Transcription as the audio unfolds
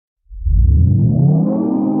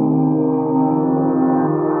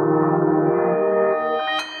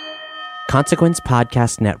Consequence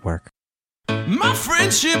Podcast Network. My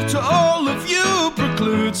friendship to all of you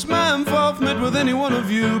precludes my involvement with any one of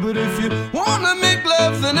you. But if you wanna make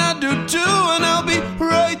love, then I do too, and I'll be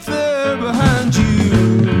right there behind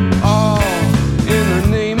you. All in the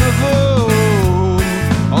name of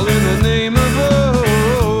oh, all in the name of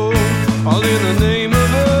oh, all in the name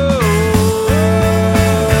of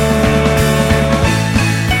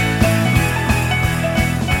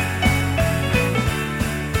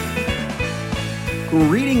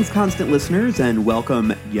Greetings, constant listeners, and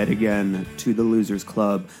welcome yet again to the Losers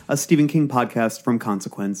Club, a Stephen King podcast from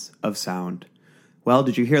Consequence of Sound. Well,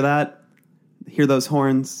 did you hear that? Hear those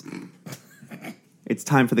horns? It's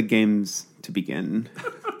time for the games to begin.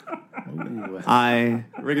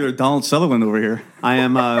 Regular Donald Sutherland over here. I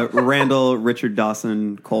am Randall Richard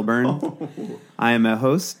Dawson Colburn. I am a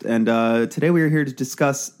host, and today we are here to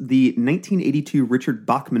discuss the 1982 Richard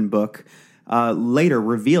Bachman book, later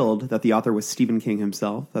revealed that the author was Stephen King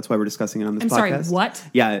himself. That's why we're discussing it on this podcast. I'm sorry, what?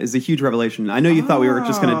 Yeah, it's a huge revelation. I know you thought we were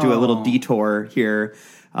just going to do a little detour here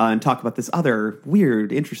and talk about this other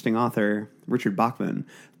weird, interesting author, Richard Bachman.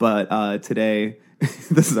 But today,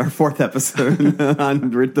 this is our fourth episode on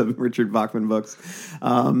the Richard Bachman books.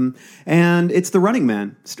 And it's The Running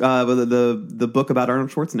Man, the book about Arnold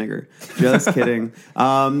Schwarzenegger. Just kidding.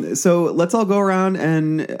 So let's all go around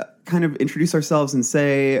and kind of introduce ourselves and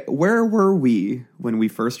say, where were we when we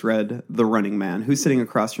first read The Running Man? Who's sitting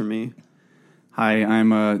across from me? Hi,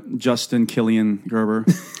 I'm Justin Killian Gerber.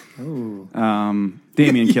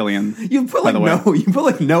 Damian Killian. You put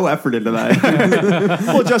like no effort into that.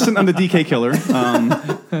 Well, Justin, I'm the DK killer.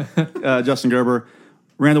 Justin Gerber.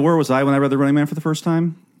 Randall, where was I when I read The Running Man for the first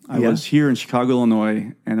time? I was here in Chicago,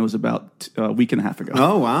 Illinois, and it was about a week and a half ago.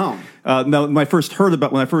 Oh, wow. Now, when I first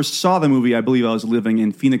saw the movie, I believe I was living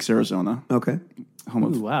in Phoenix, Arizona. Okay. Home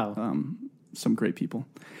of Wow. some great people.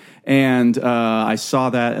 And I saw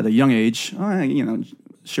that at a young age.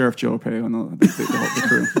 Sheriff Joe Peo and the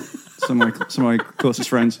crew. Some of my closest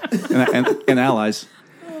friends and allies.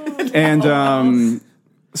 And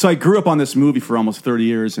so I grew up on this movie for almost 30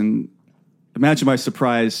 years, and imagine my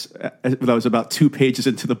surprise when I was about 2 pages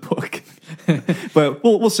into the book. But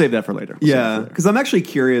we'll save that for later. Yeah, because I'm actually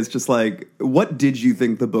curious, just like, what did you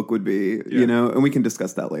think the book would be? Yeah. You know, and we can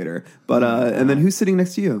discuss that later. But and then who's sitting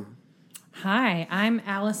next to you? Hi, I'm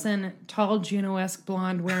Allison, tall Juno-esque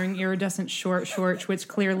blonde, wearing iridescent short shorts, which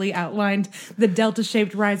clearly outlined the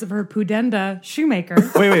delta-shaped rise of her pudenda shoemaker.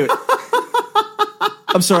 Wait.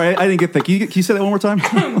 I'm sorry, I didn't get that. Can you say that one more time?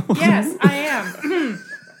 Yes, I am.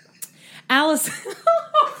 Allison,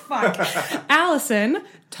 Allison,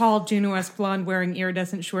 tall Juno-esque blonde, wearing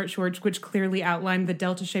iridescent short shorts, which clearly outlined the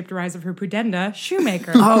delta-shaped rise of her pudenda,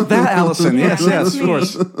 shoemaker. Oh, that Allison. Yes, of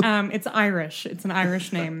course. It's Irish. It's an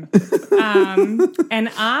Irish name. And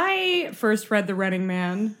I first read The Running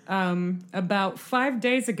Man about 5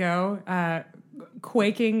 days ago,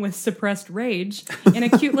 quaking with suppressed rage in a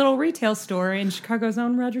cute little retail store in Chicago's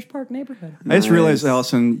own Rogers Park neighborhood. I just realized,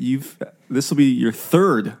 Allison, this will be your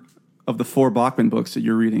third of the 4 Bachman books that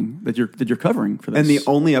you're reading, that you're covering for this. And the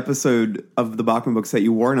only episode of the Bachman books that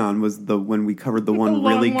you weren't on was when we covered the one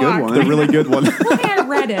really good one. The really good one. I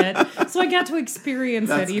read it, so I got to experience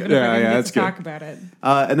it, even if I didn't get to talk about it.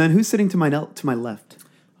 And then who's sitting to my left?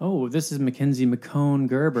 Oh, this is Mackenzie McCone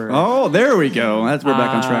Gerber. Oh, there we go. We're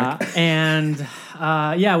back on track. And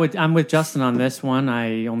I'm with Justin on this one.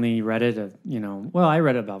 I only read it, I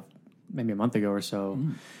read it about maybe a month ago or so.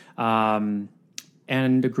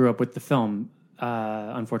 And grew up with the film,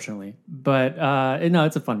 unfortunately. But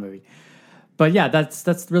it's a fun movie. But yeah,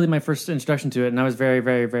 that's really my first introduction to it, and I was very,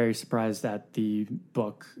 very, very surprised at the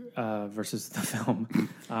book versus the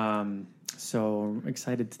film. So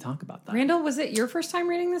excited to talk about that. Randall, was it your first time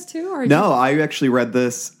reading this too? Or No, I actually read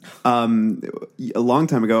this a long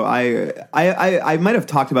time ago. I might have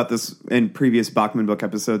talked about this in previous Bachman book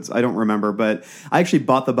episodes. I don't remember, but I actually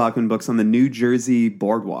bought the Bachman books on the New Jersey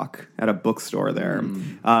boardwalk at a bookstore there.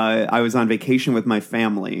 I was on vacation with my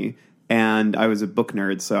family, and I was a book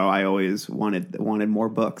nerd, so I always wanted more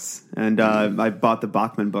books. And I bought the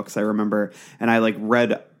Bachman books, I remember, and I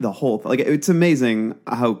read the whole. It's amazing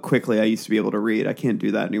how quickly I used to be able to read. I can't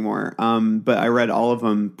do that anymore. But I read all of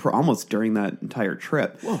them almost during that entire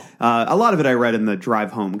trip. A lot of it I read in the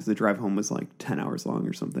drive home, because the drive home was 10 hours long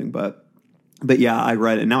or something. But yeah, I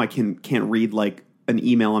read it, and now I can't read an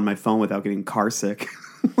email on my phone without getting car sick.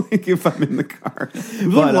 Like if I'm in the car.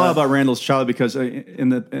 We've learned a lot about Randall's childhood because in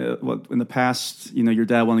the past, your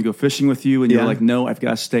dad wanted to go fishing with you, and you're like, no, I've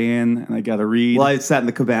got to stay in and I got to read. Well, I sat in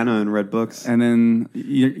the cabana and read books. And then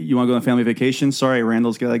you want to go on family vacation? Sorry,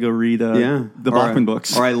 Randall's got to go read the Bachman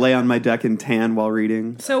books. Or I lay on my deck and tan while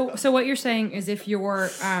reading. So what you're saying is if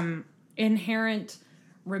your inherent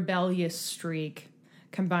rebellious streak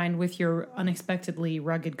combined with your unexpectedly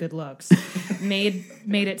rugged good looks made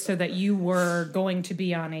it so that you were going to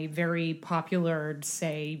be on a very popular,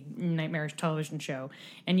 say, nightmarish television show,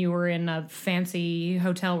 and you were in a fancy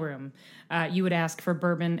hotel room, you would ask for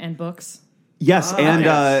bourbon and books. Yes,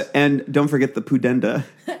 and don't forget the pudenda.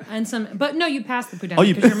 But no, you pass the pudenda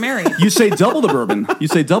because you're married. You say double the bourbon. You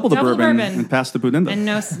say double the Double bourbon bourbon. and pass the pudenda. and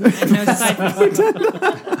no side.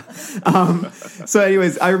 So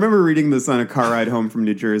anyways, I remember reading this on a car ride home from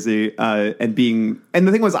New Jersey and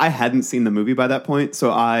the thing was I hadn't seen the movie by that point,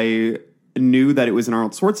 so I knew that it was an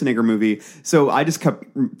Arnold Schwarzenegger movie. So I just kept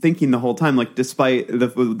thinking the whole time, like, despite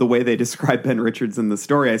the way they describe Ben Richards in the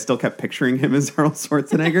story, I still kept picturing him as Arnold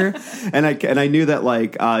Schwarzenegger. and I knew that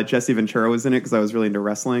like Jesse Ventura was in it because I was really into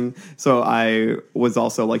wrestling. So I was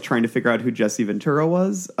also like trying to figure out who Jesse Ventura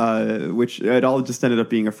was, which it all just ended up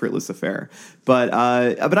being a fruitless affair. But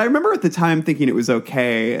I remember at the time thinking it was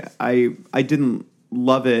okay. I didn't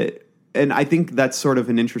love it. And I think that's sort of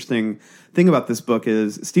an interesting thing about this book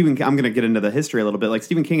is Stephen King, I'm going to get into the history a little bit. Like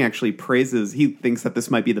Stephen King actually he thinks that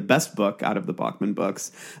this might be the best book out of the Bachman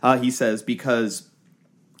books. He says because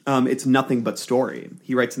it's nothing but story.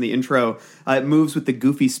 He writes in the intro, it moves with the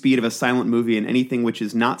goofy speed of a silent movie, and anything which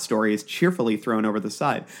is not story is cheerfully thrown over the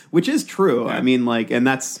side, which is true. Yeah. I mean, like,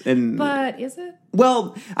 But is it?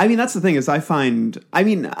 Well, I mean, that's the thing is I find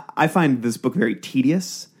this book very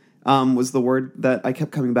tedious. Was the word that I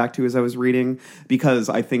kept coming back to as I was reading, because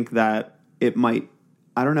I think that it might,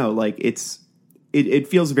 I don't know, like it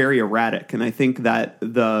feels very erratic, and I think that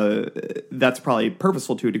that's probably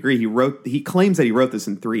purposeful to a degree. He claims that he wrote this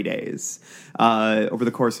in 3 days, over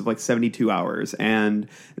the course of like 72 hours, and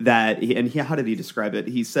how did he describe it?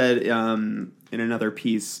 He said in another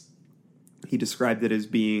piece, he described it as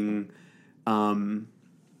being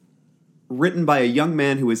written by a young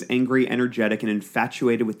man who was angry, energetic, and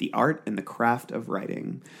infatuated with the art and the craft of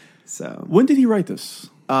writing. So when did he write this?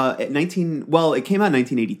 It came out in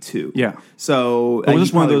 1982. Yeah. So was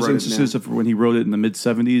this one of those instances of when he wrote it in the mid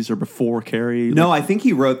 70s or before Carrie? No, I think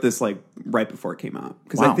he wrote this like right before it came out,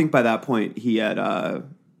 because I think by that point he had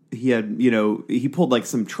he pulled like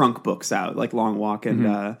some trunk books out, like Long Walk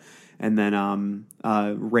and then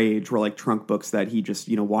Rage were like trunk books that he just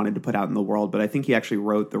wanted to put out in the world. But I think he actually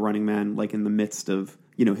wrote The Running Man like in the midst of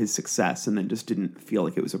his success, and then just didn't feel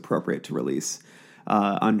like it was appropriate to release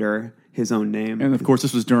under his own name. And of course,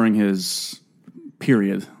 this was during his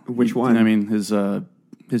period. Which one? I mean, his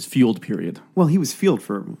Field period. Well, he was Field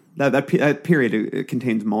for that period. It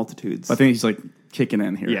contains multitudes. I think he's like kicking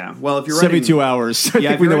in here. Yeah. Well, if you're 72 hours.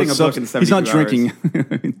 Yeah, if you're writing a book in 72 he's not hours.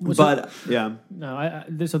 drinking. But yeah. No,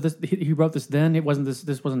 he wrote this then. It wasn't this.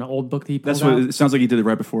 This wasn't an old book that he pulled That's what out? it sounds like he did it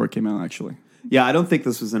right before it came out. Actually, Yeah, I don't think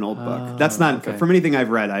this was an old book. That's not okay. from anything I've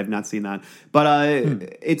read. I have not seen that. But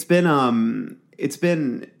it's been.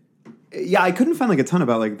 Yeah, I couldn't find like a ton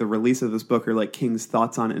about like the release of this book or like King's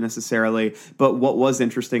thoughts on it necessarily. But what was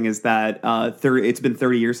interesting is that it's been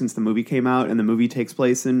 30 years since the movie came out, and the movie takes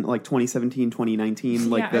place in like 2017, 2019,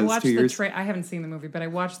 like I those watched 2 years. I haven't seen the movie, but I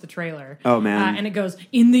watched the trailer. Oh, man. And it goes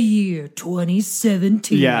in the year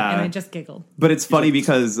 2017. Yeah. And I just giggled. But it's funny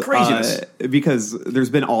because craziness. Because there's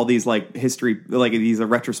been all these like history, like these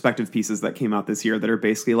retrospective pieces that came out this year that are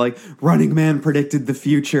basically like Running Man predicted the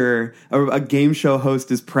future, a game show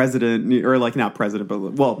host is president, or like not president,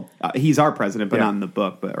 but he's our president, but not in the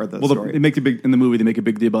book, or the story. They make in the movie. They make a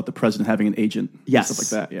big deal about the president having an agent, Yes, and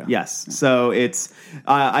stuff like that. Yeah. Yes. So it's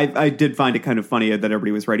I did find it kind of funny that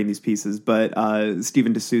everybody was writing these pieces, but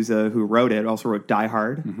Stephen D'Souza, who wrote it, also wrote Die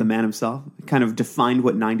Hard, the man himself, kind of defined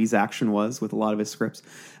what 90s action was with a lot of his scripts,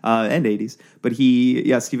 and 80s. But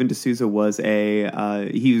Stephen D'Souza was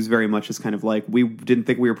he was very much just kind of like, we didn't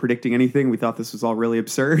think we were predicting anything. We thought this was all really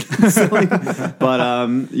absurd, silly. But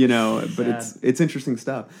it's interesting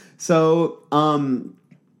stuff. So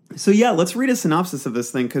yeah, let's read a synopsis of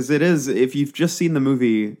this thing, because it is, if you've just seen the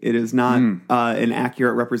movie, it is not an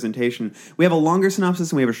accurate representation. We have a longer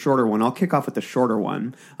synopsis and we have a shorter one. I'll kick off with the shorter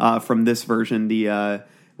one from this version.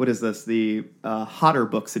 What is this? The Hodder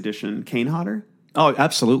Books edition. Kane Hodder? Oh,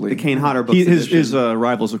 absolutely. The Kane Hodder Books edition. His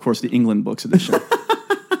rivals, of course, the England Books edition.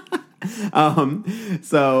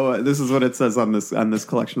 So this is what it says on this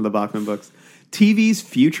collection of the Bachman books. TV's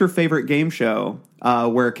future favorite game show,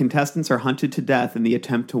 where contestants are hunted to death in the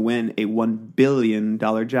attempt to win a $1 billion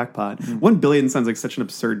jackpot. $1 billion sounds like such an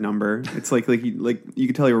absurd number. It's like you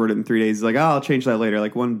could tell he wrote it in 3 days. He's like, I'll change that later.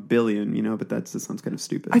 Like 1 billion, but that sounds kind of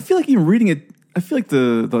stupid. I feel like even reading it, I feel like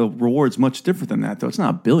the reward's much different than that, though. It's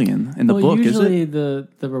not $1 billion in the book, is it? Usually the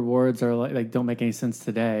rewards are like don't make any sense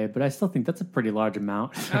today, but I still think that's a pretty large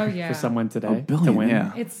amount for someone today $1 billion, to win.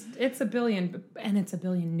 yeah. It's $1 billion, and it's $1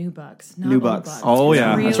 billion new bucks. Not New old bucks. Oh, It's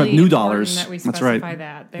yeah. really That's right. New important dollars. That we That's specify right.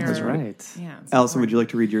 that. That's right. Yeah. it's Allison, would important. you like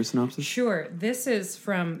to read your synopsis? Sure. This is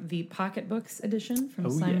from the Pocketbooks edition from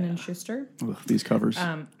Simon and Schuster. Ugh, these covers.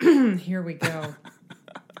 Here we go.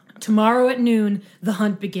 Tomorrow at noon, the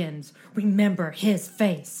hunt begins. Remember his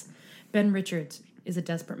face. Ben Richards is a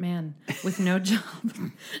desperate man with no job,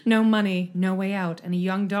 no money, no way out, and a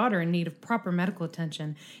young daughter in need of proper medical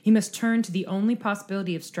attention. He must turn to the only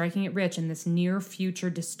possibility of striking it rich in this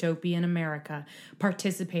near-future dystopian America,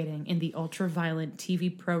 participating in the ultra-violent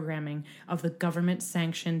TV programming of the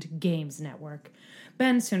government-sanctioned Games Network.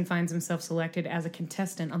 Ben soon finds himself selected as a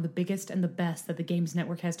contestant on the biggest and the best that the Games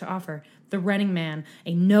Network has to offer, The Running Man,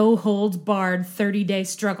 a no-holds-barred 30-day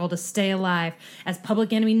struggle to stay alive as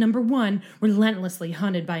public enemy number 1, relentlessly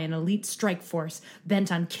hunted by an elite strike force,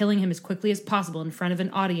 bent on killing him as quickly as possible in front of an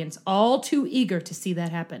audience, all too eager to see that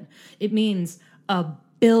happen. It means $1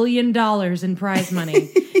 billion in prize money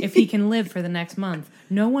if he can live for the next month.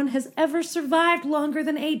 No one has ever survived longer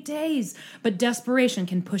than 8 days, but desperation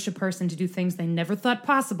can push a person to do things they never thought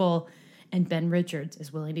possible, and Ben Richards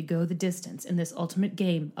is willing to go the distance in this ultimate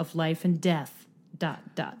game of life and death. ...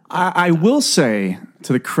 I will say,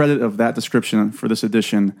 to the credit of that description for this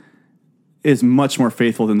edition, is much more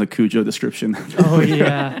faithful than the Cujo description. Oh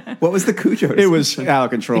yeah. What was the Cujo? It was out of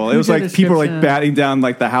control. It was Cujo like people were like description. batting down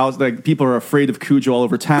like the house. Like people are afraid of Cujo all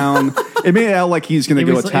over town. It made it out like he's going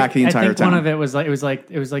to go attack the entire I think town. one of it was like it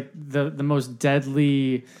was like the most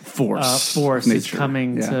deadly Force is nature.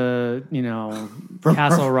 coming Yeah. to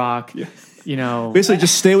Castle Rock. Basically,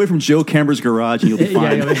 just stay away from Joe Camber's garage and you'll be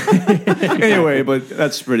fine. Anyway, but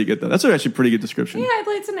that's pretty good though. That's actually a pretty good description. Yeah,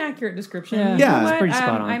 it's an accurate description. Yeah, You yeah, know it's what? pretty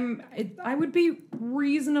spot on. I would be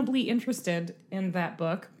reasonably interested in that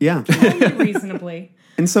book. Yeah. Only reasonably.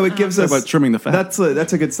 And so it gives us about trimming the fat. That's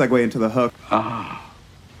a good segue into the hook.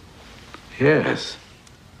 Yes.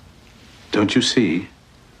 Don't you see?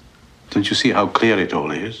 Don't you see how clear it all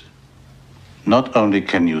is? Not only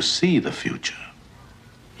can you see the future,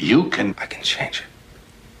 I can change it.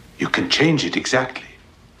 You can change it, exactly.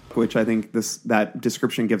 Which I think that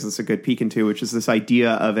description gives us a good peek into, which is this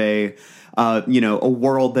idea of a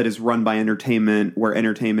world that is run by entertainment, where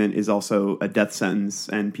entertainment is also a death sentence,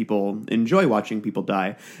 and people enjoy watching people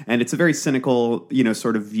die. And it's a very cynical,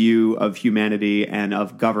 sort of view of humanity and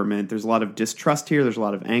of government. There's a lot of distrust here. There's a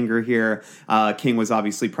lot of anger here. King was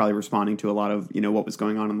obviously probably responding to a lot of, what was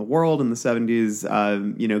going on in the world in the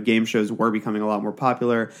 70s. Game shows were becoming a lot more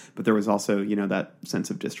popular, but there was also, that sense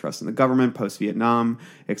of distrust in the government, post-Vietnam,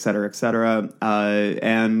 et cetera, et cetera.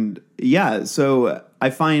 So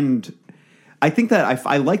I think that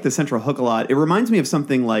I like the central hook a lot. It reminds me of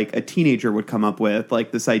something like a teenager would come up with,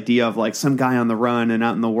 like this idea of like some guy on the run and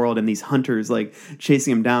out in the world and these hunters like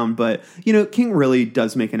chasing him down. But, King really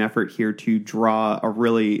does make an effort here to draw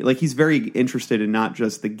he's very interested in not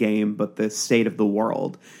just the game, but the state of the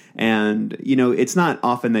world. And, it's not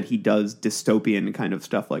often that he does dystopian kind of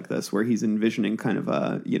stuff like this, where he's envisioning kind of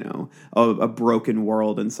a broken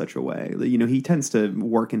world in such a way. He tends to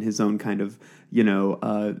work in his own kind of,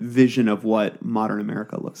 vision of what modern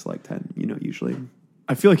America looks like, usually.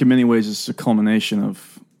 I feel like in many ways it's a culmination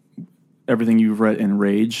of everything you've read in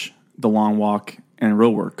Rage, The Long Walk, and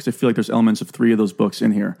Road Work. Because I feel like there's elements of 3 of those books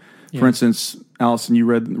in here. Yeah. For instance, Allison, you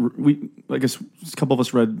read, I guess a couple of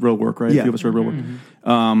us read Road Work, right? Yeah. A few of us read Road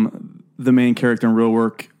Work. The main character in Road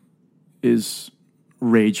Work is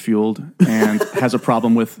rage-fueled and has a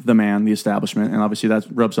problem with the man, the establishment, and obviously that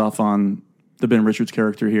rubs off on the Ben Richards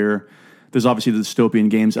character here. There's obviously the dystopian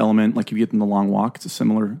games element, like you get in The Long Walk. It's a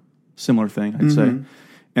similar thing, I'd say.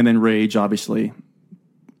 And then Rage, obviously,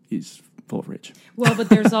 he's full of rage. Well, but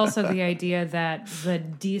there's also the idea that the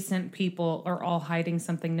decent people are all hiding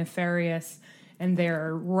something nefarious, and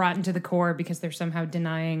they're rotten to the core because they're somehow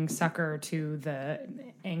denying succor to the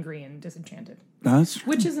angry and disenchanted.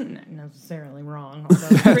 Which isn't necessarily wrong. Although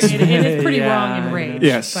it is pretty wrong in Rage.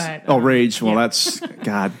 Yes. But, Rage. Well, yeah. that's,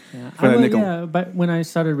 God. But when I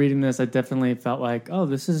started reading this, I definitely felt like, oh,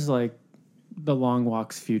 this is like the Long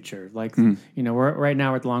Walk's future. Like, we're right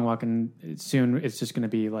now we're at the Long Walk, and soon it's just going to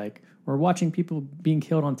be like we're watching people being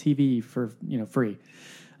killed on TV for free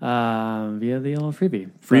via the old freebie.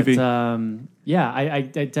 yeah, I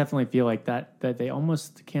definitely feel like that they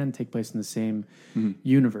almost can take place in the same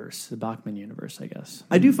universe, the Bachman universe, I guess.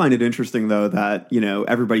 I do find it interesting, though, that,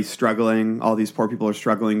 everybody's struggling. All these poor people are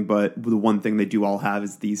struggling, but the one thing they do all have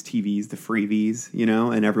is these TVs, the freebies,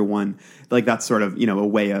 and everyone, like, that's sort of, a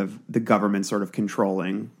way of the government sort of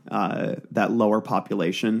controlling that lower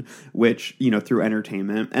population, which, through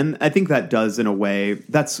entertainment. And I think that does, in a way,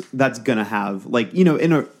 that's going to have, like,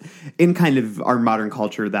 in kind of our modern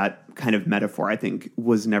culture, that kind of metaphor, I think,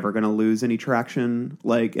 was never going to lose any traction,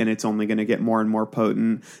 and it's only going to get more and more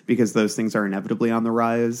potent because those things are inevitably on the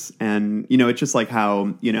rise. And, it's just like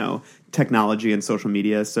how, technology and social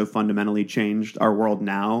media so fundamentally changed our world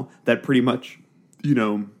now that pretty much,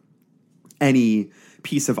 any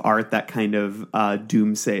piece of art that kind of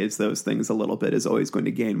doomsays those things a little bit is always going to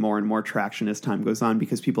gain more and more traction as time goes on,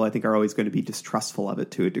 because people, I think, are always going to be distrustful of it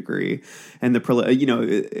to a degree. And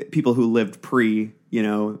people who lived pre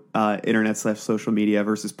internet/social media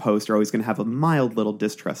versus post are always going to have a mild little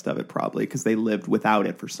distrust of it, probably because they lived without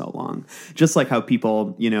it for so long. Just like how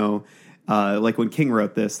people, like when King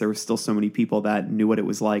wrote this, there were still so many people that knew what it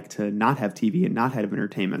was like to not have TV and not have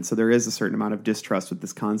entertainment. So there is a certain amount of distrust with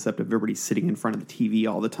this concept of everybody sitting in front of the TV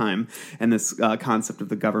all the time, and this concept of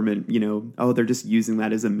the government, they're just using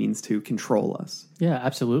that as a means to control us. Yeah,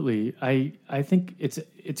 absolutely. I think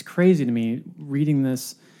it's crazy to me reading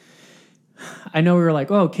this. I know we were like,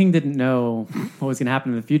 oh, King didn't know what was going to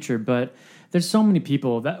happen in the future, but there's so many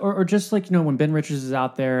people that, or just like, when Ben Richards is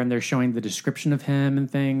out there and they're showing the description of him and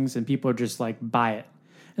things, and people are just like, buy it.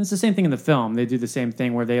 And it's the same thing in the film. They do the same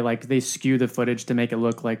thing where they skew the footage to make it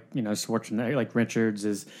look like, Schwarzenegger, like Richards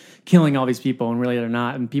is killing all these people, and really they're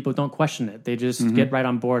not. And people don't question it. They just get right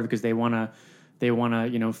on board because they want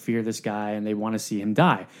to, fear this guy and they want to see him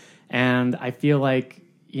die. And I feel like,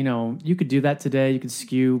 you could do that today. You could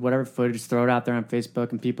skew whatever footage, throw it out there on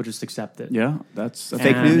Facebook, and people just accept it. Yeah, that's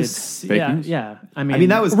fake news. Fake news. Yeah. I mean,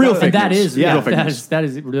 that was real fake fake that news. is Real fake news. that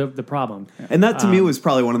is the problem. And that, to me, was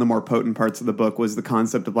probably one of the more potent parts of the book, was the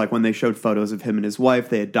concept of, like, when they showed photos of him and his wife,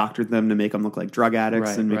 they had doctored them to make them look like drug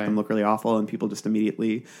addicts and make them look really awful, and people just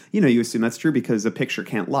immediately, you assume that's true because a picture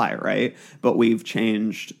can't lie, right? But we've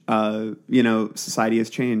changed, society has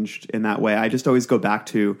changed in that way. I just always go back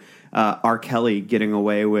to R. Kelly getting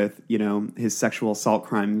away with, his sexual assault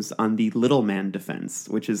crimes on the Little Man defense,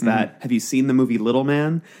 which is that, have you seen the movie Little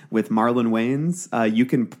Man with Marlon Wayans? You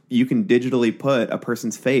can digitally put a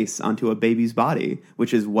person's face onto a baby's body,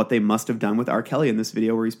 which is what they must have done with R. Kelly in this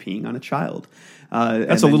video where he's peeing on a child.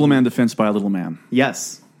 That's a Little Man defense by a little man.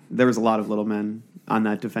 Yes, there was a lot of little men on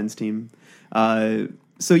that defense team.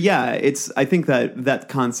 So yeah, I think that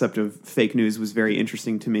concept of fake news was very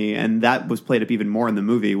interesting to me, and that was played up even more in the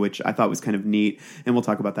movie, which I thought was kind of neat, and we'll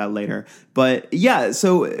talk about that later. But yeah,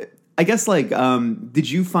 so I guess, like, did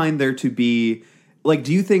you find there to be, like,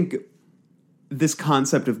 do you think this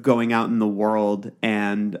concept of going out in the world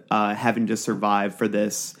and having to survive for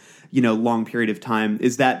this, long period of time,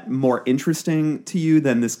 is that more interesting to you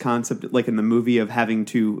than this concept, like in the movie, of having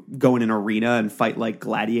to go in an arena and fight like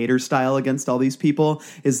gladiator style against all these people?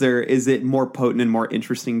 Is it more potent and more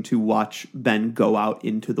interesting to watch Ben go out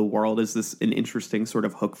into the world? Is this an interesting sort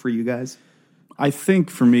of hook for you guys? I think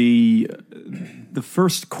for me, the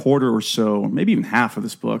first quarter or so, maybe even half of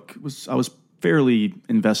this book, I was fairly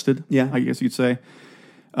invested. Yeah, I guess you'd say.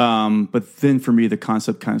 But then for me, the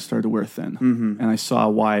concept kind of started to wear thin, and I saw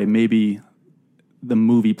why maybe the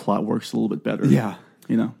movie plot works a little bit better. Yeah,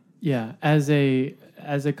 Yeah, as a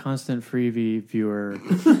constant Freevee viewer,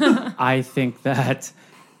 I think that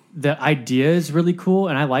the idea is really cool,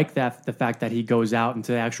 and I like the fact that he goes out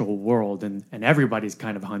into the actual world and everybody's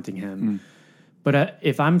kind of hunting him. But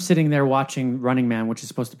if I'm sitting there watching Running Man, which is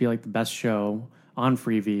supposed to be like the best show on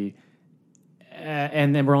Freevee,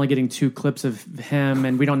 and then we're only getting 2 clips of him,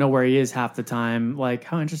 and we don't know where he is half the time. Like,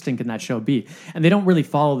 how interesting can that show be? And they don't really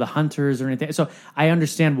follow the hunters or anything. So I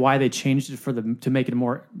understand why they changed it to make it a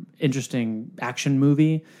more interesting action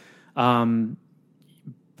movie.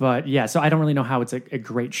 But yeah, so I don't really know how it's a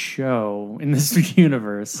great show in this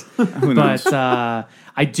universe. But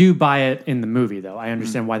I do buy it in the movie, though. I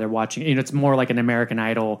understand why they're watching. It's more like an American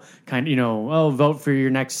Idol kind. Vote for your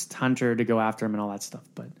next hunter to go after him and all that stuff.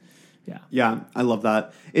 But yeah, I love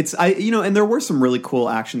that. And there were some really cool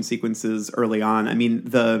action sequences early on. I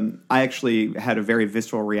mean, I actually had a very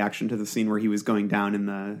visceral reaction to the scene where he was going down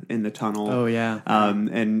in the tunnel. Oh yeah.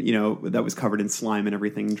 And that was covered in slime and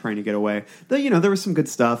everything, and trying to get away. There was some good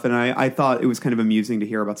stuff, and I thought it was kind of amusing to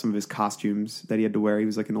hear about some of his costumes that he had to wear. He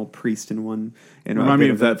was like an old priest in one. Remind me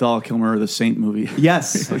of that Val Kilmer, the Saint movie.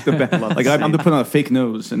 Yes, like I'm putting on a fake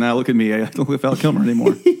nose, and now look at me, I don't look like Val Kilmer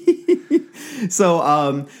anymore.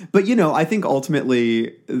 So, but you know, I think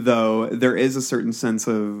ultimately, though, there is a certain sense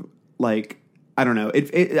of like, I don't know.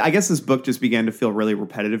 I guess this book just began to feel really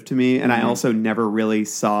repetitive to me, and I also never really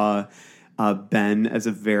saw Ben as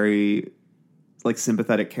a very like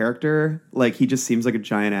sympathetic character. Like he just seems like a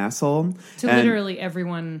giant asshole to literally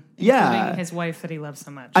everyone, Yeah. including his wife that he loves so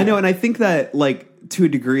much. I know, and I think that, like, to a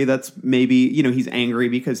degree, that's maybe, you know, he's angry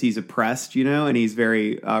because he's oppressed, you know, and he's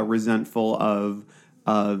very resentful of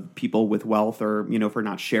people with wealth or, you know, for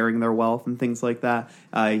not sharing their wealth and things like that.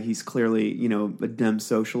 He's clearly, you know, a Dem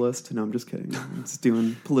socialist. No, I'm just kidding. I'm just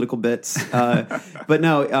doing political bits. But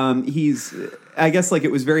no, I guess, like,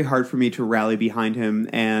 it was very hard for me to rally behind him,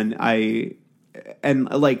 and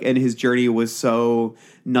his journey was so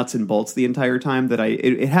nuts and bolts the entire time that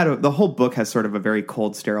the whole book has sort of a very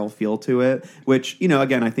cold, sterile feel to it, which, you know,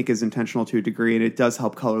 again, I think is intentional to a degree, and it does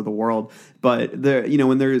help color the world. But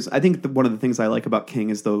I think one of the things I like about King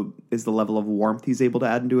is the level of warmth he's able to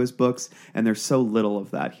add into his books, and there's so little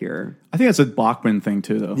of that here. I think that's a Bachman thing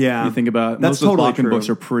too, though. Yeah. You think about That's most of those totally Bachman true. books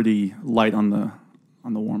are pretty light on the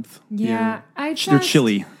warmth. Yeah, They're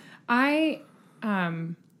chilly. I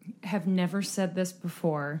have never said this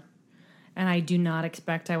before, and I do not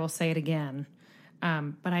expect I will say it again.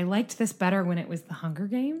 But I liked this better when it was the Hunger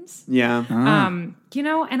Games. Yeah. You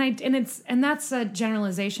know, and that's a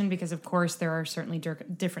generalization because of course there are certainly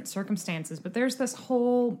different circumstances, but there's this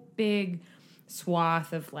whole big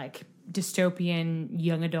swath of like dystopian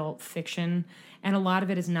young adult fiction, and a lot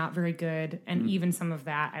of it is not very good, and even some of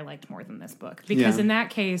that I liked more than this book because in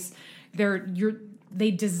that case they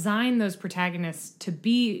design those protagonists to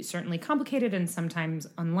be certainly complicated and sometimes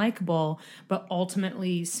unlikable, but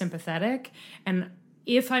ultimately sympathetic. And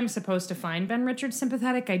if I'm supposed to find Ben Richards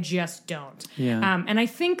sympathetic, I just don't. Yeah. And I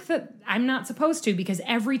think that I'm not supposed to, because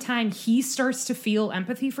every time he starts to feel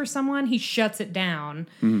empathy for someone, he shuts it down.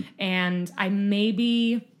 And I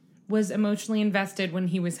maybe was emotionally invested when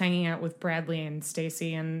he was hanging out with Bradley and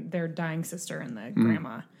Stacy and their dying sister and the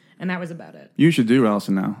grandma. And that was about it. You should do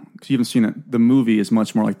Allison now, because you haven't seen it. The movie is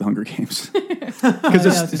much more like The Hunger Games. Because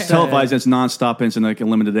it's televised, it's nonstop, and it's in like a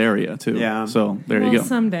limited area, too. Yeah. So there you go.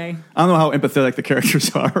 Someday. I don't know how empathetic the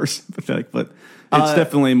characters are or sympathetic, but it's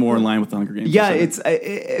definitely more in line with The Hunger Games. Yeah, it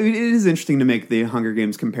is interesting to make the Hunger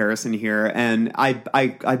Games comparison here, and I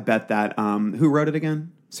bet that who wrote it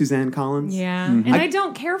again? Suzanne Collins. Yeah, and I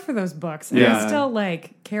don't care for those books. And Yeah. I still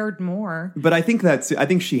cared more. But I think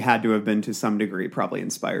she had to have been to some degree probably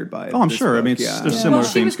inspired by. Oh, I'm this sure. I book, mean, there's similar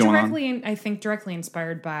She was things going on. directly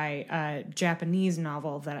inspired by a Japanese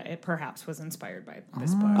novel that it perhaps was inspired by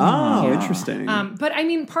this book. Oh, interesting. But I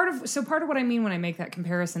mean, part of what I mean when I make that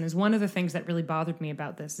comparison is one of the things that really bothered me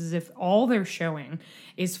about this is if all they're showing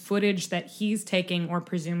is footage that he's taking, or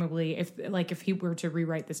presumably, if he were to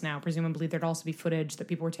rewrite this now, presumably there'd also be footage that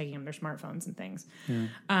people were taking on their smartphones and things.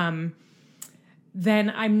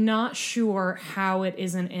 Then I'm not sure how it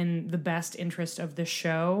isn't in the best interest of the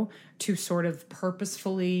show to sort of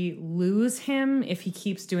purposefully lose him if he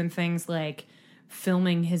keeps doing things like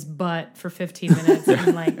filming his butt for 15 minutes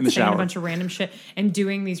and like In the saying shower. a bunch of random shit and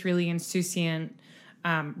doing these really insouciant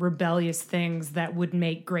rebellious things that would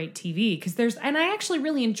make great TV. And I actually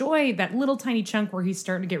really enjoy that little tiny chunk where he's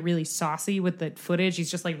starting to get really saucy with the footage.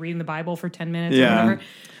 He's just like reading the Bible for 10 minutes or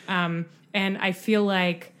whatever. And I feel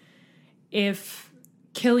like if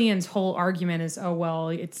Killian's whole argument is, oh, well,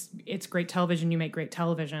 it's great television, you make great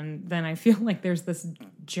television, then I feel like there's this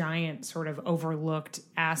giant sort of overlooked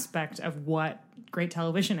aspect of what great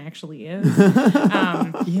television actually is.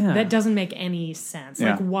 That doesn't make any sense.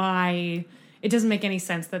 Yeah. Like, why... It doesn't make any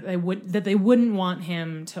sense that they wouldn't want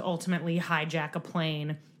him to ultimately hijack a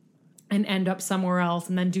plane and end up somewhere else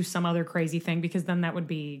and then do some other crazy thing, because then that would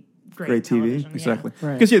be great TV. television. Yeah. Exactly.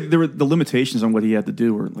 Right. Because there were the limitations on what he had to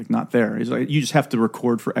do were like not there. It's like you just have to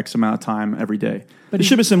record for X amount of time every day. But it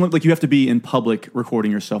should be similar. Like you have to be in public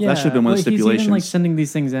recording yourself. That should have been one of the stipulations. He's even like sending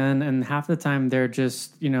these things in, and half the time they're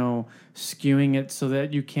just skewing it so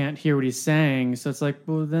that you can't hear what he's saying. So it's like,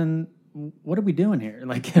 well, then what are we doing here?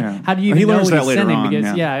 Like, how do you even know what he's sending? Because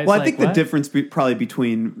it's well, I think like, the difference probably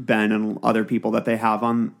between Ben and other people that they have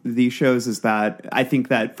on these shows is that I think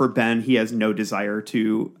that for Ben, he has no desire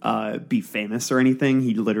to be famous or anything.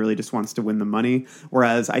 He literally just wants to win the money.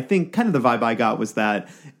 Whereas I think kind of the vibe I got was that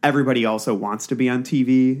everybody also wants to be on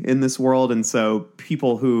TV in this world. And so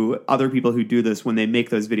other people who do this, when they make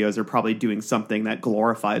those videos, are probably doing something that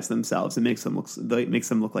glorifies themselves and makes them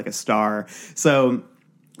look like a star. So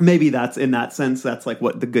maybe that's in that sense, that's like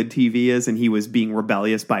what the good TV is, and he was being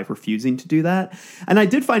rebellious by refusing to do that. And I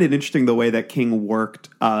did find it interesting the way that King worked,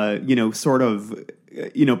 sort of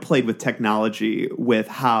played with technology with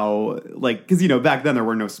how, like, because, back then there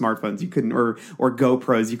were no smartphones. You couldn't, or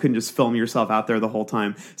GoPros, you couldn't just film yourself out there the whole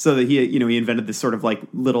time. So that he invented this sort of like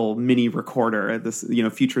little mini recorder, this,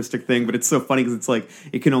 futuristic thing. But it's so funny because it's like,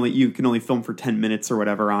 you can only film for 10 minutes or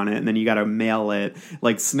whatever on it. And then you got to mail it,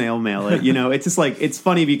 like snail mail it, it's just like, it's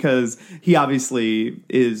funny because he obviously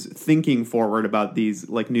is thinking forward about these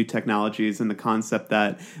like new technologies and the concept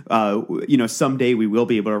that, someday we will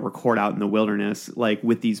be able to record out in the wilderness, like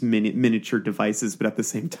with these miniature devices, but at the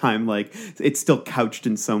same time, like it's still couched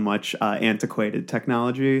in so much antiquated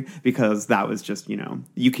technology, because that was just,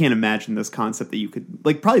 you can't imagine this concept that you could,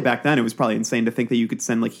 like, probably back then it was probably insane to think that you could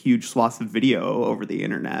send like huge swaths of video over the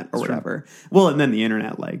internet or whatever. Well, and then the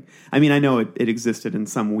internet, like, I mean, I know it existed in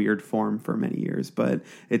some weird form for many years, but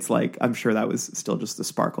it's like, I'm sure that was still just a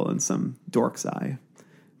sparkle in some dork's eye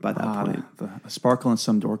by that point. A sparkle in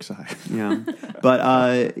some dork's eye. Yeah.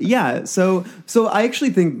 But so I actually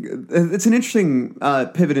think it's an interesting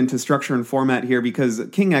pivot into structure and format here, because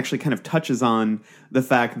King actually kind of touches on the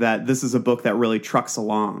fact that this is a book that really trucks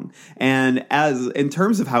along. And as in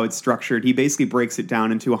terms of how it's structured, he basically breaks it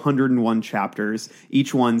down into 101 chapters,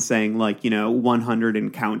 each one saying like, 100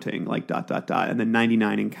 and counting, like ... and then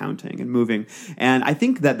 99 and counting and moving. And I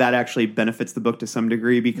think that actually benefits the book to some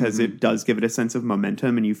degree, because it does give it a sense of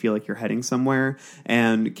momentum and you feel like you're heading somewhere.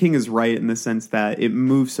 And King is right in the sense that it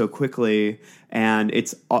moves so quickly, and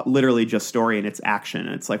it's literally just story and it's action.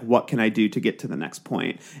 It's like, what can I do to get to the next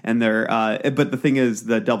point? And but the thing is,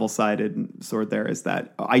 the double-sided sword there is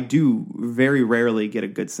that I do very rarely get a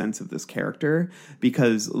good sense of this character,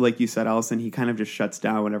 because, like you said, Allison, he kind of just shuts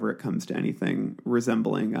down whenever it comes to anything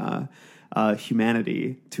resembling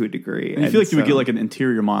humanity to a degree. And I feel like you would get like an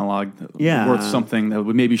interior monologue worth something that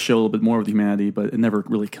would maybe show a little bit more of the humanity, but it never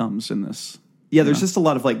really comes in this. Yeah, there's just a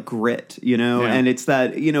lot of like grit, and it's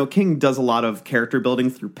that, King does a lot of character building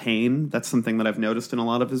through pain. That's something that I've noticed in a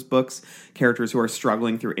lot of his books, characters who are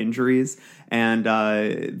struggling through injuries. And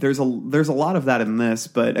there's a lot of that in this,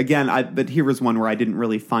 but again, but here was one where I didn't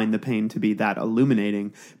really find the pain to be that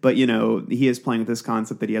illuminating. But he is playing with this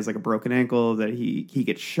concept that he has like a broken ankle, that he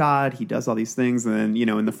gets shot, he does all these things, and then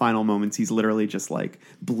in the final moments he's literally just like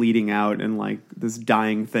bleeding out and like this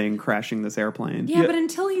dying thing crashing this airplane. Yeah, but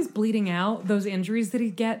until he's bleeding out, those injuries that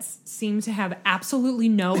he gets seem to have absolutely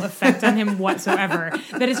no effect on him whatsoever.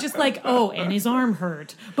 That it's just like, and his arm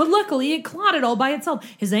hurt, but luckily it clotted all by itself.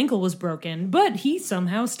 His ankle was broken, but he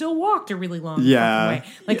somehow still walked a really long way.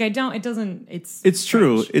 Like, it's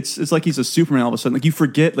true. It's like he's a Superman all of a sudden. Like, you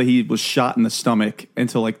forget that he was shot in the stomach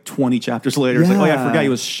until like 20 chapters later. It's like, I forgot he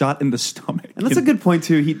was shot in the stomach. And that's a good point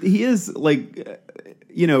too. He is like,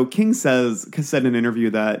 King said in an interview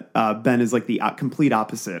that Ben is like the complete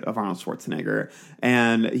opposite of Arnold Schwarzenegger,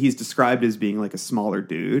 and he's described as being like a smaller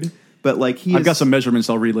dude. But like I've got some measurements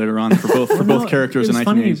I'll read later on for both characters in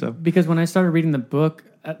 1987. Because when I started reading the book,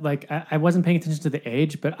 like I wasn't paying attention to the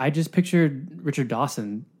age, but I just pictured Richard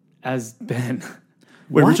Dawson as Ben.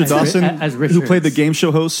 Wait, Richard Dawson, as who played the game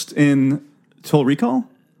show host in Total Recall?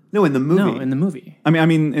 No, in the movie. No, in the movie. I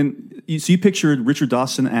mean, so you pictured Richard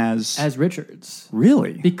Dawson as Richards.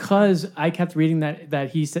 Really? Because I kept reading that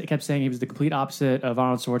he kept saying he was the complete opposite of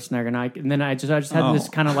Arnold Schwarzenegger, and then I just had this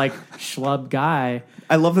kind of like schlub guy.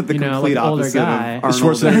 I love that the complete opposite guy. of Arnold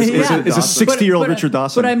Schwarzenegger is a 60-year-old Richard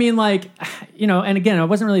Dawson. But I mean, like, and again, I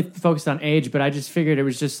wasn't really focused on age, but I just figured it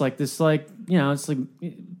was just like this, like, it's like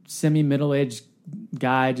semi-middle-aged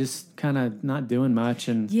guy, just kind of not doing much,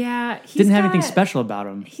 and didn't have anything special about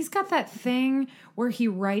him. He's got that thing where he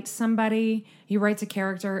writes a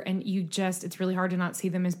character, and it's really hard to not see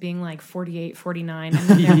them as being like 48, 49, and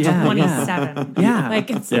then they're 27. Yeah. Like,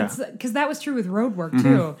 it's because that was true with Roadwork,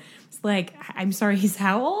 too. It's like, I'm sorry, he's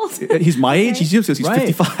how old? He's my age? He's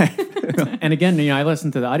 55. And again, I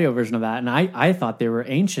listened to the audio version of that, and I thought they were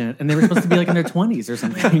ancient, and they were supposed to be like in their 20s or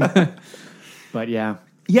something. But yeah.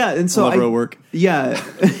 Yeah, and so Roadwork. Yeah.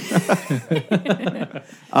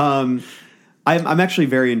 I'm actually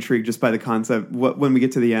very intrigued just by the concept when we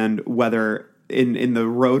get to the end, whether in the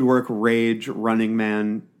Roadwork, Rage, Running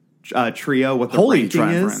Man trio, what the ranking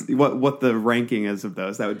is, what the ranking is of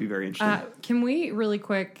those. That would be very interesting. Can we really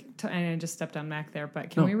quick? I just stepped on Mac there,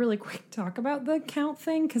 but can we really quick talk about the count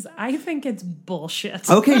thing? Because I think it's bullshit.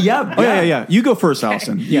 Okay, yeah. Yeah. You go first,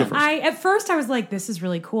 Allison. You go first. At first I was like, this is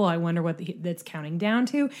really cool. I wonder what that's counting down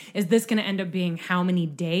to. Is this going to end up being how many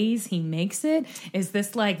days he makes it? Is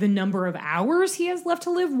this like the number of hours he has left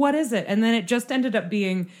to live? What is it? And then it just ended up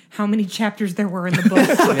being how many chapters there were in the book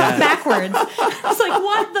backwards. I was like,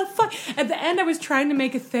 what the fuck? At the end, I was trying to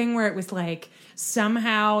make a thing where it was like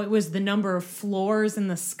somehow it was the number of floors in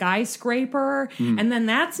the skyscraper, and then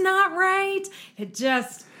that's not right. It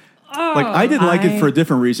just Like I didn't like it for a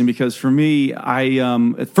different reason, because for me, I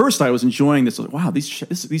at first I was enjoying this. Like, wow,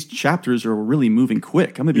 these chapters are really moving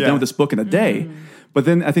quick. I'm going to be done with this book in a day. But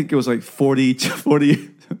then I think it was like 40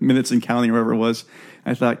 minutes and counting, or whatever it was.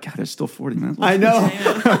 I thought, God, there's still 40 minutes left. I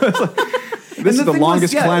know. This is the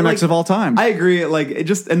longest climax of all time. I agree. Like it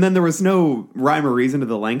just, and then there was no rhyme or reason to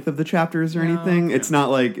the length of the chapters or anything. It's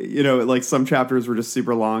not like, like some chapters were just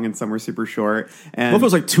super long and some were super short. And Both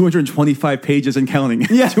was like 225 pages and counting.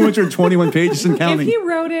 Yeah, 221 pages and counting. If he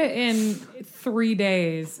wrote it in 3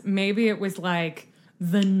 days, maybe it was like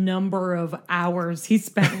the number of hours he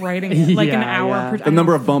spent writing it, like an hour per. The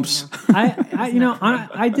number of bumps.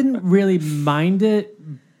 I didn't really mind it,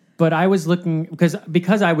 but I was looking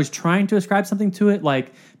because I was trying to ascribe something to it,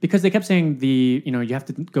 like because they kept saying you have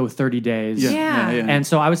to go 30 days. Yeah. And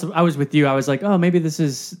so I was with you. I was like, oh, maybe this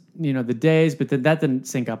is the days, but then that didn't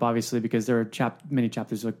sync up, obviously, because there are many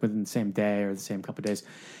chapters like within the same day or the same couple of days.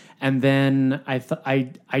 And then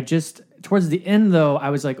I just towards the end though, I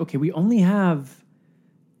was like, okay, we only have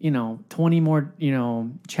 20 more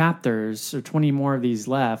chapters or 20 more of these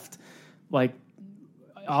left. Like,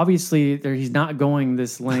 obviously he's not going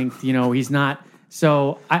this length, he's not.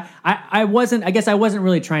 So I guess I wasn't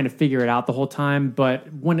really trying to figure it out the whole time,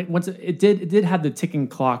 but once it did have the ticking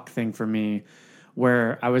clock thing for me,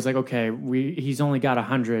 where I was like, okay, he's only got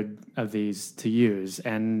 100 of these to use,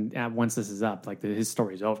 and once this is up, like his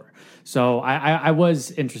story's over. So I was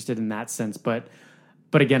interested in that sense, but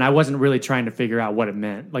again, I wasn't really trying to figure out what it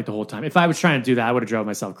meant like the whole time. If I was trying to do that, I would have drove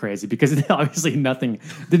myself crazy, because obviously nothing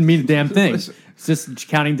didn't mean a damn thing. It's just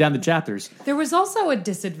counting down the chapters. There was also a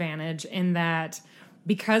disadvantage in that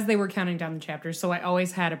because they were counting down the chapters, so I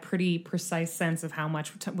always had a pretty precise sense of how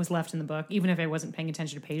much was left in the book, even if I wasn't paying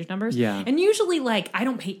attention to page numbers. Yeah. And usually, I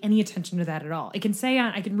don't pay any attention to that at all. I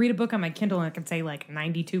can read a book on my Kindle and I can say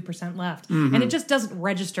 92% left, and it just doesn't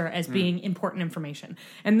register as being important information.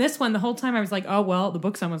 And this one, the whole time I was like, oh well, the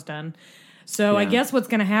book's almost done. So I guess what's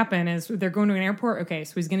going to happen is they're going to an airport. Okay,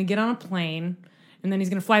 so he's going to get on a plane. And then he's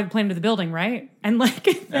going to fly the plane to the building, right? And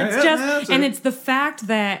and it's the fact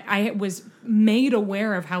that I was made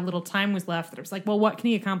aware of how little time was left that I was like, well, what can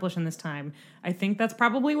he accomplish in this time? I think that's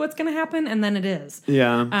probably what's going to happen, and then it is.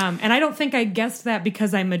 Yeah. And I don't think I guessed that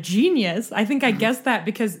because I'm a genius. I think I guessed that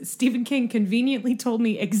because Stephen King conveniently told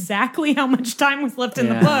me exactly how much time was left in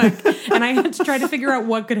the book, and I had to try to figure out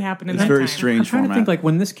what could happen in that time. It's very strange. I'm trying to think, like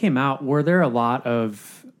when this came out, were there a lot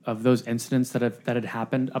of those incidents that had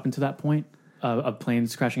happened up until that point? Of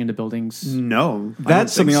planes crashing into buildings? No.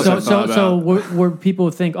 That's something else I thought about. So where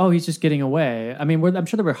people think, oh, he's just getting away. I mean, I'm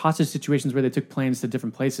sure there were hostage situations where they took planes to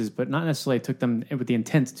different places, but not necessarily took them with the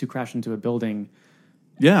intent to crash into a building.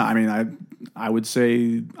 Yeah, I mean, I would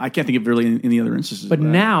say I can't think of really any other instances. But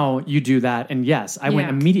now you do that, and yes, I went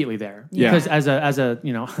immediately there because as a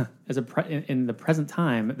in the present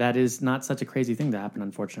time, that is not such a crazy thing to happen,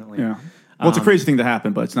 unfortunately. Yeah. Well, it's a crazy thing to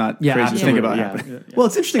happen, but it's not crazy to think about happening. Well,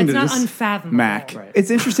 it's interesting It's to not just unfathomable. Mac. Right. It's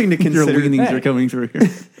interesting to Your consider. leanings are coming through here.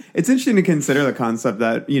 It's interesting to consider the concept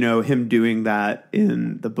that him doing that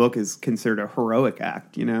in the book is considered a heroic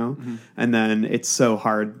act, and then it's so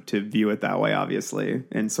hard to view it that way, obviously,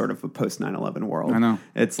 in sort of a post 9/11 world. I know.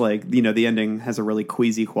 It's like the ending has a really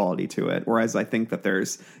queasy quality to it, whereas I think that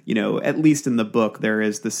there's at least in the book there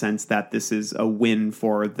is the sense that this is a win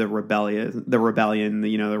for the rebellion, the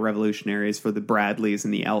revolutionaries, for the Bradleys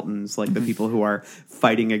and the Eltons, like the people who are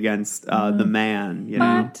fighting against the man.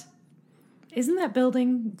 But isn't that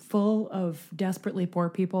building full of desperately poor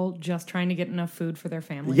people just trying to get enough food for their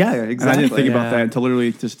families? Yeah, And exactly. I didn't think about that until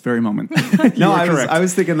literally just the very moment. No, I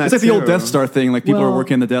was thinking that It's like the old too. Death Star thing. Like people are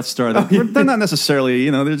working the Death Star. They're not necessarily,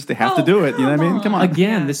 they have to do it. You know what I mean? Come on.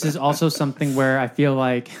 Again, this is also something where I feel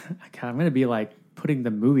like God, I'm going to be like putting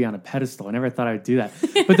the movie on a pedestal. I never thought I would do that.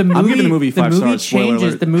 But the movie, I'm giving the movie 5 stars. Spoiler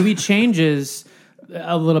alert. The movie changes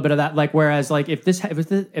a little bit of that. Like whereas like if this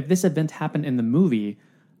event happened in the movie,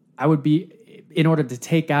 I would be, in order to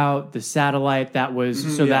take out the satellite that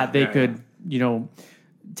was that they could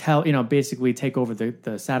tell basically take over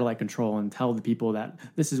the satellite control and tell the people that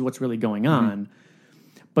this is what's really going on.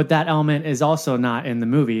 But that element is also not in the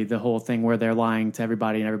movie. The whole thing where they're lying to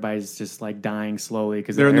everybody and everybody's just like dying slowly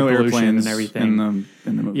because There are no pollution airplanes and everything.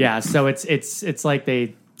 in the movie. Yeah, so it's like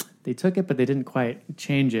they took it, but they didn't quite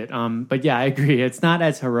change it. But yeah, I agree. It's not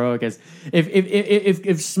as heroic as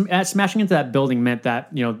if smashing into that building meant that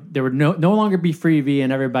there would no longer be freebie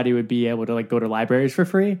and everybody would be able to like go to libraries for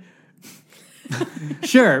free.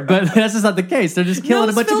 Sure, but that's just not the case. They're just killing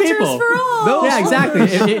Nose a bunch of filters people. for all. Yeah, exactly.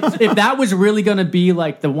 If that was really going to be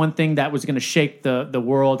like the one thing that was going to shake the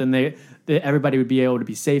world, and everybody would be able to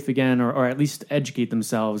be safe again, or at least educate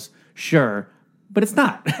themselves, sure. But it's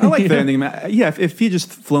not. I like the ending, Mac. Yeah, if he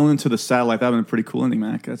just flown into the satellite, that would have been a pretty cool ending,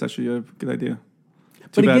 Mac. That's actually a good idea.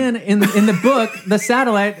 But again, in the book, the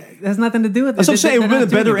satellite has nothing to do with it. That's what I'm saying. It would have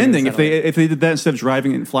been a better ending if they they did that instead of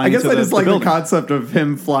driving and flying. I guess into I just the like the building. concept of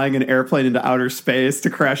him flying an airplane into outer space to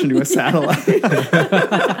crash into a satellite. It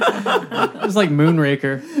was like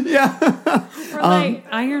Moonraker. Or like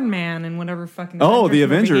Iron Man and whatever fucking. Oh, the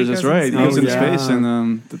Avengers movie Avengers. he That's goes right. He goes into yeah. space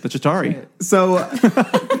and the Chitauri. So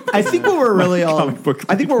I think what we're really Comic book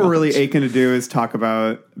aching to do is talk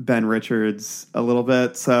about Ben Richards a little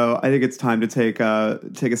bit. So I think it's time to take a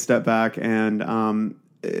step back and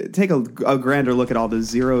take a grander look at all the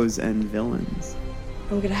zeros and villains.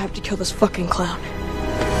 I'm gonna have to kill this fucking clown.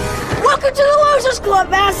 Welcome to the Losers Club,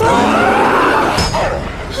 asshole!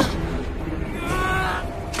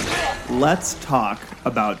 Let's talk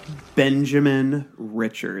about Benjamin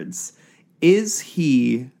Richards. Is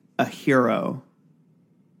he a hero?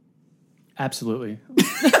 Absolutely.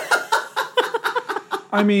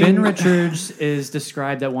 I mean, Ben Richards is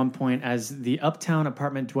described at one point as the uptown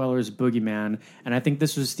apartment dweller's boogeyman, and I think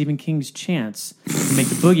this was Stephen King's chance to make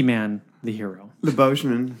the boogeyman the hero. The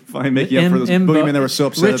Bozeman. fine, making up for those boogeymen that were so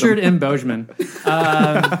upset. Richard at him. M. Bozeman.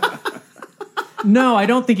 No, I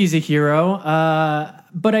don't think he's a hero,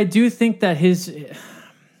 but I do think that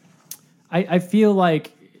I feel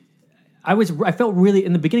like I felt really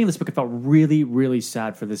in the beginning of this book. I felt really, really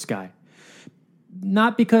sad for this guy.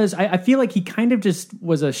 Not because I feel like he kind of just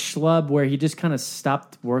was a schlub where he just kind of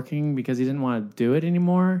stopped working because he didn't want to do it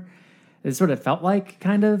anymore. It sort of felt like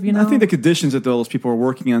kind of, you know. I think the conditions that those people were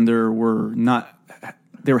working under were not.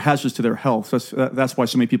 They were hazardous to their health. That's why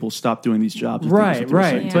so many people stopped doing these jobs. Right.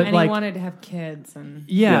 Yeah, But and like, he wanted to have kids and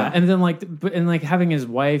yeah, and then like having his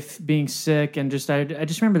wife being sick, and just I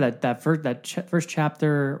just remember that first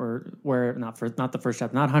chapter, or where not the first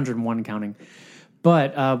chapter, not 101 counting,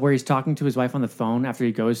 but where he's talking to his wife on the phone after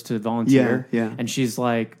he goes to volunteer, Yeah. and she's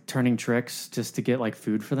like turning tricks just to get like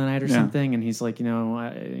food for the night or something, and he's like,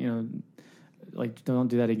 like don't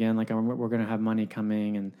do that again. Like we're gonna have money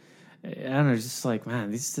coming, and I don't know, it's just like, man,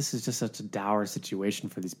 this is just such a dour situation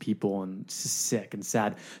for these people, and it's just sick and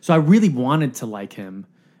sad. So I really wanted to like him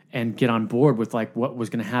and get on board with like what was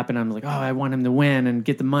going to happen. I'm like, oh, I want him to win and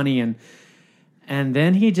get the money, and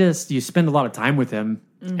then you spend a lot of time with him,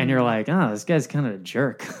 and you're like, oh, this guy's kind of a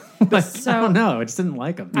jerk. Like, I don't know, I just didn't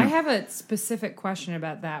like him. I have a specific question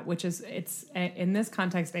about that, which is, it's in this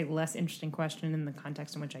context a less interesting question in the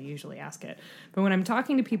context in which I usually ask it. But when I'm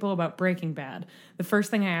talking to people about Breaking Bad, the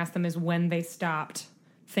first thing I ask them is when they stopped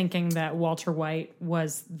thinking that Walter White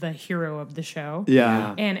was the hero of the show.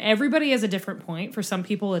 Yeah. And everybody has a different point. For some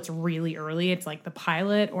people, it's really early. It's like the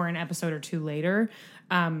pilot or an episode or two later.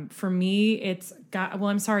 For me,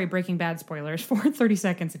 I'm sorry, Breaking Bad spoilers for 30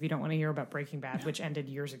 seconds if you don't want to hear about Breaking Bad, which ended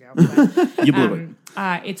years ago. But, You blew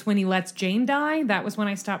it. it's when he lets Jane die. That was when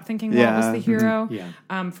I stopped thinking Walt was the hero.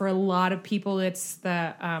 Yeah. For a lot of people, it's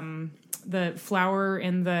the flower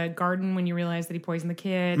in the garden when you realize that he poisoned the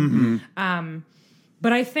kid.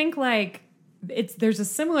 But I think like there's a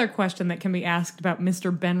similar question that can be asked about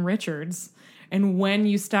Mr. Ben Richards, and when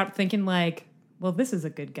you stop thinking like, well, this is a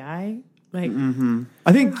good guy. Like,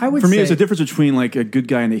 I think I would for me, say- there's a difference between like a good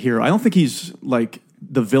guy and a hero. I don't think he's like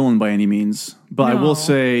the villain by any means, but I No. will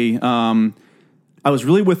say I was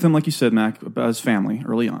really with him, like you said, Mac, about his family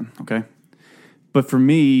early on. Okay, but for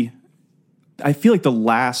me, I feel like the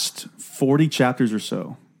last 40 chapters or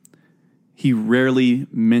so, he rarely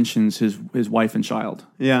mentions his wife and child.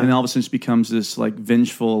 Yeah. And all of a sudden it becomes this like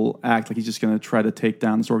vengeful act, like he's just going to try to take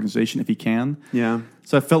down this organization if he can. Yeah.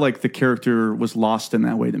 So I felt like the character was lost in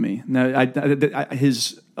that way to me. Now,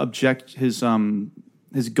 his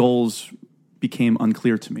goals became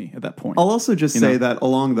unclear to me at that point. I'll also just You say know? that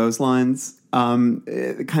along those lines, kind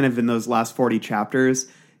of in those last 40 chapters,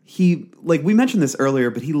 he, like we mentioned this earlier,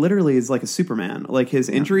 but he literally is like a Superman. Like his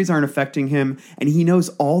injuries aren't affecting him, and he knows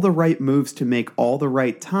all the right moves to make all the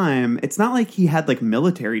right time. It's not like he had like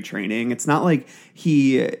military training. It's not like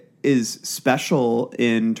he is special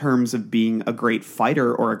in terms of being a great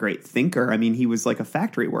fighter or a great thinker. I mean, he was like a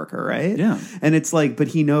factory worker, right? Yeah. And it's like, but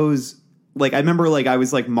he knows, like, I remember like I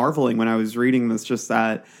was like marveling when I was reading this, just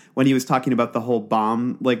that when he was talking about the whole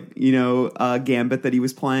bomb, like, gambit that he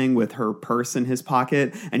was playing with her purse in his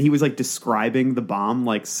pocket, and he was like describing the bomb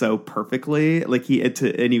like so perfectly, like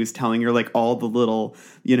and he was telling her like all the little,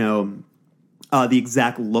 the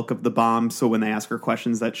exact look of the bomb, so when they ask her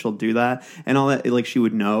questions that she'll do that and all that, like she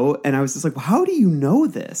would know. And I was just like, well, how do you know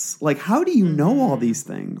this? Like, how do you know all these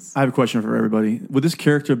things? I have a question for everybody. Would this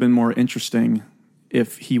character have been more interesting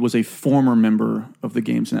if he was a former member of the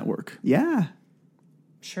Games Network? Yeah.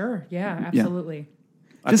 Sure. Yeah, absolutely.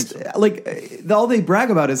 Just like all they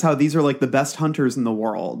brag about is how these are like the best hunters in the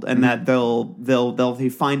world, and that they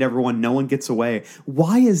find everyone, no one gets away.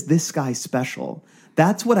 Why is this guy special?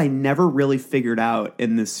 That's what I never really figured out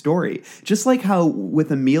in this story. Just like how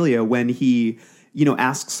with Amelia, when he,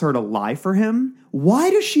 asks her to lie for him, why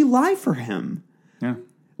does she lie for him? Yeah.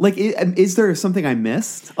 Like, is there something I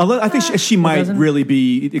missed? I think she might really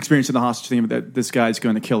be experiencing the hostage thing that this guy's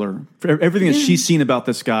going to kill her. For everything that she's seen about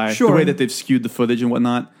this guy, the way that they've skewed the footage and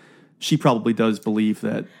whatnot, she probably does believe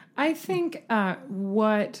that. I think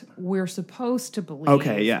what we're supposed to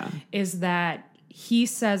believe is that he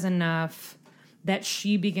says enough that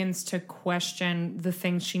she begins to question the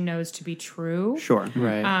things she knows to be true. Sure.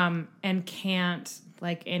 Right. And can't,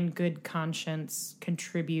 like, in good conscience,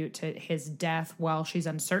 contribute to his death while she's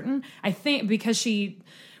uncertain. I think because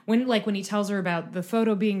when he tells her about the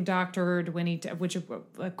photo being doctored, which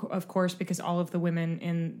of course, because all of the women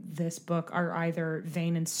in this book are either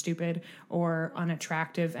vain and stupid or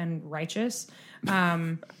unattractive and righteous.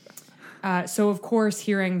 So of course,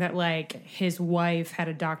 hearing that like his wife had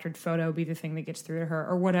a doctored photo be the thing that gets through to her,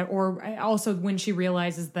 or whatever. Or also when she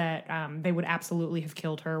realizes that they would absolutely have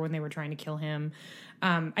killed her when they were trying to kill him.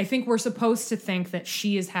 I think we're supposed to think that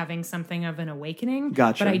she is having something of an awakening.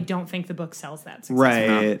 Gotcha. But I don't think the book sells that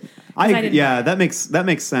right. That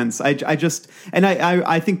makes sense.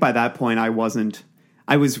 I think by that point I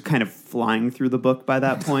was kind of flying through the book by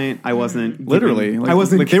that point. I wasn't literally.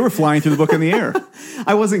 They were flying through the book in the air.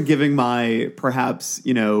 I wasn't giving my perhaps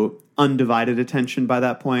undivided attention by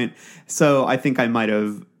that point. So I think I might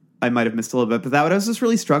have missed a little bit. But I was just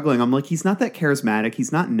really struggling. I'm like, he's not that charismatic.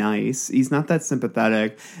 He's not nice. He's not that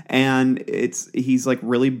sympathetic. And he's like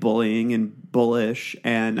really bullying and bullish.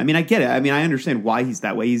 And I mean, I get it. I mean, I understand why he's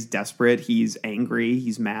that way. He's desperate. He's angry.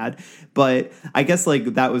 He's mad. But I guess like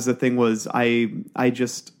that was the thing was I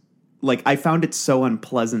just like I found it so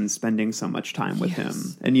unpleasant spending so much time with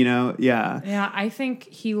him. And Yeah, I think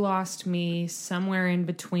he lost me somewhere in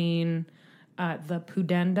between the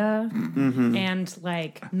pudenda and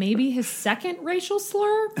like maybe his second racial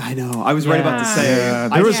slur. I know. I was right about to say.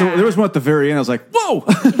 There was one at the very end. I was like, whoa!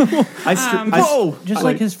 Just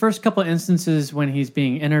like his first couple of instances when he's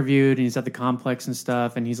being interviewed and he's at the complex and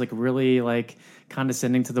stuff, and he's like really like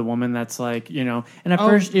condescending to the woman that's like, and at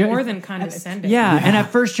first more than condescending. Yeah, and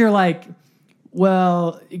at first you're like,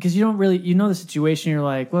 well, because you don't really, the situation. You're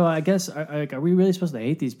like, well, I guess, are we really supposed to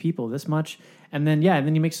hate these people this much? And then, and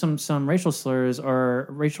then you make some racial slurs or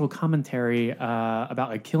racial commentary about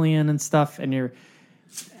like Killian and stuff, and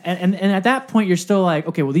and at that point you're still like,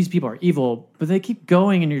 okay, well these people are evil, but they keep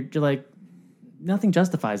going, and you're like, nothing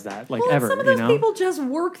justifies that, like ever. Some of those people just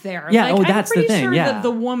work there. Yeah, like, that's the thing. I'm pretty sure that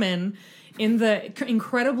the woman in the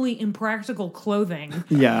incredibly impractical clothing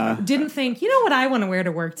didn't think, you know what I want to wear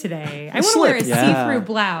to work today? I want to wear a see-through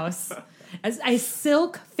blouse. A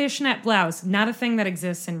silk fishnet blouse, not a thing that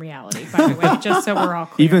exists in reality, by the way, just so we're all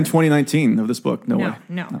clear. Even in 2019 of this book, no way.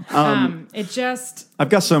 No. It just... I've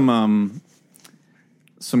got some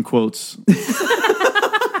quotes.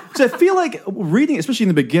 So I feel like reading, especially in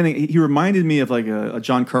the beginning, he reminded me of like a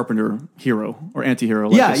John Carpenter hero or anti-hero.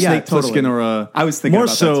 Like Snake Plissken or I was thinking more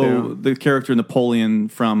about so that too. The character Napoleon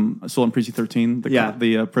from Assault on Precinct 13,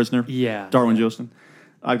 the prisoner, Darwin Joseph.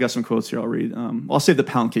 I've got some quotes here I'll read. I'll save the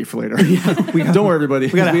pound cake for later. Don't worry, everybody.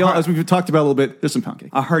 As we've talked about a little bit, there's some pound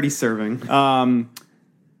cake. A hearty serving.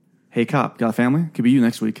 Hey, cop, got a family? Could be you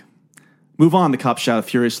next week. Move on, the cop shouted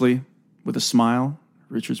furiously. With a smile,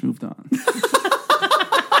 Richards moved on.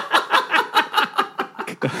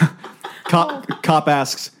 Cop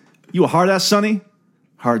asks, you a hard-ass, Sonny?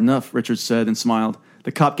 Hard enough, Richards said and smiled.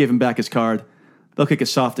 The cop gave him back his card. They'll kick it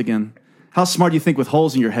soft again. How smart do you think with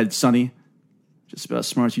holes in your head, Sonny? Just about as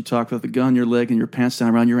smart as you talk with a gun in your leg and your pants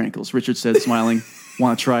down around your ankles, Richard said, smiling.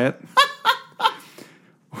 Want to try it?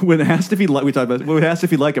 When asked if he'd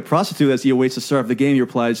like a prostitute as he awaits the start of the game, he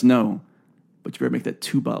replies, no. But you better make that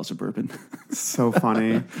 2 bottles of bourbon. So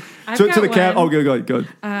funny. To the cat. Oh, go ahead.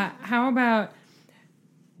 How about,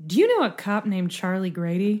 do you know a cop named Charlie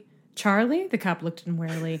Grady? Charlie? The cop looked at him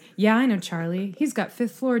warily. Yeah, I know Charlie. He's got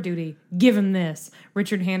 5th floor duty. Give him this.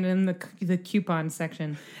 Richard handed him the coupon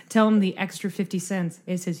section. Tell him the extra 50 cents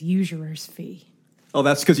is his usurer's fee. Oh,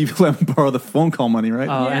 that's because you let him borrow the phone call money, right?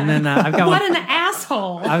 Oh, and then I've got what an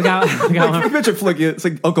asshole. I've got one. It's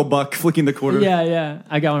like Uncle Buck flicking the quarter. Yeah.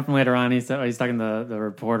 I got one from later on. He's talking to the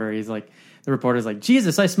reporter. He's like, the reporter's like,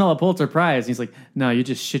 Jesus, I smell a Pulitzer Prize. And he's like, no, you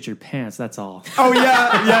just shit your pants. That's all. Oh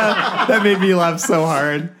yeah, that made me laugh so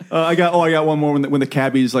hard. I got one more when the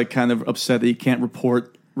cabbie's like kind of upset that he can't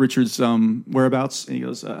report Richard's whereabouts, and he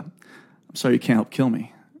goes, "I'm sorry, you can't help kill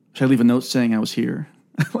me. Should I leave a note saying I was here?"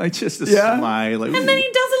 Like just a smile, like, And then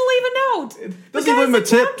he doesn't leave a note. Doesn't leave him a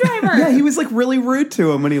tip. Cab driver. Yeah, he was like really rude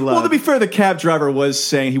to him when he left. Well, to be fair, the cab driver was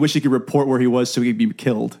saying he wished he could report where he was so he'd be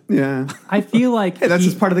killed. Yeah, I feel like hey, that's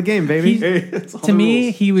just part of the game, baby. To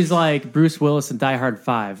me, he was like Bruce Willis in Die Hard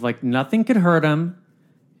 5. Like, nothing could hurt him.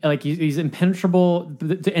 Like, he's impenetrable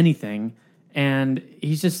to anything. And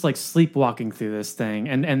he's just, like, sleepwalking through this thing.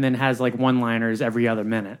 And then has, like, one-liners every other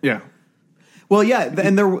minute. Yeah. Well, yeah,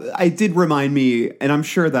 and I did remind me, and I'm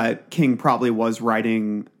sure that King probably was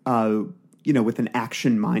writing, with an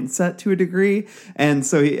action mindset to a degree, and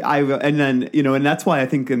so and that's why I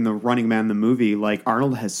think in the Running Man the movie, like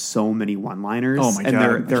Arnold has so many one-liners. Oh my and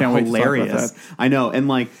God, they're can't wait to talk about hilarious. that. I know, and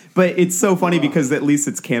but it's so funny because at least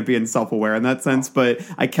it's campy and self-aware in that sense. But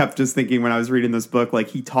I kept just thinking when I was reading this book, like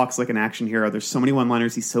he talks like an action hero. There's so many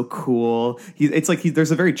one-liners. He's so cool.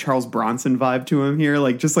 There's a very Charles Bronson vibe to him here.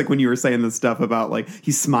 Like just like when you were saying this stuff about like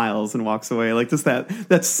he smiles and walks away, like just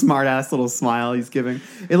that smart ass little smile he's giving.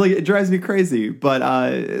 It drives me crazy. But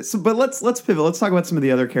let's pivot. Let's talk about some of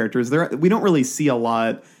the other characters. We don't really see a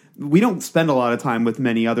lot. We don't spend a lot of time with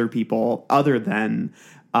many other people other than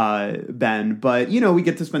Ben. But we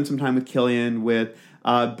get to spend some time with Killian, with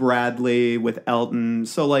Bradley, with Elton.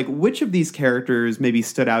 So like, which of these characters maybe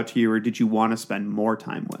stood out to you, or did you want to spend more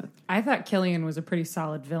time with? I thought Killian was a pretty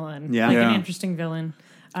solid villain. Yeah. Like Yeah. an interesting villain.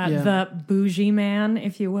 The bougie man,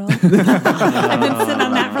 if you will. I've been sitting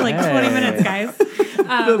on that for like 20 minutes, guys.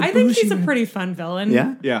 I think he's a pretty fun villain.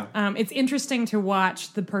 Yeah? Yeah. It's interesting to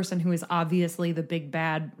watch the person who is obviously the big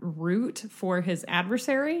bad root for his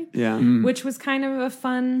adversary. Yeah. Which was kind of a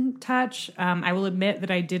fun touch. I will admit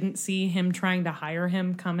that I didn't see him trying to hire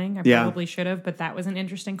him coming. I probably should have, but that was an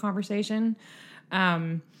interesting conversation.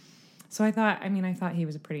 So I thought he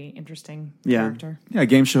was a pretty interesting character. Yeah, a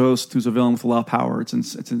game show host who's a villain with a lot of power. It's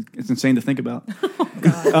insane to think about.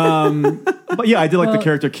 But yeah, I did like the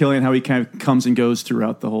character Killian, how he kind of comes and goes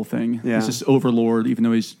throughout the whole thing. Yeah. He's just overlord, even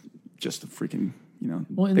though he's just a freaking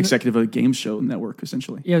executive of a game show network,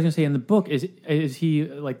 essentially. Yeah, I was gonna say, in the book, is he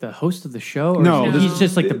like the host of the show? Or No, he's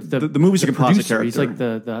just like the movie's a composite producer. character. He's like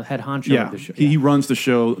the head honcho of the show. He runs the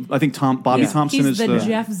show. I think Bobby Thompson He's is the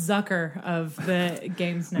Jeff Zucker of the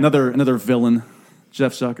games network. another villain,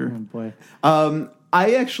 Jeff Zucker. Oh boy.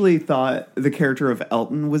 I actually thought the character of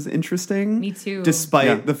Elton was interesting. Me too.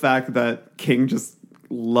 Despite the fact that King just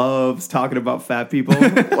loves talking about fat people.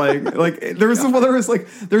 there's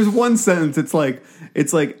one sentence.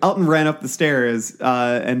 It's like Elton ran up the stairs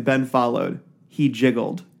and Ben followed. He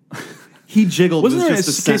jiggled. He jiggled. Wasn't there a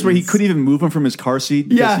just case where he couldn't even move him from his car seat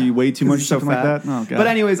because he weighed too much or something like that? Oh, God. But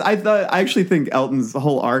anyways, I actually think Elton's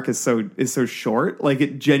whole arc is so short. Like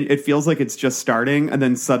it feels like it's just starting, and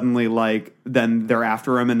then suddenly then they're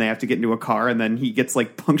after him and they have to get into a car, and then he gets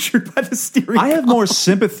punctured by the steering. I have more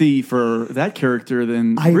sympathy for that character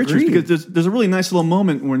than Richard's, because there's a really nice little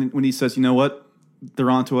moment when he says, "You know what? They're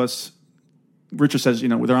onto us." Richard says,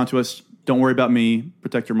 "They're onto us. Don't worry about me.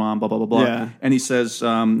 Protect your mom, blah, blah, blah, blah." Yeah. And he says,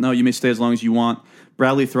 "No, you may stay as long as you want.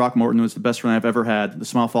 Bradley Throckmorton was the best friend I've ever had. The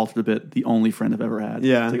smile faltered a bit. The only friend I've ever had."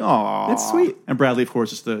 Yeah. It's like, aw. It's sweet. And Bradley, of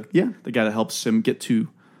course, is the guy that helps him get to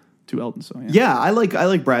Elton. So, yeah, I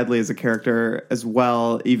like Bradley as a character as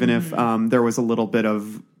well, even if there was a little bit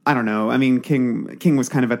of, I don't know. I mean, King was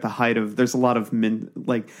kind of at the height of. There's a lot of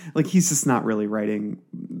he's just not really writing.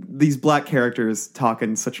 These black characters talk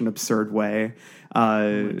in such an absurd way.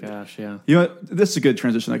 Oh my gosh, yeah. You know what? This is a good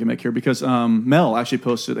transition I can make here, because Mel actually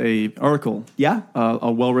posted a article,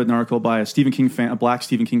 a well-written article by a black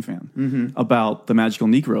Stephen King fan, about the magical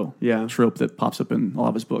Negro trope that pops up in a lot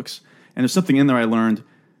of his books. And there's something in there I learned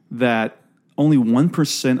that only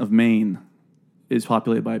 1% of Maine is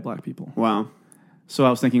populated by black people. Wow. So I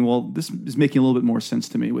was thinking, well, this is making a little bit more sense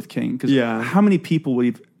to me with King, because how many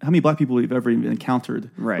black people would he ever even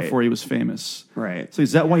encountered before he was famous? Right. So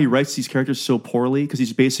is that why he writes these characters so poorly? Because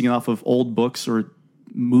he's basing it off of old books or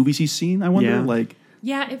movies he's seen? I wonder.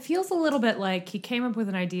 Yeah, it feels a little bit like he came up with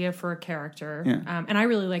an idea for a character, and I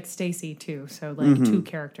really like Stacy too. So two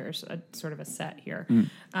characters, sort of a set here,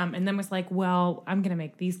 and then was like, well, I'm going to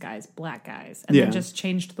make these guys black guys, and then just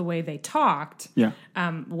changed the way they talked,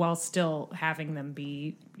 while still having them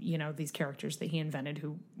be, these characters that he invented,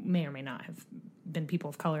 who may or may not have been people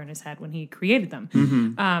of color in his head when he created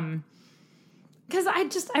them. because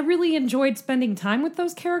I really enjoyed spending time with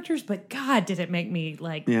those characters, but God, did it make me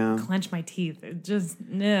clench my teeth. It just,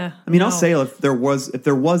 I'll say if there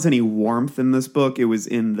was any warmth in this book, it was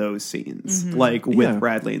in those scenes, with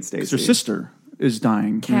Bradley and Stacey. Her sister is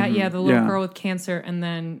dying. The little girl with cancer, and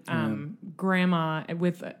then grandma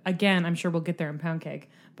with, again, I'm sure we'll get there in Pound Cake,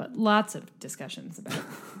 but lots of discussions about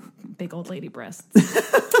big old lady breasts.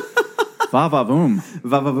 Va-va-voom.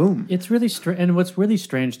 Va-va-voom. It's really strange, and what's really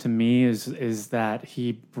strange to me is that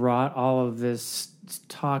he brought all of this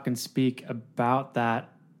talk and speak about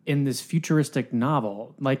that in this futuristic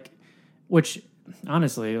novel, which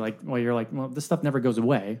honestly, you're like, well, this stuff never goes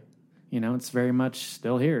away. It's very much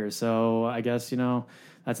still here. So I guess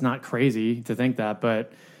that's not crazy to think that,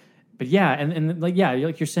 but yeah, and like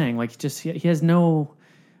you're saying, he has no.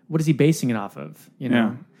 What is he basing it off of?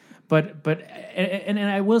 Yeah. But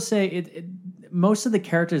I will say most of the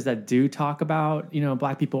characters that do talk about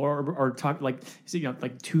black people or talk like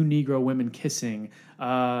two Negro women kissing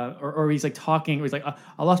or he's like talking or he's like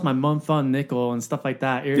I lost my month-on nickel and stuff like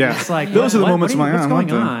that. It's like those are the moments what's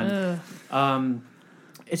going on?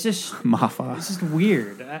 It's just Mafa. It's just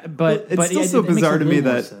weird, but it's still so bizarre to me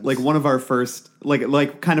that sense. one of our first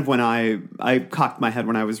kind of when I cocked my head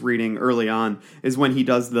when I was reading early on is when he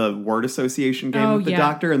does the word association game with the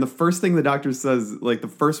doctor, and the first thing the doctor says, the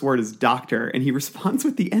first word is doctor, and he responds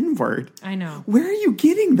with the N word. I know. Where are you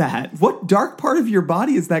getting that? What dark part of your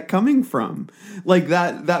body is that coming from?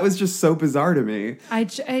 That was just so bizarre to me.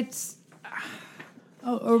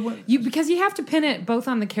 Because you have to pin it both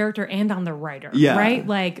on the character and on the writer, yeah. Right?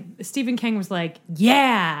 Like Stephen King was like,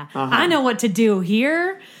 I know what to do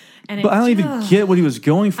here, and but I don't even get what he was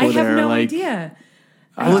going for. I have no Well, idea.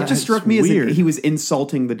 it just struck me as he was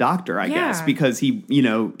insulting the doctor, I guess, because he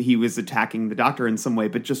was attacking the doctor in some way.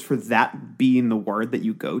 But just for that being the word that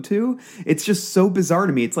you go to, it's just so bizarre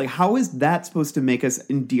to me. It's like, how is that supposed to make us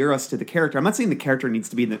endear us to the character? I'm not saying the character needs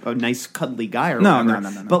to be a nice, cuddly guy or whatever.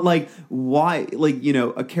 No. But why?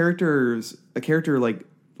 A character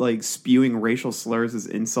spewing racial slurs as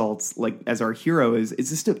insults, as our hero it's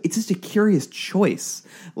just a curious choice.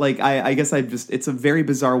 I guess it's a very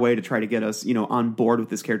bizarre way to try to get us, on board with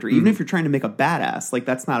this character, even if you're trying to make a badass.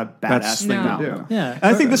 That's not a badass thing to do. Yeah, and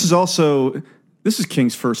I think this is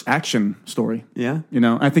King's first action story. Yeah,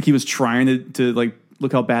 I think he was trying to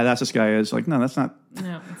look how badass this guy is. No, that's not.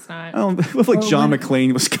 No, it's not. John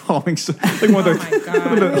McClane was calling one of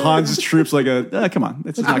the Hans's troops come on,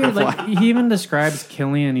 it's not going to fly. He even describes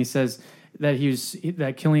Killian. He says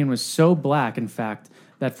that Killian was so black, in fact,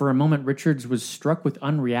 that for a moment Richards was struck with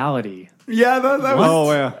unreality. Yeah, that was. Oh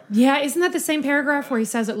yeah. Yeah, isn't that the same paragraph where he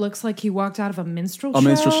says it looks like he walked out of a minstrel show? A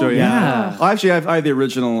minstrel show, yeah. Yeah. Actually, I have the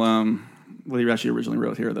original. What he actually originally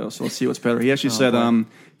wrote here, though. So let's see what's better. He actually said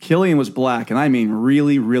Killian was black, and I mean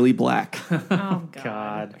really, really black. Oh,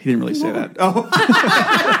 God. He didn't really say that. Oh.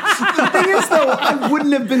 The thing is, though, I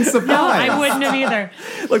wouldn't have been surprised. No, I wouldn't have either.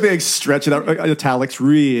 They stretch it out, italics,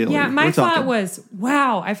 really. Yeah, my thought was,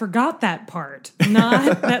 wow, I forgot that part.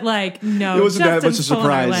 Not that, no, it wasn't that much a Justin's pulling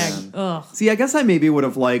our surprise. leg. Ugh. See, I guess I maybe would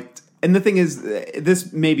have liked, and the thing is,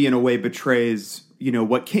 this maybe in a way betrays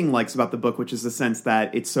what King likes about the book, which is the sense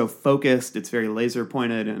that it's so focused, it's very laser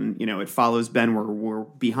pointed, and, it follows Ben. We're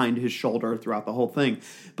behind his shoulder throughout the whole thing.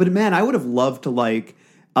 But man, I would have loved to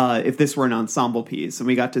if this were an ensemble piece and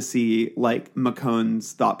we got to see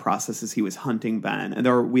McCone's thought process as he was hunting Ben, and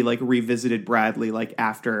or we revisited Bradley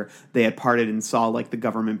after they had parted and saw the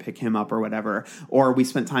government pick him up or whatever, or we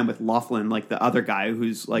spent time with Laughlin, the other guy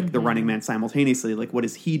who's the running man simultaneously, what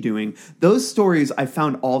is he doing? Those stories I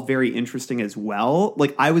found all very interesting as well.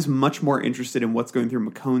 I was much more interested in what's going through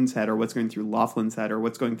McCone's head or what's going through Laughlin's head or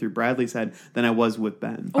what's going through Bradley's head than I was with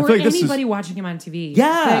Ben. Or anybody watching him on TV.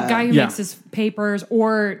 Yeah. The guy who makes his papers,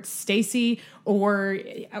 or Stacy, or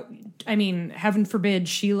heaven forbid,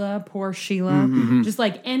 Sheila, poor Sheila. Mm-hmm. Just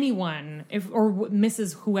anyone, or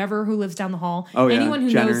Mrs. whoever who lives down the hall. Oh, yeah. Anyone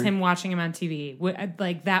who Jenner. knows him watching him on TV.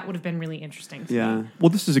 That would have been really interesting to me. Well,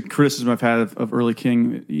 this is a criticism I've had of early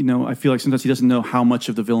King. I feel like sometimes he doesn't know how much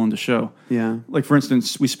of the villain to show. Yeah. For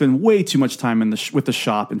instance, we spend way too much time with the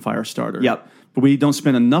shop in Firestarter. Yep. But we don't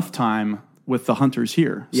spend enough time with the hunters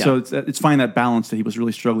here. Yeah. So it's finding that balance that he was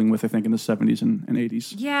really struggling with, I think, in the 70s and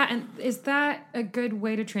 80s. Yeah, and is that a good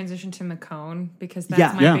way to transition to McCone? Because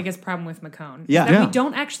that's my biggest problem with McCone. Yeah. That we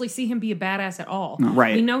don't actually see him be a badass at all. No.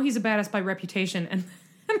 Right. We know he's a badass by reputation, and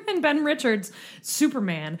Ben Richards,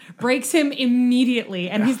 Superman, breaks him immediately,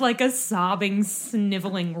 and he's like a sobbing,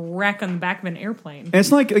 sniveling wreck on the back of an airplane. And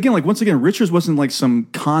it's once again, Richards wasn't some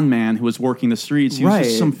con man who was working the streets. He was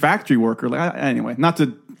just some factory worker. Anyway, not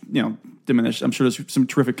to, diminish. I'm sure there's some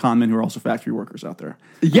terrific con men who are also factory workers out there.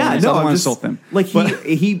 Yeah, I no, don't I'm want to just, insult them. Like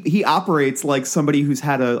he operates like somebody who's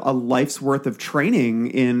had a life's worth of training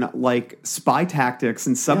in like spy tactics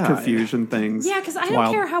and subterfuge and things. Yeah, because I don't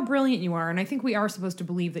wild. care how brilliant you are, and I think we are supposed to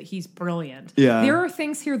believe that he's brilliant. Yeah. There are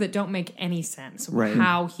things here that don't make any sense. Right.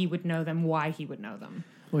 How he would know them, why he would know them.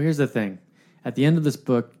 Well, here's the thing. At the end of this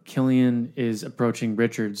book, Killian is approaching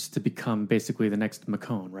Richards to become basically the next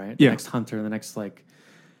McCone, right? The Yeah. next Hunter, the next like.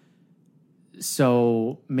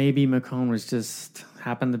 So maybe McCone was just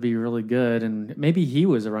happened to be really good, and maybe he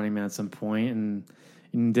was a running man at some point,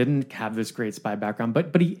 and didn't have this great spy background.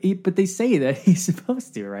 But they say that he's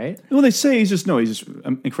supposed to, right? Well, they say he's just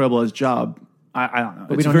incredible at his job. I don't know.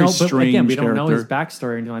 But It's we a don't very know. But strange again, we don't know his character. backstory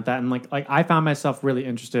or anything like that. And like I found myself really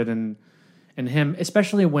interested in him,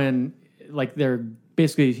 especially when like they're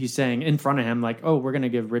basically he's saying in front of him like, "Oh, we're gonna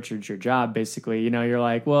give Richards your job." Basically, you're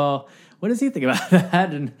like, "Well, what does he think about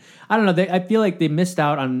that?" And I don't know. I feel like they missed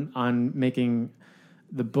out on making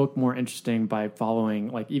the book more interesting by following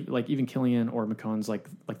like even Killian or McCone's like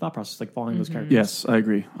thought process, like following those characters. Yes, I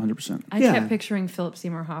agree, 100%. I kept picturing Philip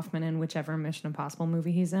Seymour Hoffman in whichever Mission Impossible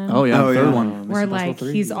movie he's in. Oh yeah, Oh, the third yeah. one. Where Impossible like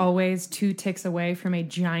 3. he's always 2 ticks away from a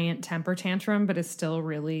giant temper tantrum, but is still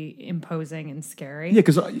really imposing and scary. Yeah,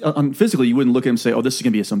 because physically you wouldn't look at him and say, "Oh, this is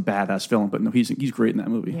gonna be some badass villain," but no, he's great in that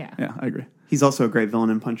movie. Yeah. yeah, I agree. He's also a great villain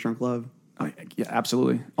in Punch Drunk Love. Yeah,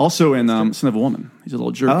 absolutely. Also in Son of a Woman, he's a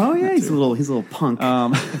little jerk. Oh yeah, in that he's a too. little punk.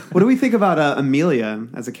 What do we think about Amelia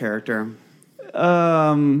as a character?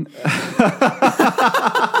 I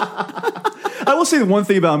will say the one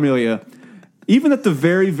thing about Amelia. Even at the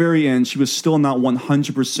very, very end, she was still not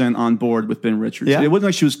 100% on board with Ben Richards. Yeah. It wasn't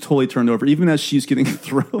like she was totally turned over. Even as she's getting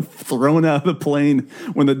thrown out of the plane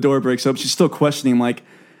when the door breaks up, she's still questioning, like,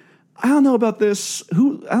 I don't know about this. I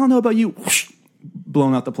don't know about you. Whoosh,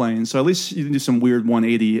 blown out the plane. So at least you can do some weird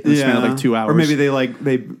 180 in the span of like 2 hours. Or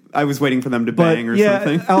maybe I was waiting for them to bang or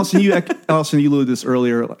something. Allison, you alluded to this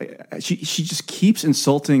earlier. Like, she just keeps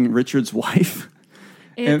insulting Richard's wife.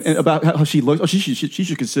 And about how she looks. Oh, she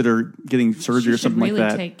should consider getting surgery or something really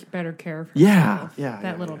like that. take better care of Yeah, herself. yeah,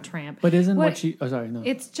 That yeah, little tramp. But isn't What- what she? Oh, sorry, no.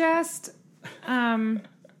 It's just, no,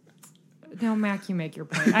 Mac, you make your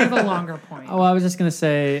point. I have a longer point. Oh, I was just gonna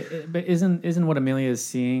say, but isn't what Amelia is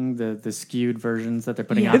seeing the skewed versions that they're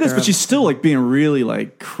putting out It is, there? but she's still like being really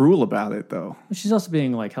like cruel about it, though. She's also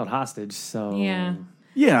being like held hostage. So Yeah.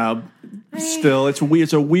 Yeah, still, it's weird.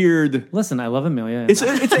 It's a weird. Listen, I love Amelia. It's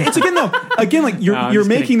again though. Again, like No, I'm you're just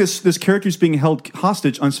making this character's being held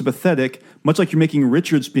hostage, unsympathetic, much like you're making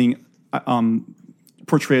Richards being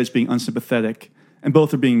portrayed as being unsympathetic, and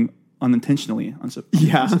both are being unintentionally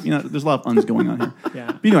unsympathetic. Yeah. There's a lot of uns going on here.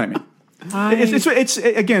 Yeah. But you know what I mean. It's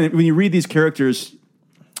again, when you read these characters.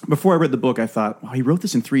 Before I read the book, I thought, wow, he wrote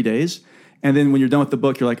this in 3 days. And then when you're done with the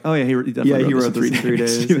book, you're like, oh yeah, he definitely wrote this in 3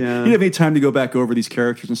 days. You didn't have any time to go back over these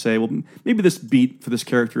characters and say, well, maybe this beat for this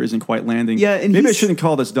character isn't quite landing. Yeah, and maybe I shouldn't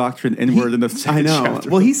call this doctrine N-word in the second I know. chapter.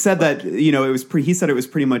 Well, he said that it was he said it was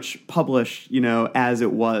pretty much published, as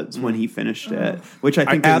it was when he finished it, which I I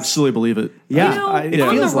think is, absolutely believe it. Yeah, it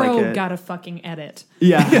On feels the like Road it. got a fucking edit.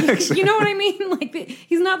 Yeah, You know what I mean? Like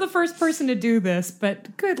he's not the first person to do this,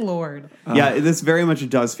 but good lord. yeah. This very much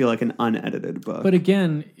does feel like an unedited book. But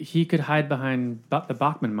again, he could hide behind the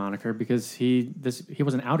Bachman moniker because he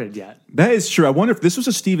wasn't outed yet. That is true. I wonder if this was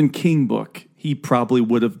a Stephen King book, he probably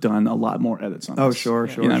would have done a lot more edits on this. Oh, sure.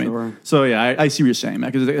 You know what I mean? So yeah, I see what you're saying,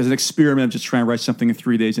 Mac. As an experiment of just trying to write something in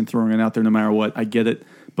 3 days and throwing it out there no matter what, I get it.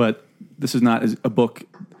 But this is not a book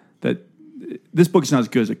this book is not as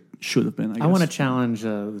good as it should have been. I guess. I want to challenge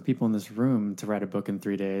the people in this room to write a book in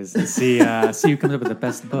 3 days and see who comes up with the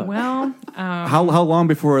best book. Well, How long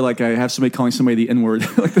before like I have somebody calling somebody the N-word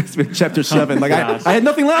like this in chapter 7? Like I had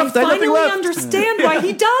nothing left. I had nothing finally left. understand why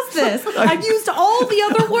he does this. I've used all the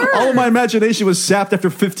other words. All of my imagination was sapped after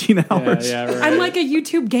 15 hours. Yeah, right. I'm like a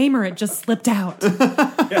YouTube gamer. It just slipped out. it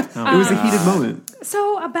was a heated moment.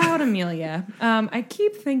 So about Amelia, I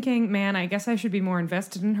keep thinking, man, I guess I should be more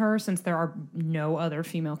invested in her since there are no other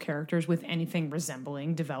female characters with anything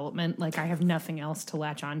resembling development. Like I have nothing else to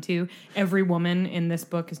latch onto. Every woman in this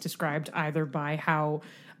book is described either by how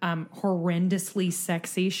horrendously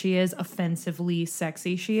sexy she is, offensively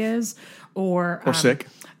sexy she is, or sick.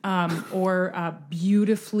 or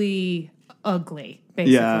beautifully ugly,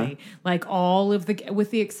 basically. Yeah. Like all of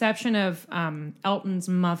with the exception of Elton's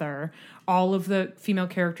mother, all of the female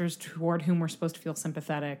characters toward whom we're supposed to feel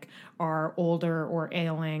sympathetic are older or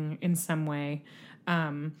ailing in some way.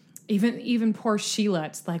 Even poor Sheila,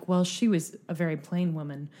 it's like, well, she was a very plain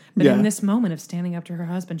woman. But Yeah. in this moment of standing up to her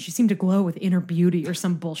husband, she seemed to glow with inner beauty or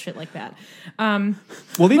some bullshit like that. Well,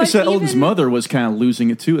 they even But said Elden's even- mother was kind of losing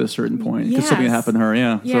it too at a certain point because something had Yes. happened to her.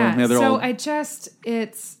 Yeah. Yeah. they're So all.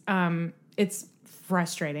 it's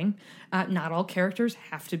frustrating. Not all characters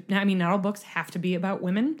have to. I mean, not all books have to be about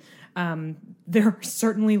women. There are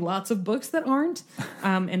certainly lots of books that aren't,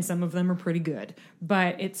 and some of them are pretty good.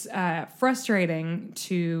 But it's frustrating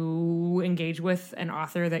to engage with an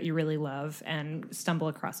author that you really love and stumble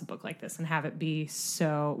across a book like this and have it be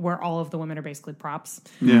so where all of the women are basically props.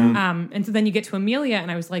 Yeah. And so then you get to Amelia,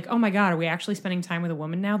 and I was like, oh my God, are we actually spending time with a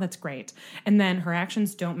woman now? That's great. And then her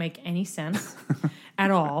actions don't make any sense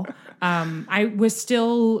at all. I was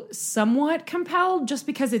still somewhat compelled just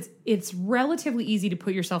because it's relatively easy to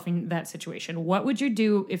put yourself in that situation. What would you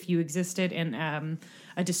do if you existed in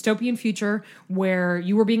a dystopian future where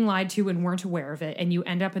you were being lied to and weren't aware of it, and you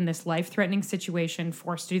end up in this life-threatening situation,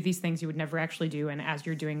 forced to do these things you would never actually do, and as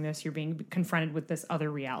you're doing this, you're being confronted with this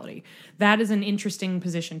other reality. That is an interesting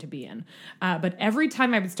position to be in. But every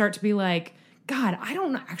time I would start to be like, God, I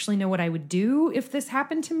don't actually know what I would do if this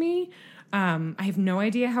happened to me. I have no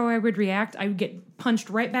idea how I would react. I would get punched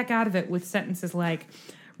right back out of it with sentences like,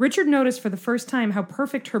 Richard noticed for the first time how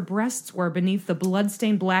perfect her breasts were beneath the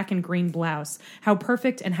bloodstained black and green blouse. How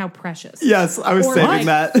perfect and how precious. Yes, I was saving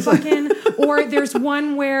that. Or there's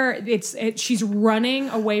one where she's running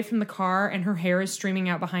away from the car and her hair is streaming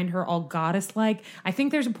out behind her, all goddess-like. I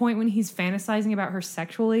think there's a point when he's fantasizing about her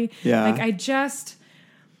sexually. Yeah.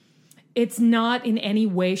 It's not in any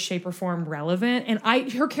way, shape, or form relevant. And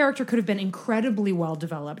her character could have been incredibly well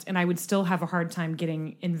developed, and I would still have a hard time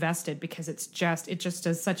getting invested because it just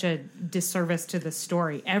does such a disservice to the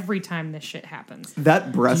story every time this shit happens.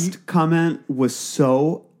 That breast comment was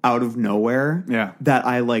so out of nowhere that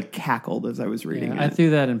I cackled as I was reading it. I threw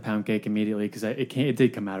that in pound cake immediately because it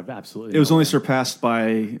did come out of absolutely. It was only surpassed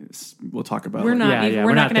by. We'll talk about. We're it. not.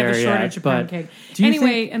 We're not going to have a shortage of pound cake.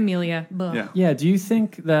 Anyway, think, Amelia. Yeah. Do you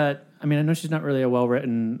think that? I mean, I know she's not really a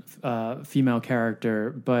well-written female character,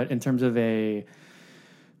 but in terms of a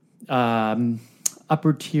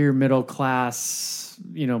upper-tier, middle-class,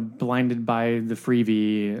 blinded by the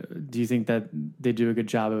freebie, do you think that they do a good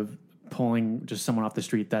job of pulling just someone off the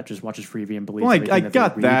street that just watches freebie and believes? Well, everything I that they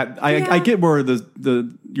got read? that. I get where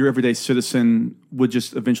your everyday citizen would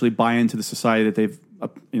just eventually buy into the society that they've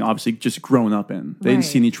obviously just grown up in. They didn't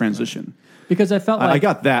see any transition. Because I felt like I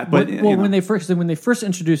got that, but when they first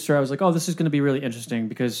introduced her, I was like, oh, this is going to be really interesting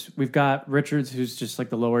because we've got Richards, who's just like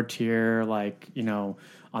the lower tier,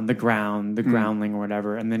 on the ground, the groundling or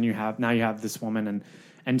whatever, and then you have this woman,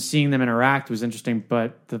 and seeing them interact was interesting.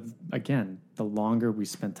 But the longer we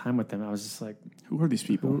spent time with them, I was just like, who are these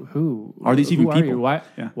people? Who are these even who people? Are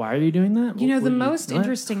you? Why are you doing that? The most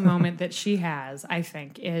interesting moment that she has, I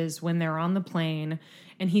think, is when they're on the plane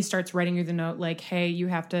and he starts writing her the note like, hey, we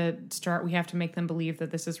have to make them believe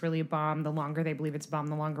that this is really a bomb. The longer they believe it's a bomb,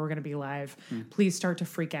 the longer we're going to be alive. Please start to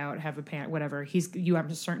freak out, have a panic, whatever.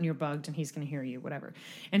 I'm certain you're bugged and he's going to hear you, whatever.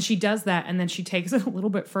 And she does that, and then she takes it a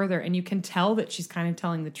little bit further, and you can tell that she's kind of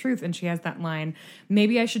telling the truth, and she has that line,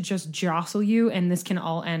 maybe I should just jostle you and this can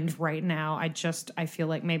all end right now. I feel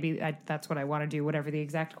like maybe that's what I want to do, whatever the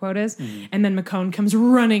exact quote is. And then McCone comes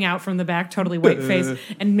running out from the back, totally white-faced,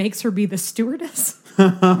 and makes her be the stewardess.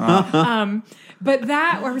 But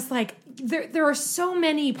that, I was like, there are so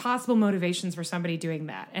many possible motivations for somebody doing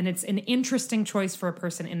that, and it's an interesting choice for a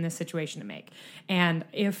person in this situation to make. And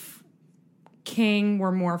if King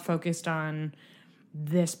were more focused on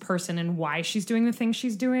this person and why she's doing the things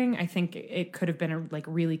she's doing, I think it could have been a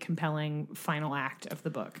really compelling final act of the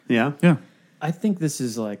book. Yeah. I think this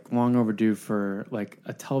is long overdue for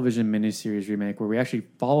a television miniseries remake where we actually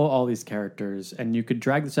follow all these characters, and you could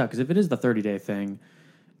drag this out because if it is the 30-day thing,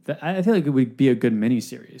 I feel like it would be a good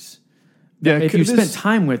miniseries. Yeah, if you spent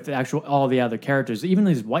time with all the other characters, even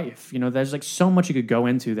his wife, there's so much you could go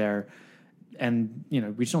into there, and we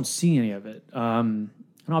just don't see any of it. And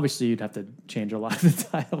obviously, you'd have to change a lot of the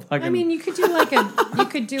dialogue. I mean, you could do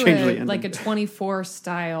a 24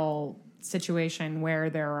 style situation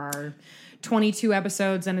where there are 22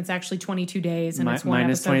 episodes and it's actually 22 days and it's one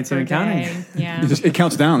minus episode 22 per and counting. day. Yeah, it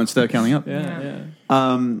counts down instead of counting up. Yeah.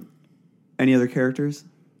 Any other characters?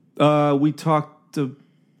 We talked about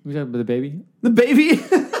the baby. The baby.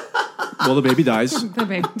 Well, the baby dies. The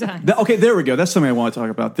baby dies. Okay, there we go. That's something I want to talk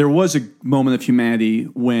about. There was a moment of humanity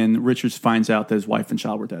when Richards finds out that his wife and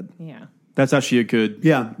child were dead. Yeah. That's actually a good.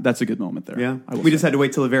 Yeah. That's a good moment there. Yeah. I will We say. just had to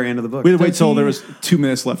wait till the very end of the book. We had to wait till there was 2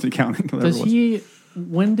 minutes left in counting.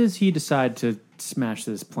 When does he decide to smash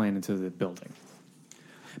this plane into the building?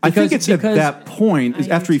 I think it's at that point is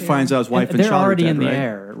I after do he too. finds out his wife and they're child are already dead, in the right?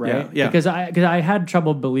 air, right? Yeah. Because I had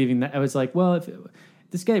trouble believing that. I was like, well, if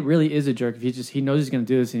this guy really is a jerk, if he knows he's going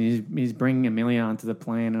to do this, and he's bringing Amelia onto the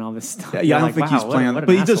plane and all this stuff. Yeah, I don't like, think wow, he's planning, what an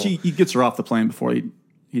but he does. asshole. He gets her off the plane before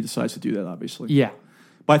he decides to do that. Obviously, Yeah.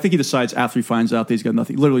 But I think he decides after he finds out that he's got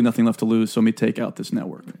literally nothing left to lose, so let me take out this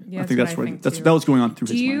network. Yeah, I think that's that's what I what think, too. that was going on through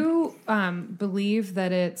Do his mind. you believe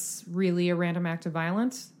that it's really a random act of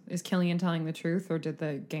violence? Is Killian telling the truth, or did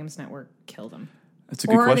the Games Network kill them? That's a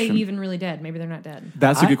good Or are question. they even really dead? Maybe they're not dead.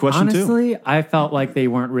 That's a good question too. Honestly, I felt like they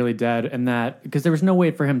weren't really dead, and that because there was no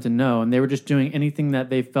way for him to know, and they were just doing anything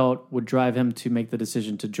that they felt would drive him to make the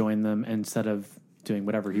decision to join them instead of doing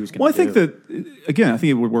whatever he was going to Well, do. I think that again, I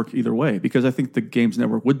think it would work either way because I think the Games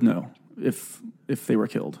Network would know if they were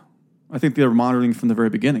killed. I think they were monitoring from the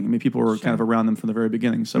very beginning. I mean, people were kind of around them from the very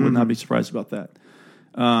beginning, so I would not be surprised about that.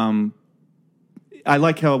 I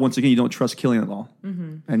like how once again you don't trust Killian at all,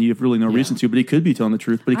 and you have really no reason to. But he could be telling the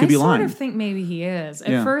truth, but he could be lying. I sort of think maybe he is. At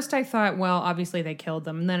Yeah. first, I thought, well, obviously they killed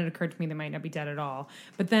them, and then it occurred to me they might not be dead at all.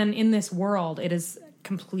 But then in this world, it is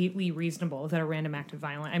completely reasonable that a random act of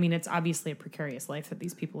violence. I mean, it's obviously a precarious life that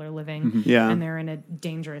these people are living, Yeah. and they're in a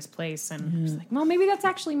dangerous place. And it's like, well, maybe that's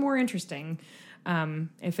actually more interesting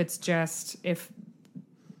if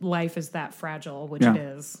life is that fragile, which Yeah. it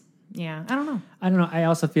is. Yeah, I don't know. I don't know. I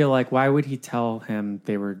also feel like why would he tell him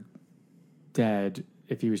they were dead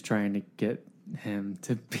if he was trying to get him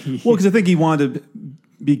to be? Well, because I think he wanted to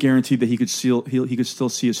be guaranteed that he could still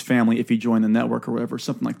see his family if he joined the network or whatever,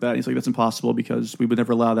 something like that. He's like, that's impossible because we would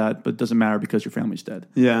never allow that, but it doesn't matter because your family's dead.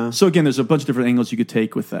 Yeah. So again, there's a bunch of different angles you could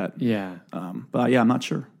take with that. yeah. But yeah, I'm not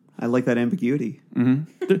sure. I like that ambiguity.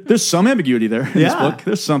 There's some ambiguity there in this Yeah. book.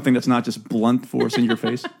 There's something that's not just blunt force in your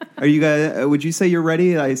face. Are you guys? Would you say you're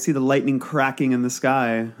ready? I see the lightning cracking in the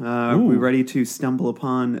sky. Are we ready to stumble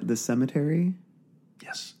upon the cemetery?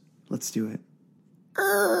 Yes. Let's do it.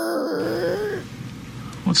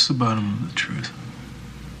 What's the bottom of the truth?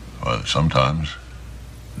 Well, sometimes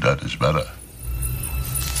that is better.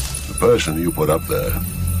 The person you put up there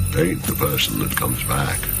ain't the person that comes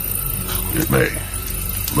back. It may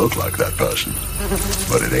look like that person,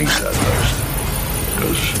 but it ain't that person.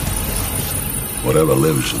 Because whatever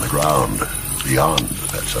lives in the ground beyond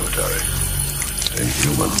that cemetery ain't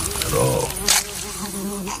human at all.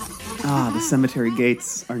 Ah, the cemetery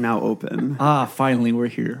gates are now open. Finally, we're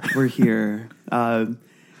here. We're here. The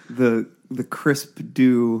crisp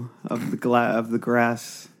dew of the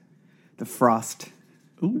grass, the frost.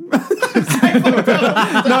 No.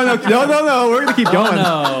 We're gonna keep going.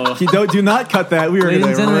 no. Do not cut that. We were Ladies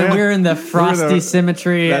and gentlemen, gonna we're in the frosty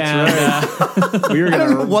symmetry. That's we were I gonna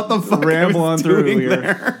don't know what the fuck ramble I on was through doing here.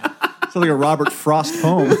 there. Sounds like a Robert Frost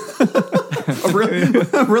poem.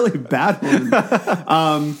 a really bad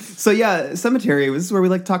one. So yeah, cemetery. This is where we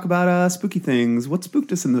like to talk about spooky things. What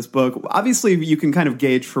spooked us in this book? Obviously, you can kind of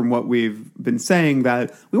gauge from what we've been saying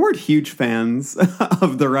that we weren't huge fans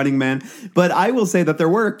of The Running Man, but I will say that there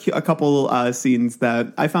were a couple scenes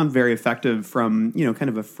that I found very effective from kind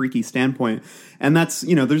of a freaky standpoint, and that's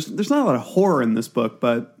there's not a lot of horror in this book,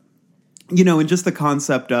 but and just the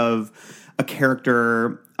concept of a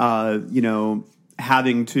character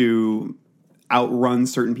having to outrun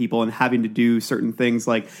certain people and having to do certain things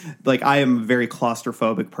like I am a very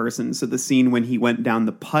claustrophobic person, so the scene when he went down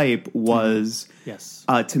the pipe was Yes.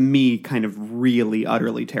 to me kind of really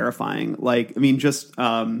utterly terrifying. I'll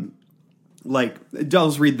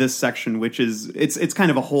read this section, which is it's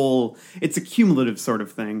kind of it's a cumulative sort of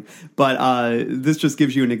thing, but this just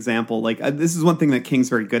gives you an example. This is one thing that King's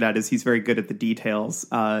very good at, is he's very good at the details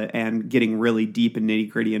and getting really deep and nitty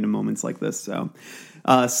gritty into moments like this. So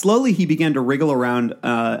slowly he began to wriggle around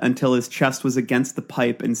until his chest was against the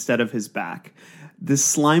pipe instead of his back. This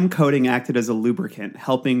slime coating acted as a lubricant,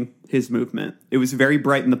 helping his movement. It was very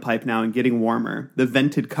bright in the pipe now and getting warmer. The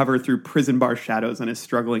vented cover threw prison bar shadows on his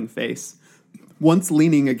struggling face. Once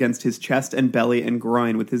leaning against his chest and belly and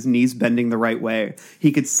groin with his knees bending the right way,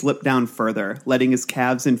 he could slip down further, letting his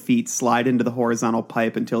calves and feet slide into the horizontal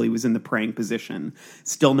pipe until he was in the praying position.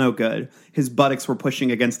 Still no good. His buttocks were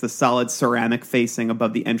pushing against the solid ceramic facing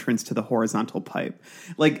above the entrance to the horizontal pipe.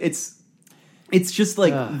 It's just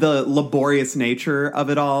the laborious nature of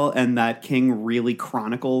it all, and that King really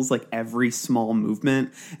chronicles every small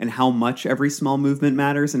movement and how much every small movement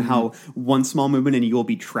matters, and how one small movement and you will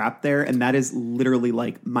be trapped there, and that is literally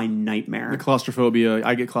my nightmare. The claustrophobia.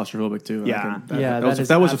 I get claustrophobic too. Yeah. That was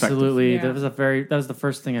absolutely. effective. That was the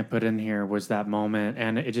first thing I put in here was that moment,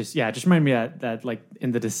 and it just reminded me that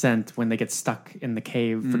in The Descent when they get stuck in the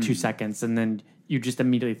cave for 2 seconds, and then you just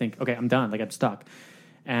immediately think, okay, I'm done, I'm stuck.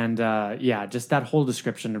 And just that whole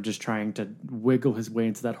description of just trying to wiggle his way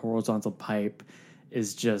into that horizontal pipe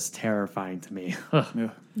is just terrifying to me.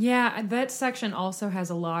 Yeah, that section also has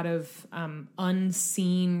a lot of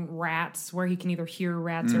unseen rats where he can either hear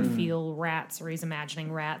rats or feel rats, or he's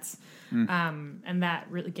imagining rats. And that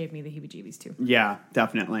really gave me the heebie-jeebies too. Yeah,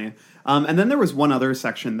 definitely. And then there was one other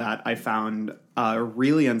section that I found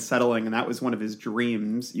really unsettling, and that was one of his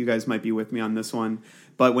dreams. You guys might be with me on this one.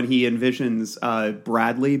 But when he envisions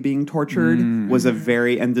Bradley being tortured was a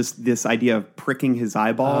very, and this idea of pricking his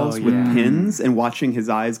eyeballs with pins and watching his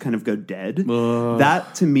eyes kind of go dead.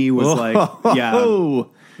 That to me was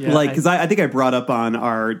because I think I brought up on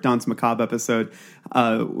our Danse Macabre episode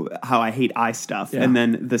how I hate eye stuff. And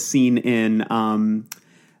then the scene in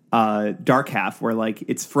Dark Half, where like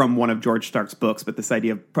it's from one of George Stark's books, but this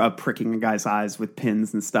idea of pricking a guy's eyes with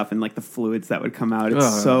pins and stuff, and like the fluids that would come out,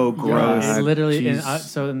 it's so gross. It literally,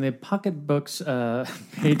 so in the pocket books,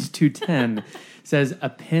 page 210 says a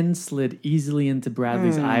pin slid easily into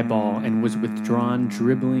Bradley's eyeball and was withdrawn,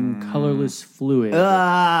 dribbling colorless fluid.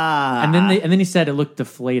 And then he said it looked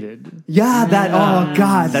deflated. Yeah, oh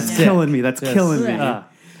god, that's killing me. That's killing me.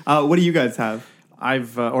 What do you guys have?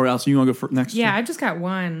 Or else you want to go for next? Yeah, I've just got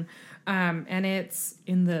one, and it's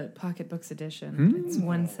in the pocketbooks edition. It's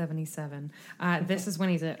 177. This is when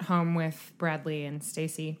he's at home with Bradley and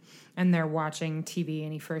Stacy, and they're watching TV,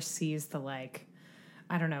 and he first sees the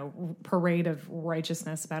parade of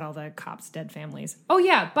righteousness about all the cops' dead families. Oh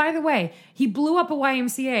yeah, by the way, he blew up a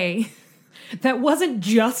YMCA that wasn't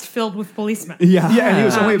just filled with policemen. Yeah, and he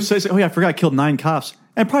was only upset. I forgot I killed 9 cops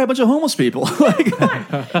and probably a bunch of homeless people.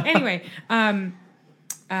 Anyway,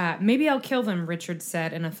 maybe I'll kill them, Richard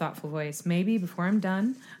said in a thoughtful voice. Maybe before I'm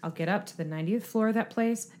done, I'll get up to the 90th floor of that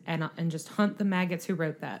place and just hunt the maggots who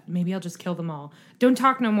wrote that. Maybe I'll just kill them all. Don't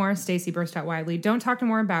talk no more, Stacy burst out wildly. Don't talk no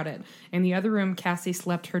more about it. In the other room, Cassie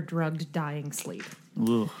slept her drugged, dying sleep.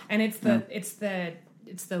 Ugh. And it's the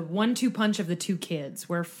 1-2 punch of the two kids,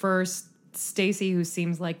 where first Stacy, who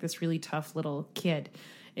seems like this really tough little kid,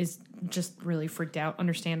 is just really freaked out,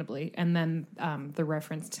 understandably. And then the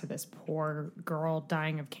reference to this poor girl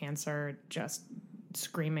dying of cancer, just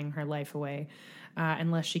screaming her life away,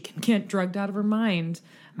 unless she can get drugged out of her mind.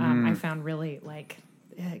 I found really,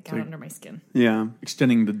 it got under my skin. Yeah.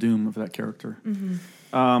 Extending the doom of that character.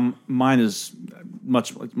 Mine is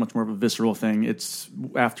much more of a visceral thing. It's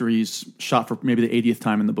after he's shot for maybe the 80th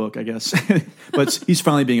time in the book, I guess. But he's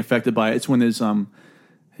finally being affected by it. It's when his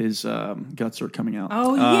guts are coming out.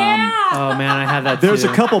 Oh, yeah! Oh, man, I have that There's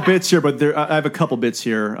too. a couple bits here, but I have a couple bits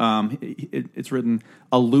here. It's written,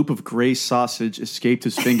 a loop of gray sausage escaped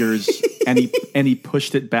his fingers, and he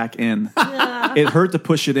pushed it back in. It hurt to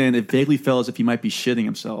push it in. It vaguely felt as if he might be shitting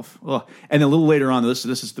himself. Ugh. And a little later on, this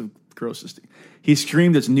is the grossest thing. He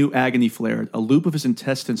screamed as new agony flared. A loop of his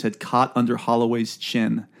intestines had caught under Holloway's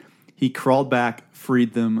chin. He crawled back,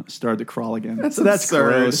 freed them, started to crawl again. That's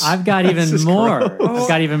gross. I've got even more. Oh. I've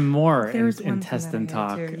got even more There's one intestine thing that I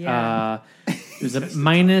talk. had too, yeah. There's a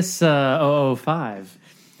minus 005.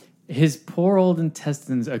 His poor old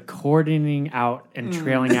intestines accordioning out and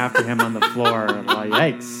trailing after him on the floor. Like,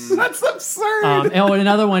 yikes. That's absurd.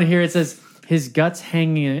 Another one here. It says his guts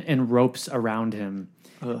hanging in ropes around him.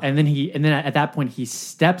 And then at that point he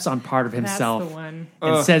steps on part of himself. That's the one.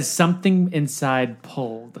 And says something inside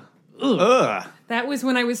pulled. Ugh. That was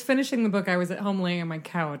when I was finishing the book. I was at home laying on my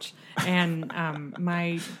couch, and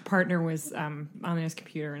my partner was on his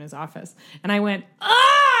computer in his office, and I went,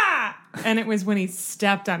 "Ah!" And it was when he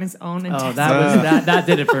stepped on his own intestines. Oh, that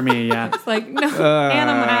did it for me. Yeah, it's like, no, and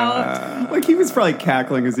I'm out. Like he was probably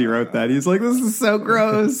cackling as he wrote that. He's like, "This is so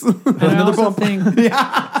gross." And I also think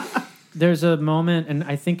there's a moment, and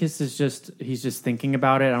I think this is he's just thinking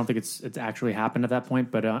about it. I don't think it's actually happened at that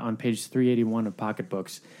point. But on page 381 of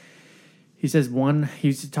Pocketbooks, he says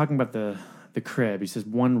he's talking about the crib. He says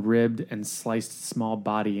one ribbed and sliced small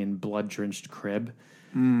body in blood drenched crib.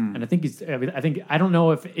 And I think I don't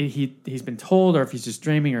know if he's been told or if he's just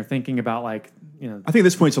dreaming or thinking about I think at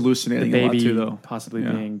this point it's hallucinating the baby a lot too, though. Possibly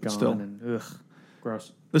being gone. Still. And ugh,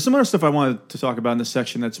 gross. There's some other stuff I wanted to talk about in this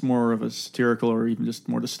section that's more of a satirical or even just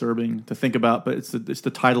more disturbing to think about. But it's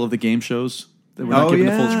the title of the game shows that we're not giving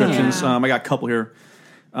the full descriptions. I got a couple here.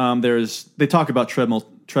 They talk about treadmill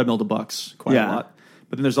to bucks quite a lot,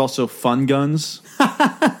 but then there's also fun guns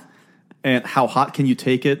and how hot can you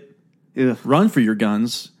take it? Run for your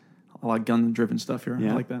guns. A lot of gun-driven stuff here.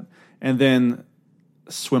 I like that. And then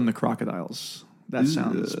swim the crocodiles. That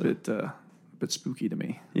sounds a bit spooky to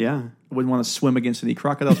me. Yeah, I wouldn't want to swim against any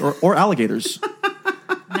crocodiles or alligators.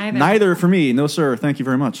 Neither for me. No, sir. Thank you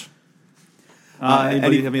very much.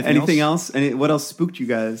 Anybody have anything else? What else spooked you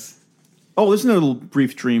guys? Oh, there's another little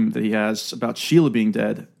brief dream that he has about Sheila being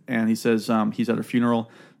dead, and he says he's at her funeral,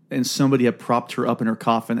 and somebody had propped her up in her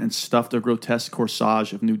coffin and stuffed a grotesque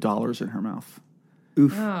corsage of new dollars in her mouth.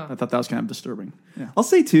 Oof. I thought that was kind of disturbing. Yeah. I'll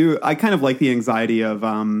say, too, I kind of like the anxiety of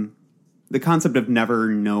the concept of never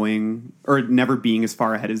knowing or never being as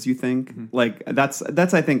far ahead as you think. Mm-hmm. Like, that's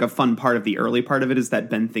I think, a fun part of the early part of it is that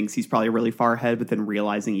Ben thinks he's probably really far ahead, but then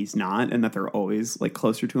realizing he's not, and that they're always, like,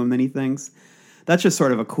 closer to him than he thinks. That's just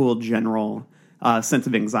sort of a cool general sense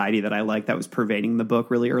of anxiety that I like that was pervading the book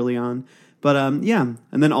really early on. But, yeah.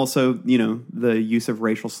 And then also, the use of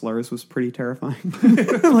racial slurs was pretty terrifying.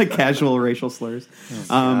 Like casual racial slurs.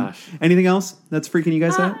 Anything else that's freaking you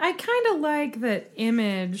guys out? I kind of like the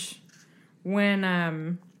image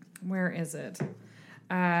when, where is it?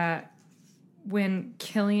 When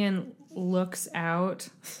Killian looks out.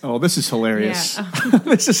 Oh, this is hilarious. Yeah.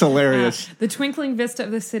 This is hilarious. The twinkling vista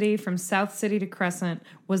of the city from South City to Crescent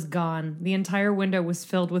was gone. The entire window was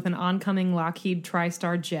filled with an oncoming Lockheed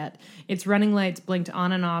TriStar jet. Its running lights blinked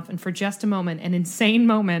on and off, and for just a moment, an insane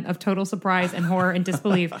moment of total surprise and horror and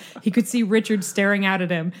disbelief, he could see Richard staring out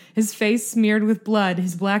at him, his face smeared with blood,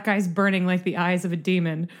 his black eyes burning like the eyes of a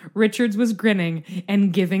demon. Richards was grinning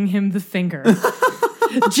and giving him the finger.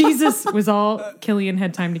 Jesus was all Killian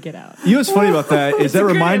had time to get out. You know what's funny about that is that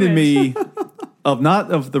reminded me of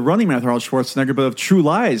not of The Running Man with Arnold Schwarzenegger, but of True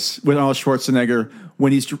Lies with Arnold Schwarzenegger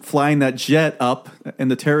when he's flying that jet up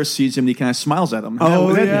and the terrorist sees him and he kind of smiles at him.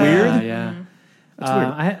 Was that weird? Yeah. That's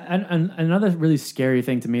weird. Another really scary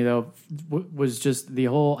thing to me, though, was just the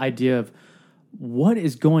whole idea of what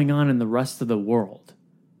is going on in the rest of the world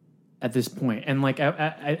at this point. And like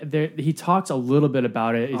he talks a little bit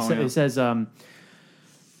about it. It says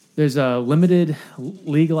there's a limited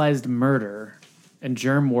legalized murder and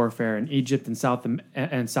germ warfare in Egypt and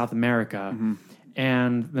South America,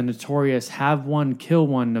 and the notorious have one kill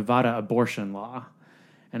one Nevada abortion law.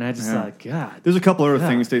 And I just thought, God. There's a couple other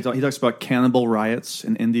things. He talks about cannibal riots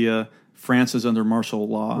in India. France is under martial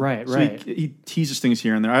law. Right. He teases things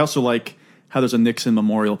here and there. I also like how there's a Nixon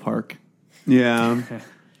Memorial Park. Yeah.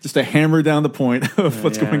 Just to hammer down the point of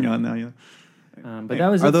what's going on now. Yeah. But that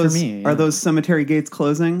was it for me. Are those cemetery gates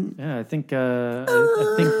closing? Yeah, I think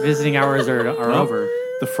visiting hours are over.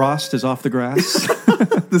 The frost is off the grass.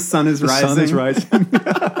 The sun is rising. The sun is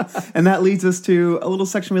rising. And that leads us to a little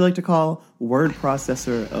section we like to call Word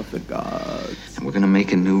Processor of the Gods. And we're going to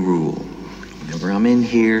make a new rule. Whenever I'm in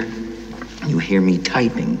here, you hear me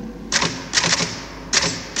typing.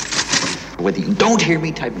 Whether you don't hear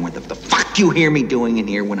me typing, what the fuck you hear me doing in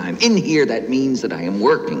here, when I'm in here, that means that I am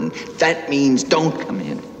working. That means don't come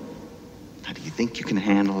in. Now, do you think you can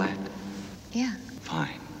handle that? Yeah.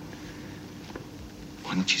 Fine.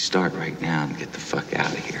 Why don't you start right now and get the fuck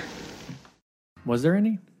out of here? Was there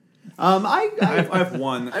any? I have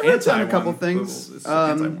one. I wrote down a couple things.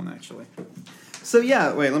 Anti-one, actually. So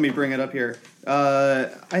yeah, wait, let me bring it up here. I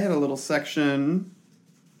had a little section.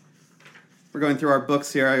 We're going through our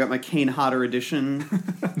books here. I got my Kane Hodder edition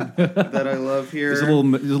that I love here. There's a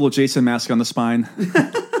little Jason mask on the spine.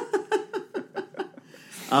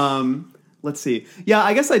 Let's see. Yeah,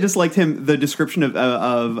 I guess I just liked the description of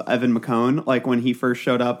Evan McCone, like when he first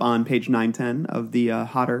showed up on page 910 of the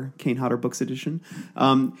Kane Hodder Books edition.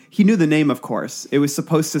 He knew the name, of course. It was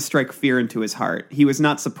supposed to strike fear into his heart. He was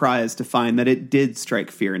not surprised to find that it did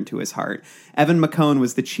strike fear into his heart. Evan McCone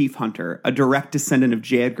was the chief hunter, a direct descendant of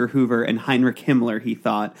J. Edgar Hoover and Heinrich Himmler, he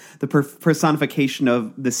thought, the personification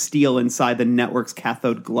of the steel inside the network's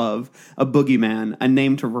cathode glove, a boogeyman, a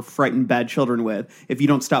name to frighten bad children with. If you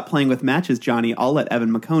don't stop playing with matches, Johnny, I'll let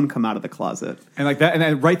Evan McCone come out of the closet. And like that, and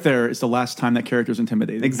then right there is the last time that character is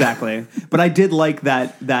intimidated. Exactly. But I did like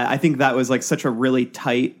that. I think that was like such a really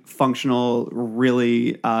tight, functional,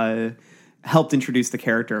 really helped introduce the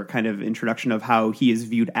character, kind of introduction of how he is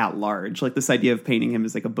viewed at large. Like this idea of painting him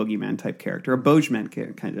as like a boogeyman type character, a Bogeman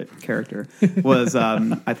kind of character was,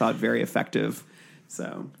 I thought, very effective.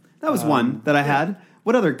 So that was one that I had.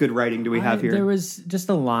 What other good writing do we have here? There was just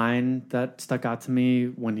a line that stuck out to me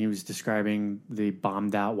when he was describing the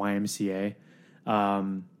bombed out YMCA.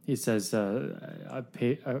 He says,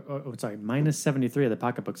 minus 73 of the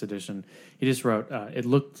Pocketbooks edition. He just wrote, it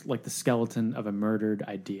looked like the skeleton of a murdered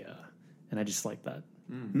idea. And I just like that.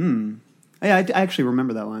 Yeah, I actually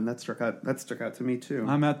remember that line. That struck out to me too.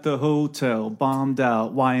 I'm at the hotel, bombed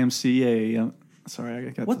out, YMCA. Sorry, I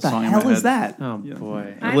got what the song the in my hell is head. that? Oh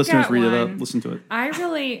boy! Listeners, read it up. Listen to it. I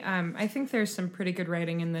really, I think there's some pretty good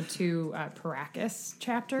writing in the two Paracas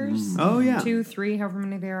chapters. Oh yeah, 2, 3, however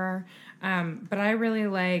many there are. But I really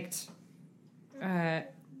liked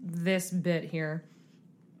this bit here.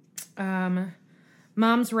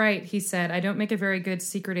 Mom's right, he said. I don't make a very good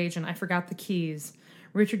secret agent. I forgot the keys.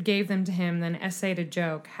 Richard gave them to him, then essayed a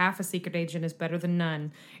joke. Half a secret agent is better than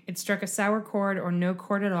none. It struck a sour chord or no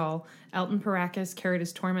chord at all. Elton Paracas carried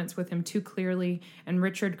his torments with him too clearly, and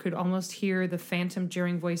Richard could almost hear the phantom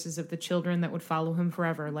jeering voices of the children that would follow him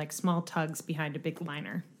forever, like small tugs behind a big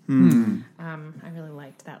liner. I really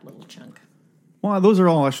liked that little chunk. Well, those are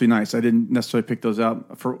all actually nice. I didn't necessarily pick those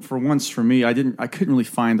out. For once, for me, I couldn't really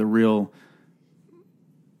find the real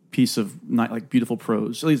piece of beautiful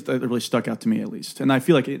prose. At least that really stuck out to me, at least. And I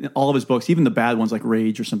feel like in all of his books, even the bad ones like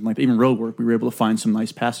Rage or something like that, even Roadwork, we were able to find some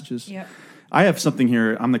nice passages. Yep. I have something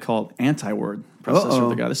here. I'm going to call it anti-word processor of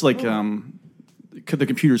the guy. This is like the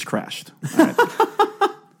computer's crashed. All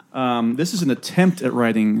right. This is an attempt at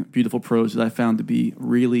writing beautiful prose that I found to be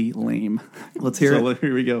really lame. Let's hear it.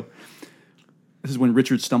 Here we go. This is when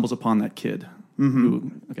Richard stumbles upon that kid.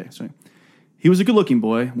 He was a good-looking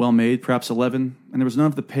boy, well-made, perhaps 11, and there was none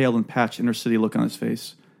of the pale and patched inner-city look on his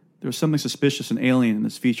face. There was something suspicious and alien in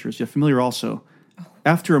his features, yet familiar also.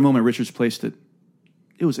 After a moment, Richards placed it.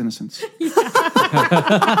 It was innocence. I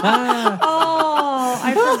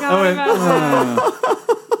forgot about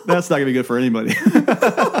that. That's not going to be good for anybody.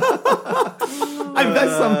 I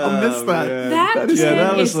somehow missed that. That kid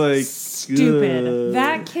that was is stupid.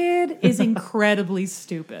 That kid is incredibly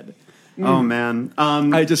stupid. Oh man,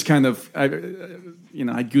 I just kind of, I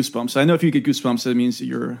had goosebumps. I know if you get goosebumps, that means that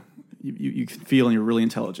you can feel and you're really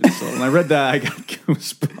intelligent. So when I read that, I got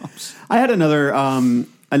goosebumps. I had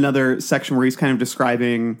another section where he's kind of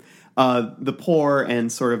describing the poor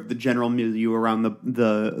and sort of the general milieu around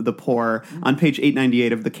the poor. On page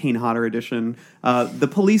 898 of the Kane Hodder edition, the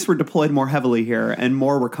police were deployed more heavily here, and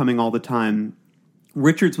more were coming all the time.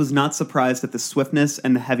 Richards was not surprised at the swiftness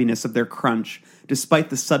and the heaviness of their crunch, despite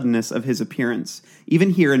the suddenness of his appearance.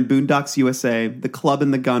 Even here in Boondocks, USA, the club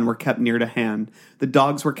and the gun were kept near to hand. The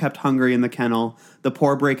dogs were kept hungry in the kennel. The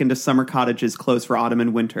poor break into summer cottages closed for autumn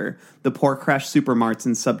and winter. The poor crash supermarts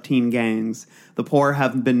in sub-teen gangs. The poor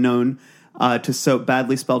have been known to soap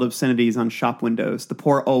badly spelled obscenities on shop windows. The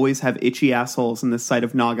poor always have itchy assholes, and the sight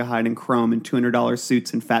of Naugahyde and chrome and $200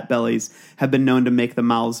 suits and fat bellies have been known to make the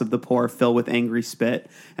mouths of the poor fill with angry spit.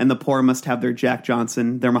 And the poor must have their Jack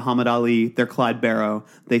Johnson, their Muhammad Ali, their Clyde Barrow.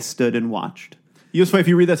 They stood and watched. You know, if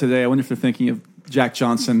you read that today, I wonder if they're thinking of Jack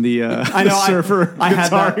Johnson, the surfer. I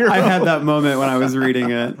had that moment when I was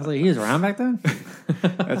reading it. I was like, he was around back then?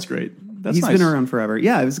 That's great. That's He's nice. been around forever.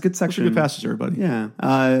 Yeah, it was a good section. Good passage, everybody. Yeah.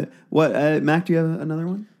 Mac, do you have another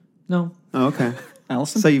one? No. Oh, okay.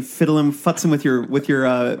 Allison? So you futzing with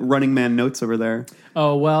your Running Man notes over there.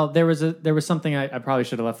 Oh, well, there was something I probably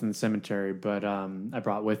should have left in the cemetery, but I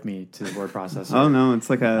brought with me to the word processor. Oh no,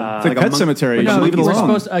 it's like a pet cemetery. No, leave it alone.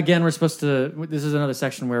 We're supposed to. This is another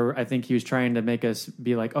section where I think he was trying to make us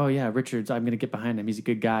be like, oh yeah, Richards, I'm going to get behind him. He's a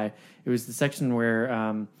good guy. It was the section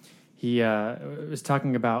where he was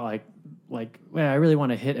talking about like, well, I really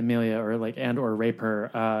want to hit Amelia or rape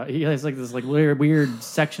her. He has like this weird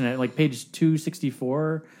section at like page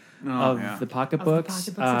 264 of the pocketbooks.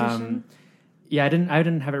 Edition. Yeah, I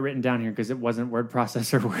didn't have it written down here because it wasn't word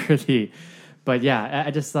processor worthy. But yeah,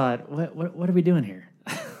 I just thought, what are we doing here?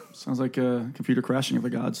 Sounds like a computer crashing of the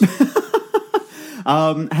gods.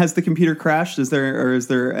 Has the computer crashed? Is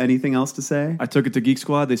there anything else to say? I took it to Geek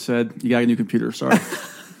Squad. They said, you got a new computer. Sorry.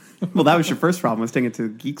 Well, that was your first problem, was taking it to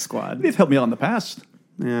Geek Squad. They've helped me out in the past.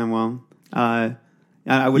 Yeah, well, I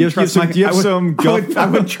wouldn't trust my computer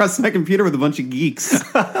with a bunch of geeks.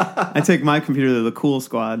 I take my computer to the cool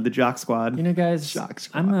squad, the jock squad. You know, guys,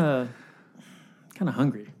 I'm kind of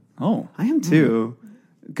hungry. Oh, I am too.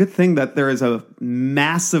 Good thing that there is a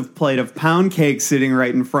massive plate of pound cake sitting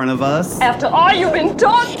right in front of us. After all you've been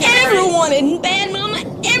taught, everyone isn't bad, Mama.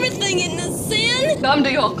 Everything isn't a sin. Come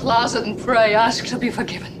to your closet and pray. Ask to be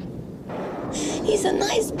forgiven. He's a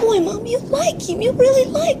nice boy, Mom. You like him. You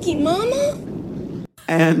really like him, Mama.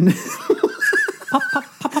 And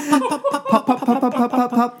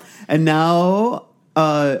pop. And now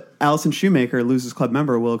Allison Shoemaker, Losers Club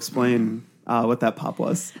member, will explain what that pop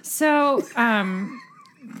was. So,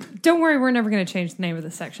 don't worry, we're never going to change the name of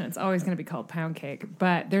the section. It's always going to be called Pound Cake.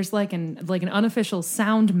 But there's like an unofficial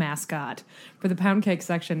sound mascot for the Pound Cake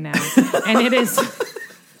section now, and it is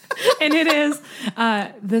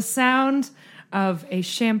the sound of a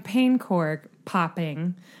champagne cork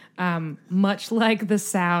popping much like the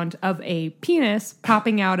sound of a penis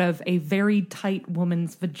popping out of a very tight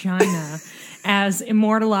woman's vagina, as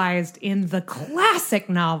immortalized in the classic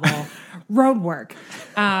novel Roadwork.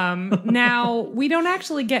 Now, we don't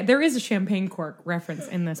actually get... There is a champagne cork reference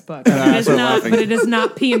in this book. But it is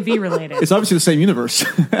not P&V related. It's obviously the same universe.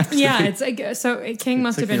 Yeah, it's like, so King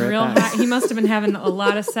must have been he must have been having a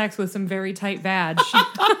lot of sex with some very tight vag.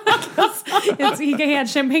 He had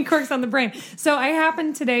champagne corks on the brain. So I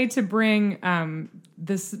happened today to bring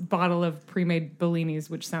this bottle of pre-made Bellinis,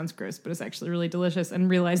 which sounds gross, but it's actually really delicious, and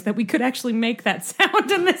realized that we could actually make that sound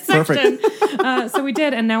in this section. So we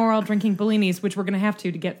did, and now we're all drinking Bellinis, which we're going to have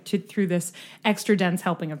to get through this extra dense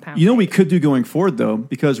helping of pound. You know what we could do going forward, though,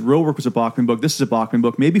 because Roadwork was a Bachman book, this is a Bachman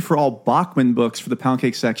book, maybe for all Bachman books for the pound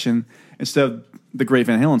cake section, instead of the Great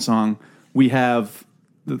Van Halen song, we have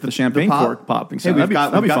the champagne cork popping. Hey, we've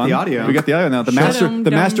got the audio. We got the audio now. The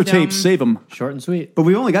master tapes, save them. Short and sweet. But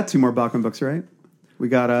we only got 2 more Bachman books, right? We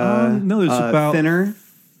got no, there's about Thinner.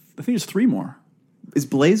 I think there's 3 more. Is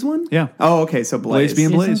Blaze one? Yeah. Oh, okay. So Blaze being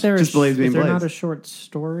Blaze. Just Blaze being Is there Blaze. not a short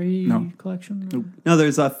story collection? Nope. No,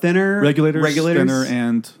 there's a Thinner, Regulators, Thinner,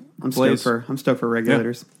 and I'm Blaze. stoked for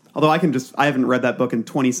Regulators. Yeah. Although I haven't read that book in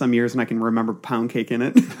 20 some years, and I can remember pound cake in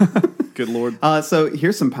it. Good Lord. So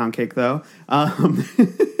here's some pound cake though.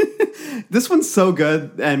 This one's so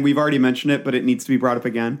good, and we've already mentioned it, but it needs to be brought up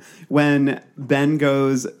again. When Ben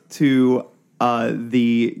goes to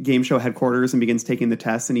the game show headquarters and begins taking the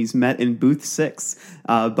test, and he's met in booth 6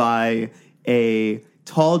 by a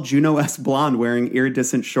tall Juno-esque blonde wearing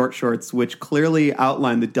iridescent short shorts, which clearly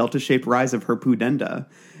outline the delta-shaped rise of her pudenda.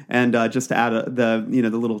 And just to add the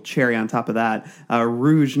little cherry on top of that,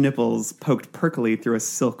 rouge nipples poked perkily through a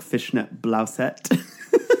silk fishnet blousette.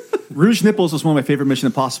 Rouge Nipples was one of my favorite Mission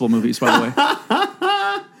Impossible movies, by the way.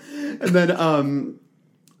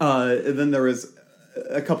 And then there was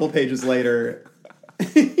a couple pages later.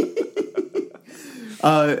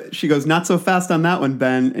 She goes, "Not so fast on that one,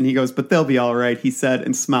 Ben." And he goes, "But they'll be all right," he said,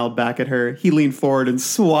 and smiled back at her. He leaned forward and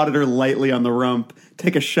swatted her lightly on the rump.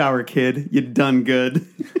 "Take a shower, kid. You done good."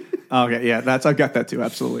 Okay, yeah, I've got that too,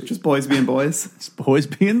 absolutely. Just boys being boys. Just boys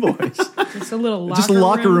being boys. Just a little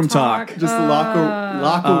locker room talk. Just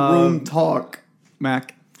locker room talk.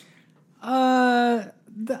 Mac. I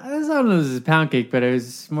don't know if this is pound cake, but it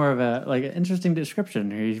was more of an interesting description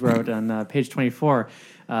he wrote on page 24.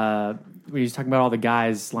 Where he's talking about all the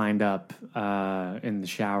guys lined up in the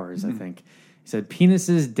showers, I think. He said,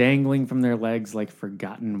 "Penises dangling from their legs like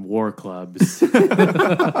forgotten war clubs."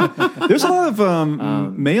 There's a lot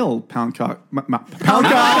of male pound cock. Pound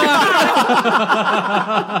cock!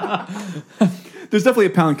 There's definitely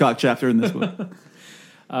a pound cock chapter in this book.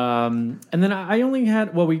 And then I only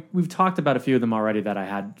had, we've talked about a few of them already that I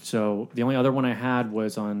had. So the only other one I had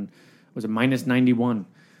was a -91.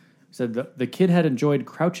 Said the kid had enjoyed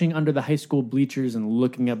crouching under the high school bleachers and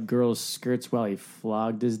looking up girls' skirts while he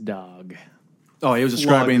flogged his dog. Oh, he was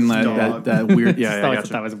describing that weird. Yeah, I thought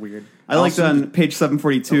that was weird. I liked on page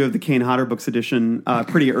 742 of the Kane Hodder Books edition,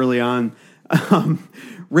 pretty early on.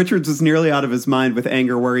 Richards was nearly out of his mind with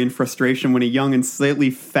anger, worry, and frustration when a young and slightly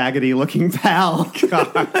faggoty-looking pal.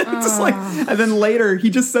 And then later, he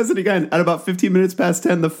just says it again. At about 15 minutes past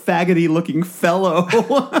 10, the faggoty-looking fellow.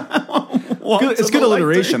 It's good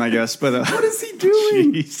alliteration, I guess. But what is he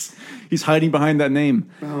doing? He's hiding behind that name.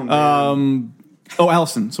 Oh, man.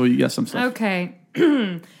 Allison. So you got some stuff. Okay.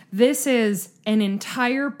 This is an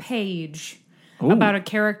entire page about a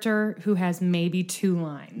character who has maybe 2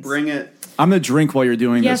 lines. Bring it. I'm going to drink while you're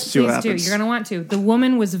doing yes, this. See what please happens. do. You're going to want to. The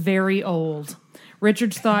woman was very old.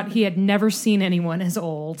 Richards thought he had never seen anyone as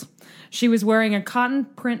old. She was wearing a cotton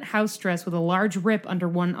print house dress with a large rip under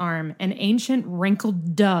one arm. An ancient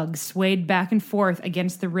wrinkled dug swayed back and forth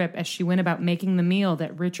against the rip as she went about making the meal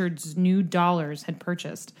that Richards' new dollars had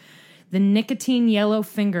purchased. The nicotine yellow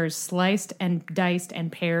fingers sliced and diced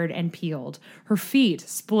and pared and peeled. Her feet,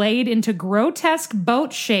 splayed into grotesque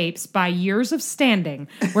boat shapes by years of standing,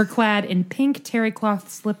 were clad in pink terry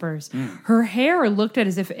cloth slippers. Her hair looked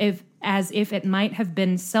as if it might have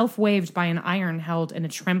been self-waved by an iron held in a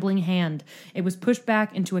trembling hand. It was pushed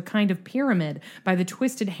back into a kind of pyramid by the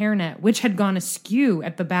twisted hairnet, which had gone askew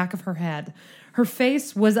at the back of her head. Her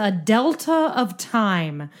face was a delta of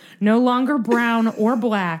time, no longer brown or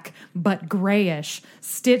black, but grayish,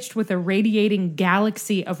 stitched with a radiating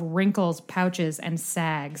galaxy of wrinkles, pouches, and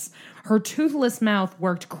sags. Her toothless mouth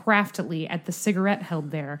worked craftily at the cigarette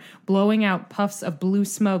held there, blowing out puffs of blue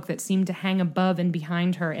smoke that seemed to hang above and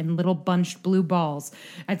behind her in little bunched blue balls.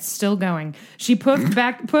 It's still going. She puffed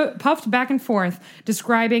back and forth,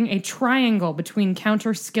 describing a triangle between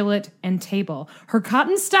counter, skillet, and table. Her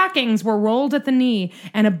cotton stockings were rolled at the knee,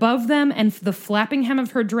 and above them and the flapping hem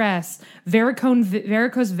of her dress,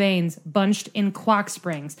 varicose veins bunched in clock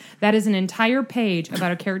springs. That is an entire page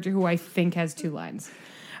about a character who I think has 2 lines.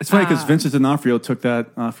 It's funny because Vincent D'Onofrio took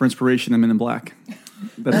that for inspiration in Men in Black.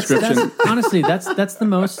 Description. Honestly, that's the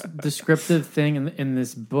most descriptive thing in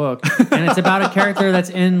this book, and it's about a character that's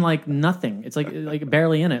in like nothing. It's like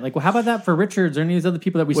barely in it. Like, well, how about that for Richards or any of these other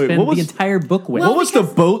people that we spend the entire book with? What was the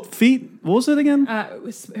boat feet? What was it again? It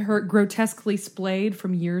was her grotesquely splayed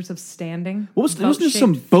from years of standing. Wasn't there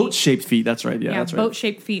some boat-shaped feet? That's right. Yeah, that's right.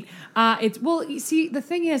 Boat-shaped feet. You see, the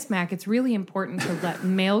thing is, Mac, it's really important to let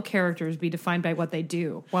male characters be defined by what they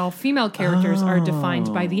do, while female characters are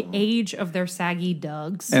defined by the age of their saggy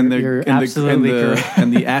dugs. And You're absolutely correct.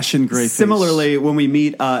 And the ashen gray face. Similarly, when we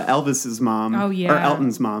meet Elvis's mom, or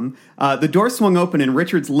Elton's mom, the door swung open and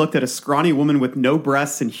Richards looked at a scrawny woman with no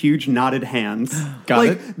breasts and huge knotted hands. Got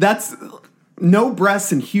it? That's... No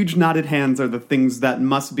breasts and huge knotted hands are the things that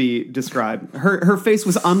must be described. Her face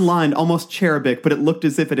was unlined, almost cherubic, but it looked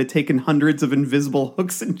as if it had taken hundreds of invisible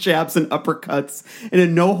hooks and jabs and uppercuts in a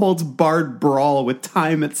no-holds-barred brawl with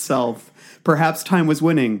time itself. Perhaps time was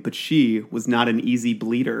winning, but she was not an easy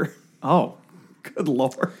bleeder. Oh. Good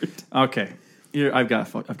Lord. Okay. Here, I've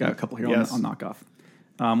got a couple here. Yes. I'll knock off.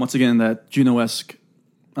 Once again, that Juno-esque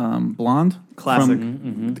blonde. Classic.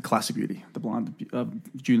 From the classic beauty, the blonde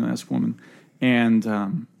Juno-esque woman.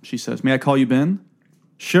 And she says, "May I call you Ben?"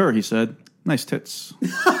 "Sure," he said. "Nice tits."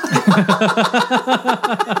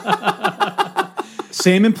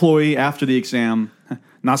 Same employee after the exam.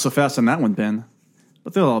 "Not so fast on that one, Ben."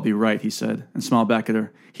 "But they'll all be right," he said, and smiled back at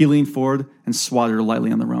her. He leaned forward and swatted her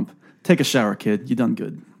lightly on the rump. "Take a shower, kid. You done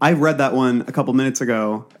good." I read that one a couple minutes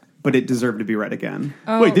ago, but it deserved to be read again.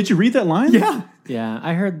 Wait, did you read that line? Yeah. Yeah,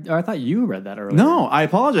 I thought you read that earlier. No, I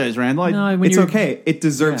apologize, Randall. It's okay. It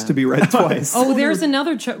deserves to be read twice. There's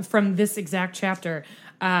another from this exact chapter.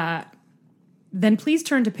 Then please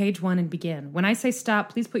turn to page 1 and begin. When I say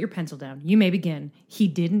stop, please put your pencil down. You may begin. He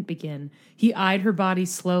didn't begin. He eyed her body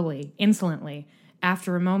slowly, insolently.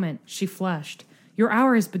 After a moment, she flushed. "Your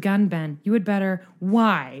hour has begun, Ben. You had better..."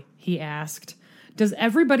 "Why?" he asked. Does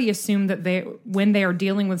everybody assume that when they are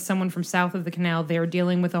dealing with someone from south of the canal, they are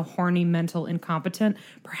dealing with a horny mental incompetent?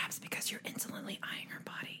 Perhaps because you're insolently eyeing her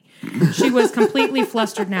body. She was completely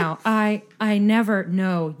flustered now. I never,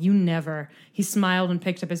 no, you never. He smiled and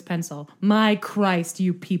picked up his pencil. "My Christ,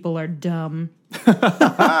 you people are dumb."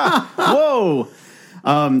 Whoa!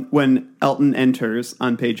 When Elton enters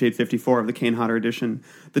on page 854 of the Kane Hodder edition,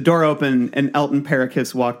 the door opened and Elton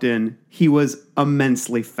Parakis walked in. He was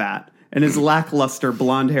immensely fat, and his lackluster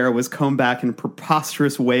blonde hair was combed back in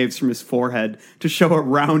preposterous waves from his forehead to show a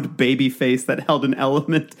round baby face that held an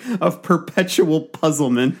element of perpetual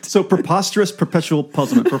puzzlement. So preposterous, perpetual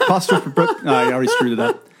puzzlement. I already screwed it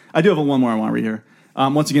up. I do have one more I want to read here.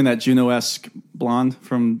 Once again, that Juno-esque blonde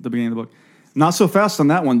from the beginning of the book. "Not so fast on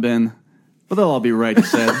that one, Ben. But they'll all be right," he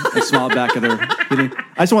said, and smiled back at her. I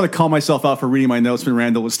just want to call myself out for reading my notes when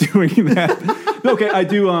Randall was doing that. Okay, I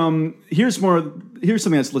do. Here's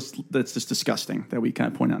something that's just disgusting that we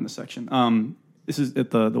kind of point out in this section. This is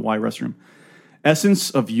at the Y restroom.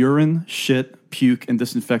 "Essence of urine, shit, puke, and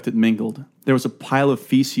disinfectant mingled. There was a pile of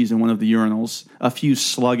feces in one of the urinals. A few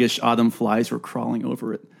sluggish autumn flies were crawling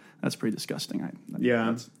over it." That's pretty disgusting.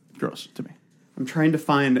 That's gross to me. I'm trying to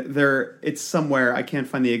find it's somewhere. I can't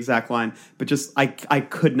find the exact line, but just I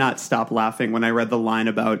could not stop laughing when I read the line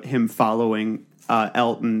about him following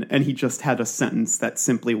Elton, and he just had a sentence that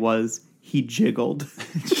simply was, "He jiggled."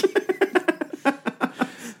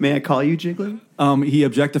 May I call you Jiggly? He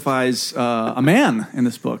objectifies a man in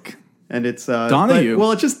this book. And it's Donahue.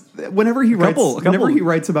 Well, it's just whenever he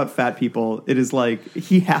writes about fat people, it is like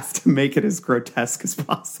he has to make it as grotesque as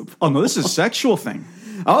possible. Oh no, this is a sexual thing.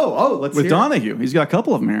 Let's with hear Donahue. He's got a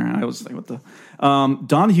couple of them here. I was like, what the?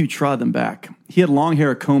 Donahue trod them back. He had long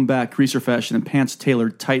hair combed back, greaser fashion, and pants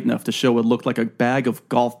tailored tight enough to show what looked like a bag of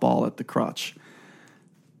golf ball at the crotch.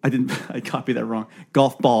 I copied that wrong.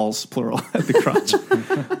 Golf balls, plural, at the crotch.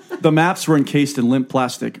 The maps were encased in limp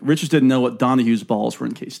plastic. Richards didn't know what Donahue's balls were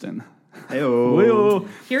encased in. Hey-oh.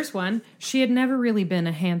 Here's one. "She had never really been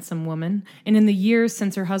a handsome woman, and in the years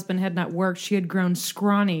since her husband had not worked, she had grown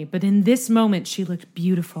scrawny, but in this moment she looked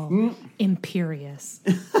beautiful, imperious."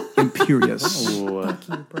 Imperious. Fuck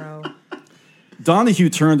you, bro. Donahue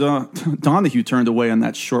turned away on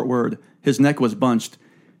that short word. His neck was bunched.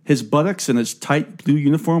 His buttocks and his tight blue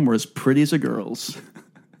uniform were as pretty as a girl's.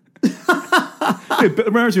 It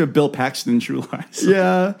reminds me of Bill Paxton in True Lies.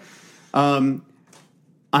 Yeah.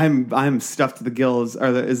 I'm stuffed to the gills.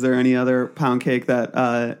 Is there any other pound cake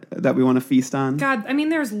that we want to feast on? God, I mean,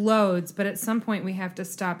 there's loads, but at some point we have to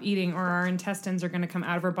stop eating, or our intestines are going to come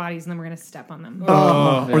out of our bodies, and then we're going to step on them.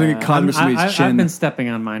 Or they get caught in somebody's chin. I've been stepping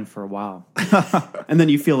on mine for a while. And then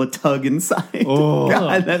you feel a tug inside. Oh.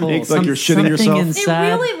 God, that makes like you're shitting yourself. It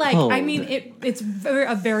really, I mean, it's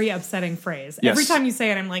a very upsetting phrase. Yes. Every time you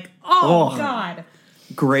say it, I'm like, oh. God.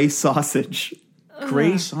 Gray sausage.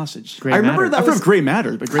 Gray sausage. I remember that. I've heard of gray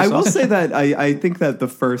matter, but gray I sausage. will say that I think that the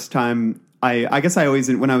first time I guess I always,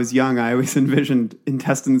 when I was young, I always envisioned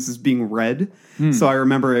intestines as being red. So I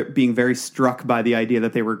remember it being very struck by the idea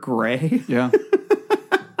that they were gray. Yeah.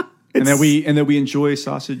 and that we enjoy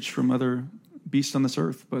sausage from other beasts on this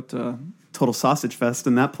earth, but total sausage fest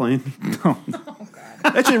in that plane. Oh, God.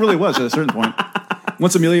 Actually, it really was at a certain point.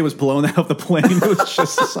 Once Amelia was blown out of the plane, it was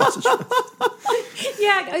just a sausage fest.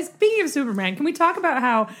 Yeah, speaking of Superman, can we talk about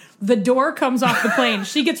how the door comes off the plane,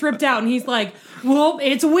 she gets ripped out, and he's like, well,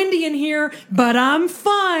 it's windy in here, but I'm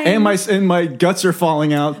fine. And my guts are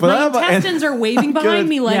falling out. But my intestines are waving behind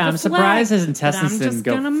me like a I'm surprised flag, his intestines didn't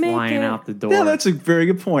go flying out the door. Yeah, that's a very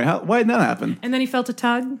good point. Why did that happen? And then he felt a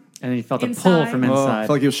tug. And he felt inside. a pull from inside. I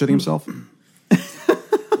felt like he was shitting himself.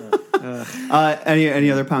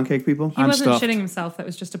 Any other pound cake people? He wasn't shitting himself. That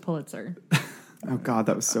was just a Pulitzer. Oh God,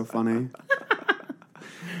 that was so funny.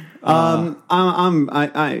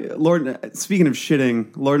 Lord, speaking of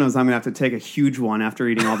shitting, Lord knows I'm gonna have to take a huge one after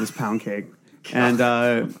eating all this pound cake, and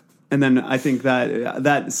then I think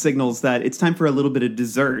that signals that it's time for a little bit of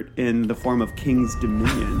dessert in the form of King's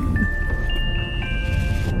Dominion.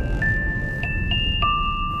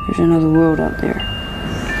 There's another world out there.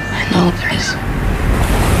 I know there is.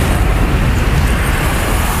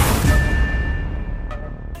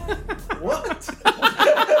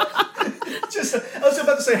 I was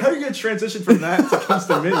about to say, how are you going to transition from that to King's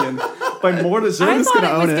Dominion by more dessert? I thought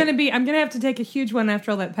it was going to be, I'm going to have to take a huge one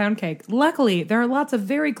after all that pound cake. Luckily, there are lots of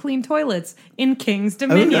very clean toilets in King's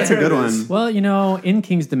Dominion. Oh, that's a good one. Well, in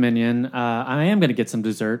King's Dominion, I am going to get some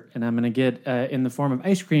dessert, and I'm going to get in the form of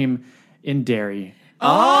ice cream in dairy.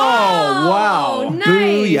 Oh, wow. Nice.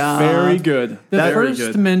 Booyah. Very good. The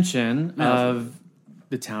first mention of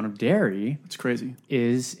the town of Derry, it's crazy,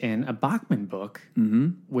 is in a Bachman book,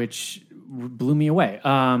 which blew me away.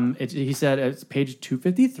 He said it's page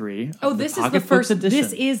 253. Oh, this is the first.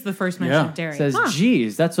 This is the first mention of Derry. It says,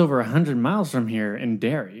 "Geez, that's over 100 miles from here in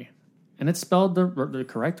Derry," and it's spelled the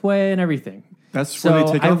correct way and everything. That's where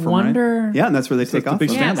they take off from, right? Yeah, and that's where they take off from.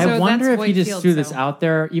 Yeah, I wonder if he just threw this out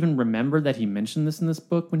there, even remembered that he mentioned this in this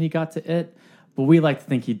book when he got to it. But we like to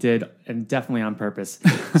think he did, and definitely on purpose.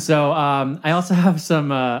 So I also have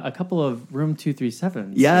a couple of Room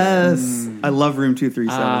 237s. Yes, I love Room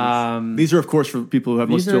 237. These are, of course, for people who have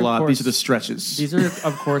listened to a lot. These are the stretches. These are,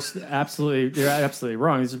 of course, they're absolutely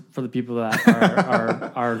wrong. These are for the people that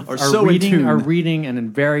are so reading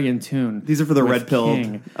and very in tune. These are for the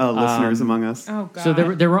red-pilled listeners among us. Oh God! So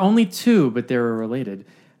there were only two, but they were related.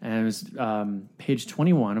 And it was page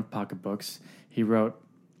 21 of Pocketbooks. He wrote,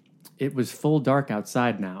 "It was full dark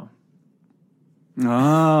outside now."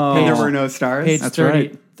 Oh. And there were no stars? Page That's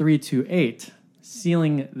 33 to 8,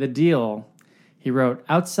 sealing the deal. He wrote,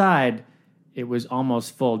 "Outside, it was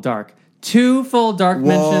almost full dark." 2 full dark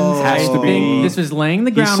mentions. Has to be. This was laying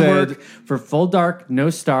the groundwork for full dark,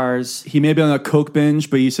 no stars. He may have been on a coke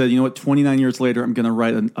binge, but he said, you know what, 29 years later, I'm going to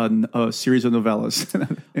write a series of novellas in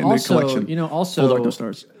the collection. Also, full dark, no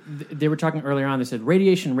stars. They were talking earlier on, they said,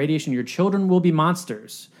 radiation, your children will be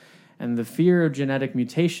monsters. And the fear of genetic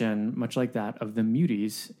mutation, much like that of the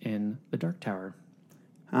muties in the Dark Tower.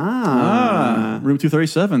 Room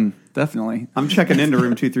 237, definitely. I'm checking into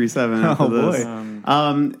Room 237 after this.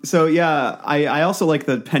 Boy. So yeah, I also like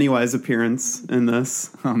the Pennywise appearance in this.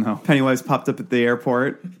 Oh no. Pennywise popped up at the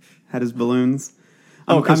airport, had his balloons.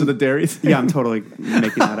 Because of the dairy thing? Yeah, I'm totally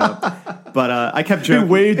making that up. But I kept joking.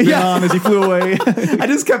 He waved on as he flew away. I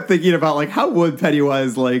just kept thinking about how would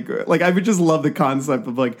Pennywise like I would just love the concept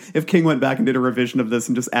of if King went back and did a revision of this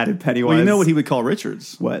and just added Pennywise. Well, you know what he would call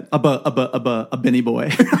Richards? What? A Benny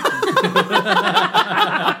boy.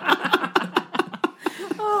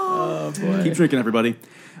 Oh boy! Keep drinking, everybody.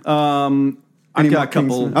 I've got a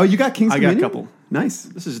couple. Oh, you got King's Dominion? I got a couple. Nice.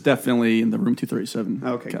 This is definitely in the Room 237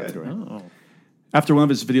 category. Good. Oh. After one of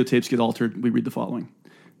his videotapes get altered, we read the following.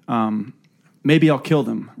 Maybe I'll kill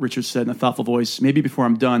them, Richard said in a thoughtful voice. Maybe before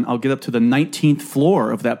I'm done, I'll get up to the 19th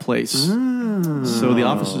floor of that place. So the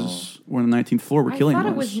offices were on the 19th floor. We're killing I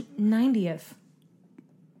thought those. it was 90th.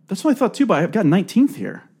 That's what I thought too, but I've got 19th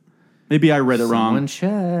here. Maybe I read it wrong.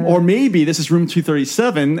 Check. Or maybe this is room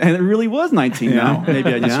 237 and it really was 19 now.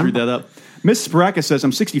 Maybe I just screwed that up. Miss Baraka says,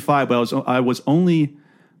 I'm 65, but I was only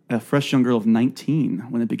a fresh young girl of 19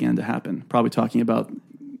 when it began to happen. Probably talking about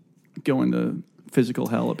going to physical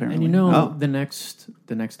hell, apparently. And the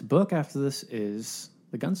next book after this is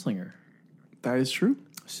The Gunslinger. That is true.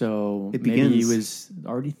 So It maybe begins. he was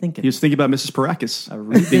already thinking. He was thinking about Mrs.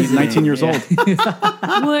 Parakis being 19 years old.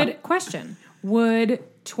 Would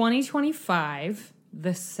 2025,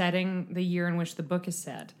 the year in which the book is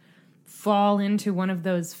set, fall into one of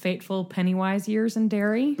those fateful Pennywise years in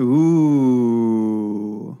Derry?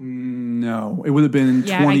 Ooh. No, it would have been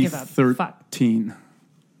Yeah, I give up. 2013.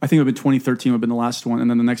 I think it would have been 2013 would have been the last one, and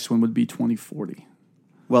then the next one would be 2040.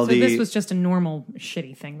 Well, So this was just a normal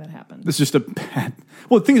shitty thing that happened. This is just a bad.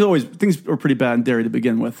 Well, things were pretty bad in Derry to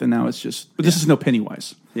begin with, and now it's just. But this is no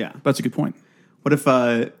Pennywise. Yeah, that's a good point. What if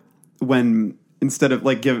when instead of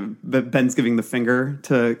Ben's giving the finger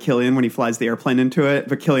to Killian when he flies the airplane into it,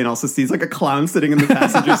 but Killian also sees like a clown sitting in the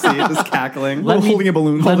passenger seat just cackling, holding a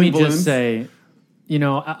balloon. Let me balloons. just say,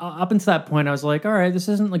 up until that point, I was like, all right, this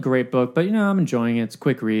isn't a great book, but I'm enjoying it. It's a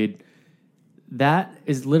quick read. That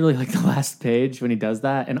is literally like the last page when he does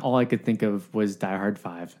that, and all I could think of was Die Hard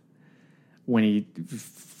 5. When he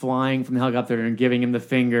flying from the helicopter and giving him the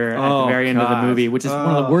finger at the very end of the movie, which is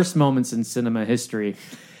one of the worst moments in cinema history.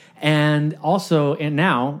 And also,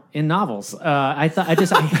 now in novels, I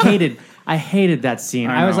hated that scene.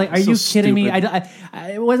 I was like, "Are you kidding me?"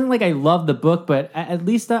 It wasn't like I loved the book, but at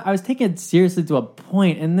least I was taking it seriously to a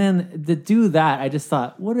point. And then to do that, I just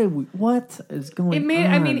thought, "What is going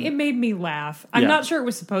on?" It made me laugh. I'm Yeah. not sure it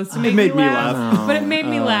was supposed to make made me me laugh, laugh. but it made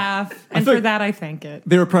me laugh, and for that, I thank it.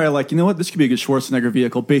 They were probably like, you know what, this could be a good Schwarzenegger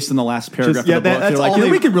vehicle based on the last paragraph yeah, of the book. that's They're like, all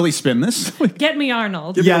they- we could really spin this. Get me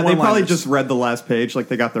Arnold. Yeah, they probably one-liners. just read the last page, like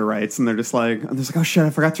they got their rights, and they're just like, oh shit, I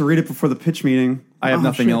forgot to read it before the pitch meeting. I have Oh,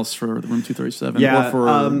 nothing shit. else for the Room 237 Yeah, or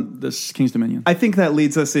for this King's Dominion. I think that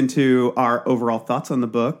leads us into our overall thoughts on the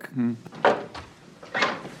book.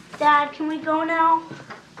 Dad, can we go now?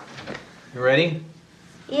 You ready?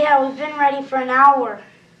 Yeah, we've been ready for an hour.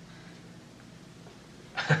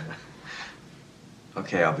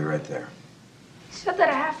 Okay, I'll be right there. You said that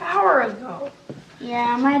a half hour ago.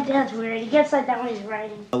 Yeah, my dad's weird. He gets like that when he's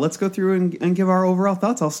writing. Let's go through and give our overall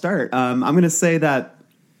thoughts. I'll start. I'm going to say that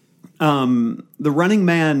The Running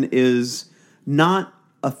Man is not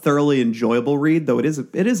a thoroughly enjoyable read, though it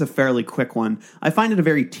is a fairly quick one. I find it a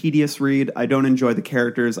very tedious read. I don't enjoy the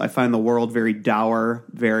characters. I find the world very dour,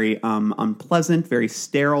 very unpleasant, very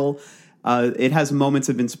sterile. It has moments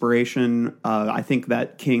of inspiration. I think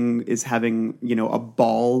that King is having a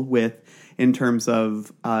ball with in terms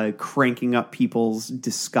of cranking up people's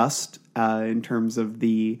disgust in terms of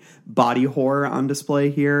the body horror on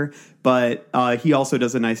display here. But he also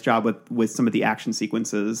does a nice job with some of the action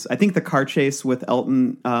sequences. I think the car chase with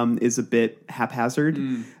Elton is a bit haphazard,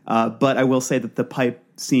 but I will say that the pipe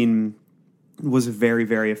scene was very,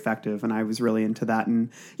 very effective, and I was really into that. And,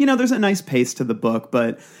 there's a nice pace to the book,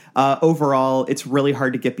 but overall, it's really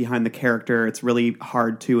hard to get behind the character. It's really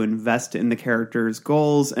hard to invest in the character's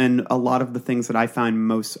goals, and a lot of the things that I found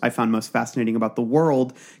most fascinating about the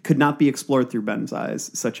world could not be explored through Ben's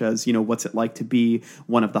eyes, such as, what's it like to be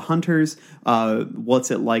one of the hunters?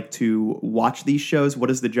 What's it like to watch these shows? What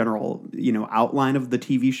does the general, outline of the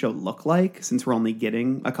TV show look like, since we're only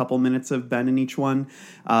getting a couple minutes of Ben in each one?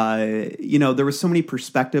 There were so many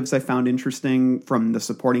perspectives I found interesting from the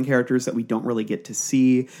supporting characters that we don't really get to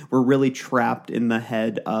see. We're really trapped in the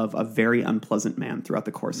head of a very unpleasant man throughout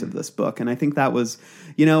the course of this book. And I think that was,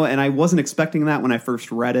 and I wasn't expecting that when I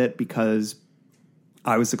first read it, because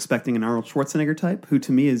I was expecting an Arnold Schwarzenegger type, who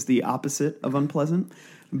to me is the opposite of unpleasant.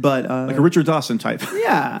 But like a Richard Dawson type.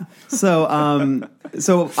 Yeah. So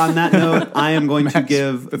so on that note, I am going to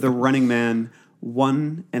give The Running Man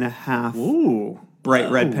 1.5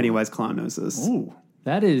 bright red Pennywise clown noses. Ooh.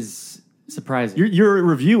 That is surprising. Your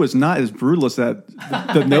review is not as brutal as that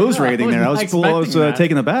the nose rating there. I was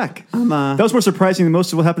taken aback. That was more surprising than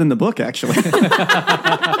most of what happened in the book, actually.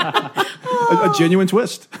 a genuine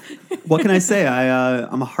twist. What can I say?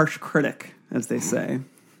 I'm a harsh critic, as they say.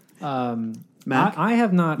 Mac? I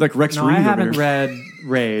have not. Like Rex no, Reed I over haven't here. read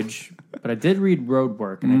Rage, but I did read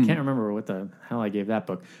Roadwork, and I can't remember what the hell I gave that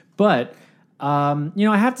book. But I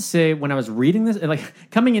have to say, when I was reading this, like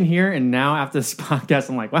coming in here, and now after this podcast,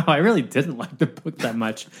 I'm like, wow, I really didn't like the book that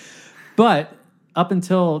much. But up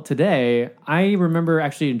until today, I remember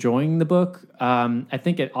actually enjoying the book. I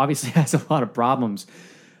think it obviously has a lot of problems.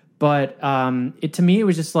 But to me, it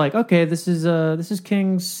was just like, okay, this is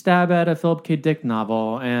King's stab at a Philip K. Dick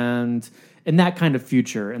novel, and in that kind of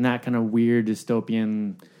future, in that kind of weird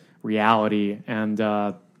dystopian reality. And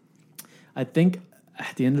I think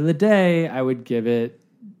at the end of the day, I would give it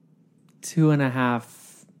 2.5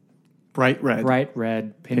 bright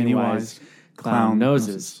red Pennywise clown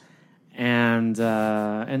noses. And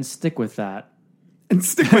stick with that. And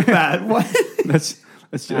stick with that. What? That's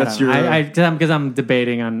your. Because I'm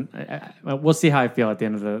debating on. We'll see how I feel at the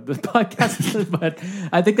end of the podcast, but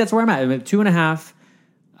I think that's where I'm at.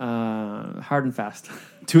 2.5, hard and fast.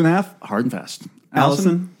 2.5, hard and fast.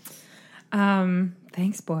 Allison?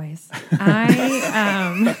 Thanks, boys.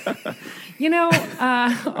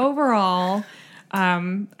 Overall,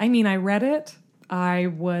 I mean, I read it. I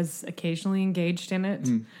was occasionally engaged in it.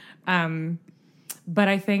 But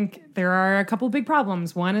I think there are a couple big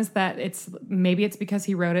problems. One is that it's because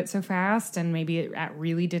he wrote it so fast, and maybe it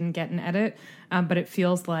really didn't get an edit. But it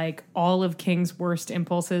feels like all of King's worst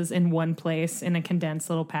impulses in one place in a condensed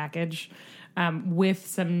little package, with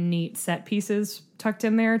some neat set pieces tucked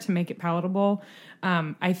in there to make it palatable.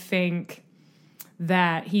 I think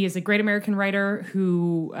that he is a great American writer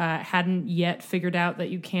who hadn't yet figured out that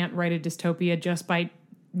you can't write a dystopia just by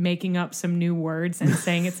making up some new words and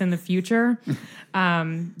saying it's in the future.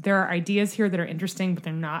 There are ideas here that are interesting, but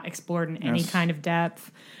they're not explored in any kind of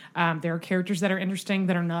depth. There are characters that are interesting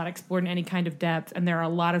that are not explored in any kind of depth, and there are a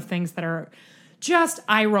lot of things that are just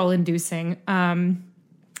eye-roll inducing,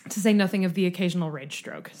 to say nothing of the occasional rage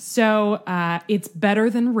stroke. So it's better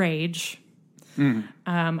than Rage.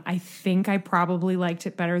 I think I probably liked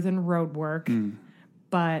it better than Roadwork,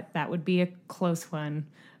 but that would be a close one.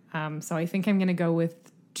 So I think I'm going to go with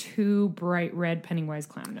 2 bright red Pennywise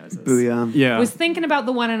clown noses. Booyah. Yeah. I was thinking about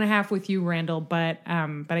the 1.5 with you, Randall, but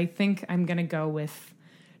I think I'm going to go with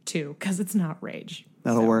 2 because it's not Rage.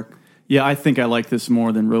 That'll work. Yeah, I think I like this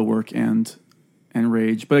more than Roadwork and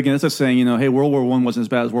Rage. But again, it's just saying, hey, World War I wasn't as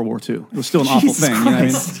bad as World War II. It was still an awful thing. You know what I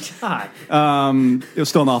mean? It was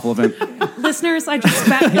still an awful event. Listeners, I just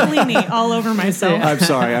spat Fellini all over myself. I'm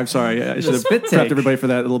sorry. I should have prepped everybody for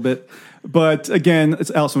that a little bit. But again,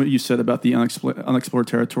 it's Allison, what you said about the unexplored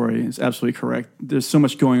territory is absolutely correct. There's so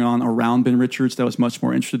much going on around Ben Richards that I was much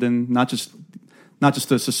more interested in, not just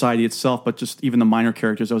the society itself, but just even the minor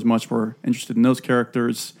characters. I was much more interested in those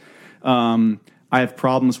characters. I have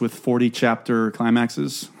problems with 40-chapter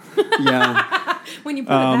climaxes. Yeah. When you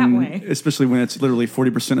put it that way. Especially when it's literally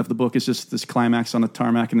 40% of the book is just this climax on the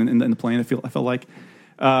tarmac and in the plane, I felt like.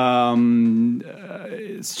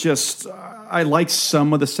 It's just, I like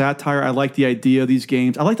some of the satire. I like the idea of these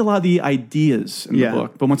games. I liked a lot of the ideas in the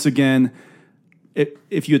book. But once again,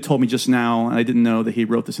 if you had told me just now, and I didn't know that he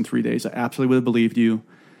wrote this in 3 days, I absolutely would have believed you.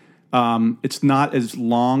 It's not as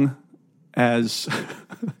long as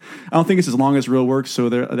I don't think it's as long as Roadwork, so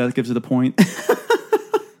that gives it a point.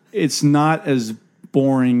 It's not as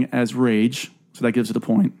boring as Rage, so that gives it a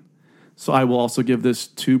point. So I will also give this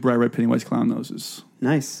 2 bright red Pennywise clown noses.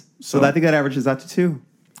 Nice. So I think that averages out to 2.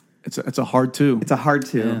 It's a hard 2. It's a hard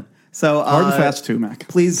 2. Yeah. So hard and fast 2, Mac.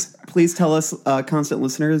 Please tell us, constant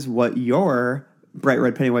listeners, what your bright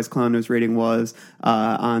red Pennywise clown nose rating was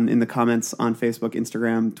in the comments on Facebook,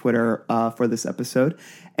 Instagram, Twitter for this episode,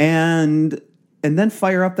 and then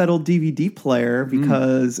fire up that old DVD player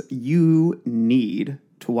because you need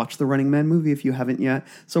to watch the Running Man movie if you haven't yet.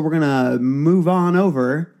 So we're gonna move on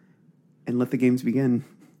over and let the games begin.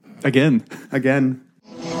 Again.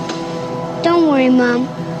 Don't worry, Mom.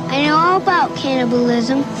 I know all about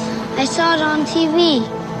cannibalism. I saw it on TV.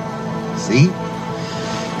 See?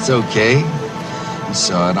 It's okay. You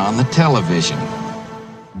saw it on the television.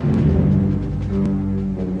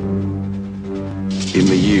 In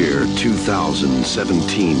the year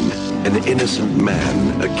 2017, an innocent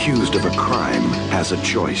man accused of a crime has a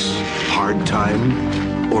choice. Hard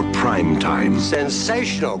time or prime time.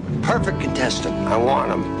 Sensational. Perfect contestant. I want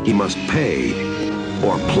him. He must pay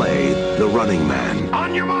or play the Running Man.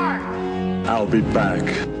 On your mark. I'll be back.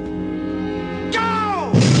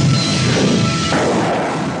 Go!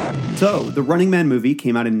 So, the Running Man movie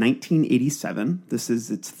came out in 1987. This is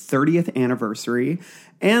its 30th anniversary.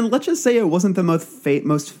 And let's just say it wasn't the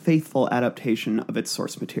most faithful adaptation of its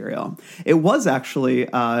source material. It was actually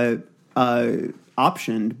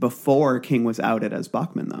optioned before King was outed as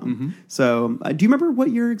Bachman, though. Mm-hmm. So, do you remember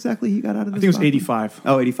what year exactly he got out of this? I think it was Bachman? 85.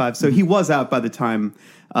 Oh, 85. So he was out by the time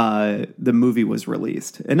the movie was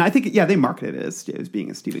released. And I think, they marketed it as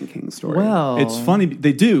being a Stephen King story. Well, it's funny.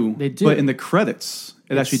 They do. But in the credits,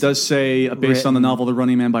 it actually does say based on the novel The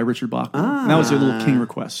Running Man by Richard Bachman. And that was a little King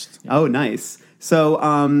request. Yeah. Oh, nice. So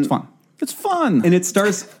it's fun. It's fun. And it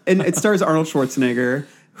stars Arnold Schwarzenegger,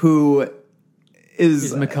 who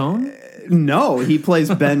is McCone? No, he plays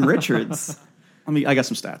Ben Richards. I got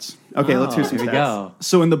some stats. Okay, let's hear some Here we stats. go.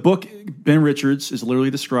 So in the book, Ben Richards is literally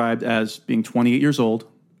described as being 28 years old,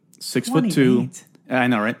 6'2". 28? I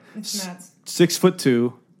know, right? It's nuts.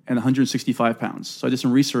 6'2" and 165 pounds. So I did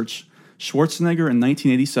some research. Schwarzenegger in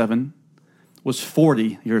 1987 was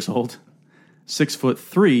 40 years old,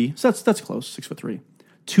 6'3". So that's close. 6'3",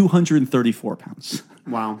 234 pounds.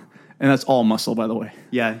 Wow. And that's all muscle, by the way.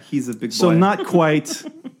 Yeah, he's a big boy. So not quite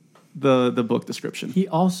the book description. He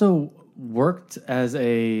also worked as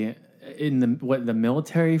the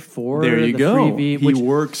military for There you the go. Freebie, He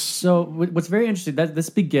works. So what's very interesting that this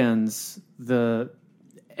begins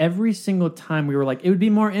every single time we were like, it would be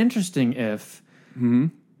more interesting if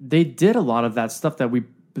they did a lot of that stuff that we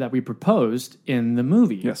proposed in the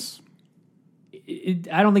movie. Yes.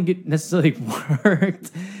 I don't think it necessarily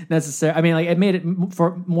worked. I mean, like it made it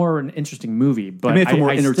for more an interesting movie, but It made it for more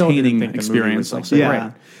I still didn't entertaining think the movie experience, was, like, I'll say. Yeah.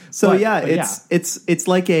 great. So But it's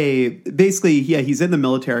like he's in the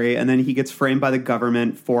military and then he gets framed by the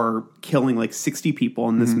government for killing like 60 people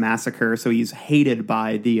in this massacre. So he's hated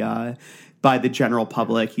by the general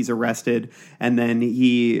public. He's arrested and then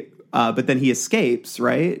but then he escapes,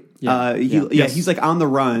 right? He's like on the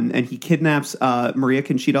run and he kidnaps Maria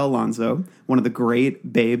Conchita Alonso, one of the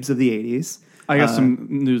great babes of the 80s. I got some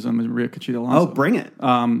news on Maria Conchita Alonso. Oh, bring it.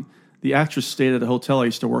 The actress stayed at a hotel I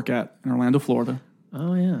used to work at in Orlando, Florida.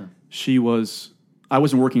 Oh yeah. I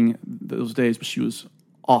wasn't working those days, but she was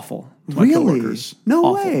awful to my Really? coworkers. No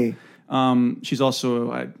Awful. way. She's also,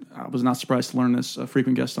 I was not surprised to learn this, a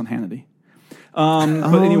frequent guest on Hannity.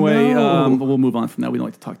 But anyway, we'll move on from that. We don't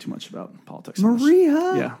like to talk too much about politics.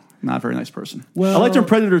 Maria. Yeah, not a very nice person. Well- I liked her in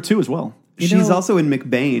Predator 2 as well. She's also in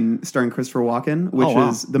McBain, starring Christopher Walken, which Oh, wow.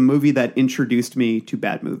 is the movie that introduced me to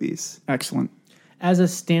bad movies. Excellent. As a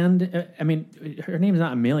stand, I mean, her name's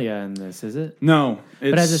not Amelia in this, is it? No,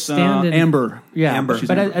 it's But as a stand-in, Amber. yeah, Amber. But She's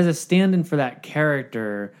Amber. as a stand-in for that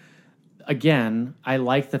character, again, I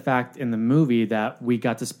like the fact in the movie that we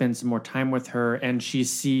got to spend some more time with her, and she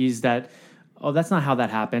sees that. Oh, that's not how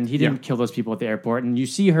that happened. He didn't kill those people at the airport, and you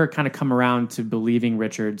see her kind of come around to believing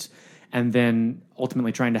Richards, and then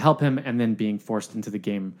ultimately trying to help him, and then being forced into the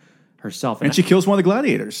game herself. And she kills one of the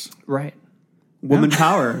gladiators. Right. Woman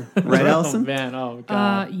power, right, Allison? Oh man! Oh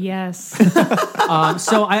god! Yes.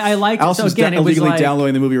 So I like. Allison's so again, it was illegally like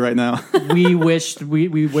downloading the movie right now. we wished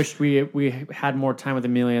we had more time with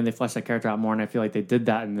Amelia and they fleshed that character out more, and I feel like they did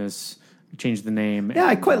that in this. Changed the name. Yeah,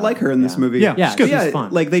 I quite like her in this movie. Yeah, Yeah, she's good. she's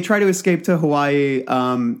fun. Like they try to escape to Hawaii.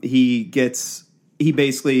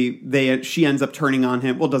 She ends up turning on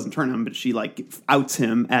him. Well, doesn't turn on him, but she like outs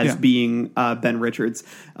him as being Ben Richards.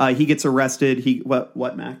 He gets arrested.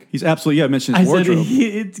 What Mac? He's absolutely, I mentioned his I said wardrobe.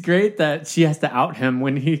 it's great that she has to out him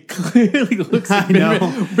when he clearly looks like I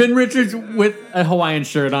know. Ben Richards with a Hawaiian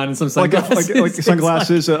shirt on and some like sunglasses.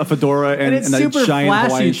 sunglasses, a fedora, and and it's a super giant flashy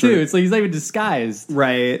Hawaiian too. shirt. It's like he's not even disguised.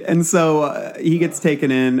 Right. And so he gets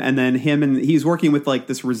taken in, and then he's working with like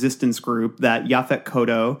this resistance group that Yaphet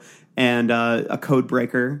Kotto and a code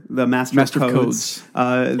breaker, the master of codes.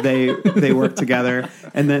 They work together,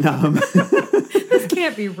 and then This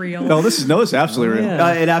can't be real. No, this is absolutely real.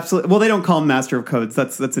 Yeah. it absolutely. Well, they don't call him master of codes.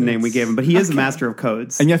 That's a name we gave him, but he is a master of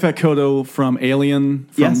codes. And Yaphet Kotto from Alien,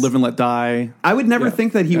 from Yes. Live and Let Die. I would never Yeah.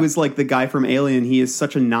 think that he Yeah. was like the guy from Alien. He is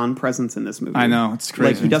such a non-presence in this movie. I know, it's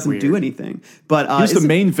crazy. Like he doesn't It's do weird. anything. But He's the isn't-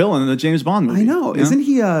 main villain in the James Bond movie. I know. You Isn't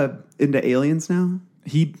he into aliens now?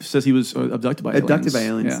 He says he was abducted by aliens. Abducted by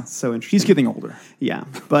aliens. Yeah. So interesting. He's getting older. Yeah,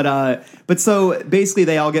 but so basically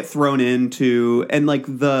they all get thrown into, and like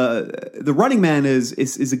the Running Man is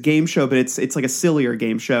a game show, but it's like a sillier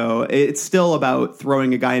game show. It's still about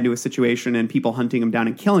throwing a guy into a situation and people hunting him down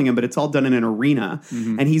and killing him, but it's all done in an arena,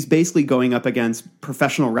 and he's basically going up against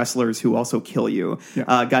professional wrestlers who also kill you.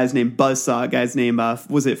 Yeah. Guys named Buzzsaw, guys named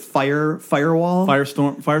was it Firewall?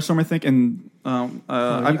 Firestorm, I think, and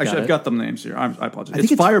I've got them names here. I apologize.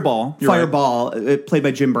 It's Fireball. You're right. Fireball, played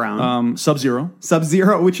by Jim Brown. Sub-Zero.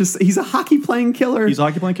 Sub-Zero, which is he's a hockey playing killer. He's a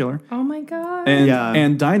hockey playing killer. Oh my god.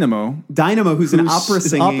 And Dynamo. Dynamo, who's an opera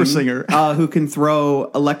singer who can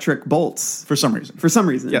throw electric bolts for some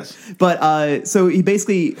reason. Yes, but so he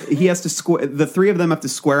has to square. The three of them have to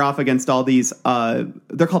square off against all these.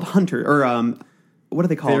 They're called hunter or what are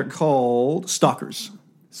they called? They're called stalkers.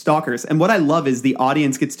 Stalkers. And what I love is the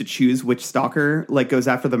audience gets to choose which stalker like goes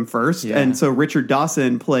after them first. Yeah. And so Richard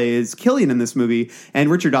Dawson plays Killian in this movie. And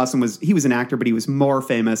Richard Dawson was an actor, but he was more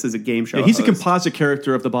famous as a game show He's host. a composite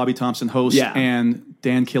character of the Bobby Thompson host and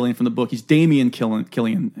Dan Killian from the book. He's Damien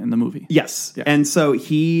Killian in the movie. Yes. Yeah. And so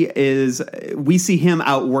we see him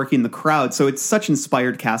outworking the crowd. So it's such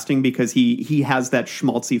inspired casting because he has that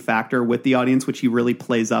schmaltzy factor with the audience, which he really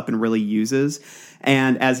plays up and really uses.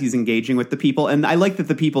 And as he's engaging with the people, and I like that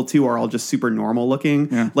the people too are all just super normal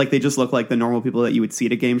looking. Yeah. Like they just look like the normal people that you would see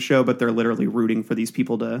at a game show, but they're literally rooting for these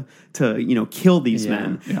people to kill these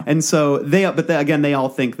men. Yeah. And so they all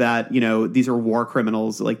think that, these are war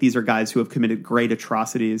criminals. Like these are guys who have committed great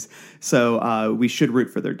atrocities. So we should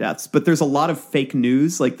root for their deaths. But there's a lot of fake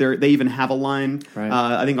news. Like they even have a line. Right.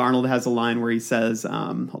 I think Arnold has a line where he says,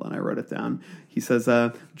 hold on, I wrote it down. He says,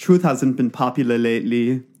 truth hasn't been popular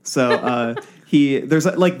lately. So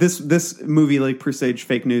this movie like presaged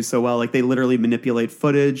fake news so well. Like they literally manipulate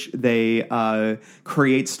footage, they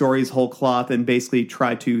create stories whole cloth, and basically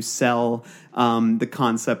try to sell the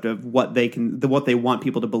concept of what they want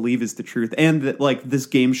people to believe is the truth, and that like this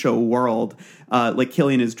game show world, like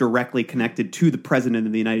Killian is directly connected to the president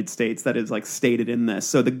of the United States. That is like stated in this,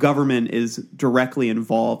 so the government is directly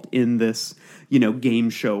involved in this game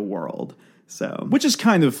show world. So, which is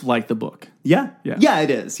kind of like the book. Yeah, it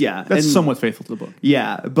is. Yeah, That's somewhat faithful to the book.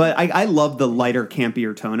 Yeah, but I love the lighter,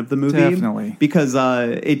 campier tone of the movie. Definitely. Because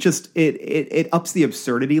it ups the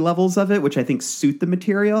absurdity levels of it, which I think suit the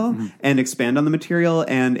material and expand on the material,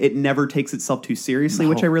 and it never takes itself too seriously,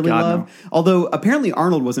 which I really love. No. Although apparently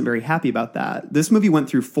Arnold wasn't very happy about that. This movie went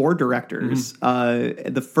through 4 directors.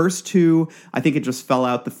 The first 2, I think it just fell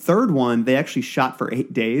out. The third one, they actually shot for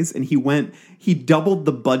 8 days, and he doubled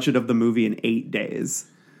the budget of the movie in 8 days.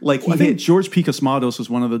 Like I think George P. Cosmatos was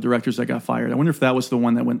one of the directors that got fired. I wonder if that was the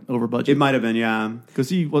one that went over budget. It might have been, yeah. Because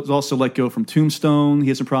he was also let go from Tombstone. He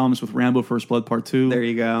had some problems with Rambo First Blood Part 2. There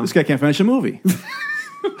you go. This guy can't finish a movie.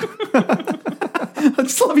 I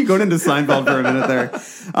just love you going into Seinfeld for a minute there.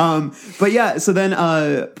 But yeah, so then,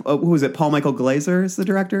 who was it? Paul Michael Glaser is the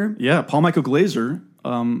director? Yeah, Paul Michael Glaser,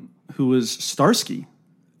 who was Starsky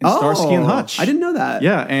in Starsky and Hutch. I didn't know that.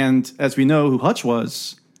 Yeah, and as we know who Hutch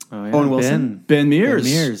was... Owen Wilson? Ben Mears.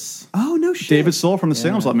 Ben Mears. Oh, no shit. David Soul from the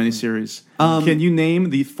Salem's Lot miniseries. Can you name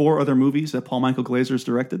the 4 other movies that Paul Michael Glaser has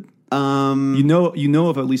directed? You know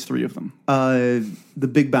of at least 3 of them. The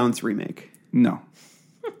Big Bounce remake. No.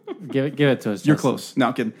 Give it to us. You're close. No,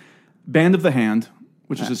 I'm kidding. Band of the Hand,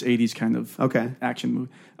 which is this 80s kind of action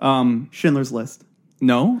movie. Schindler's List.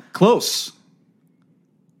 No. Close.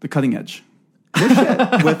 The Cutting Edge.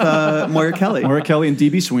 With Moira Kelly. Moira Kelly and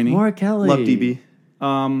D.B. Sweeney. Moira Kelly. Love D.B.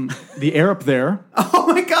 The Air Up There. Oh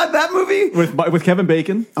my God, that movie with Kevin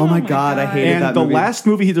Bacon. Oh my God, I hated that movie. And the last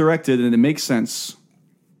movie he directed, and it makes sense,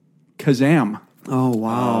 Kazam. Oh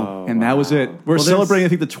wow! And that was it. We're celebrating, I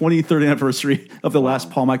think, the 23rd anniversary of the last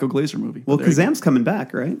Paul Michael Glaser movie. Well, Kazam's coming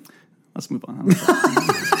back, right? Let's move on.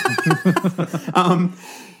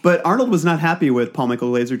 But Arnold was not happy with Paul Michael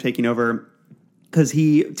Glaser taking over, because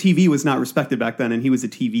TV was not respected back then, and he was a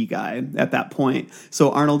TV guy at that point.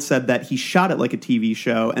 So Arnold said that he shot it like a TV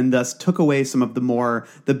show, and thus took away some of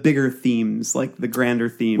the bigger themes, like the grander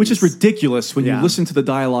themes. Which is ridiculous when you listen to the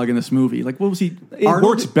dialogue in this movie. Like, what was he? Arnold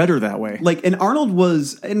works better that way. Like, and Arnold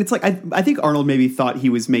was, and it's like, I think Arnold maybe thought he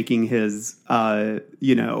was making his, I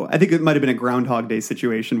think it might have been a Groundhog Day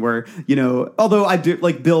situation where, although I do,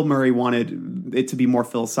 like, Bill Murray wanted it to be more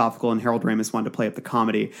philosophical and Harold Ramis wanted to play up the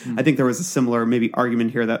comedy. I think there was a similar maybe argument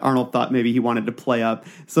here that Arnold thought maybe he wanted to play up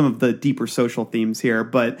some of the deeper social themes here,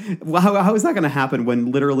 but how is that going to happen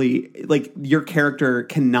when literally, like, your character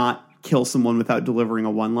cannot kill someone without delivering a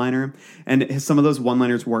one-liner? And some of those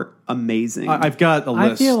one-liners were amazing. I've got a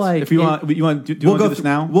list. I feel like if you want to do this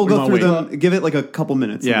now, we'll go through them. Give it like a couple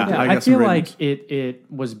minutes. Yeah, I feel like it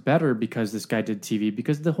was better because this guy did TV,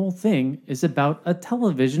 because the whole thing is about a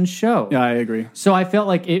television show. Yeah, I agree. So I felt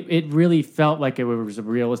like it really felt like it was a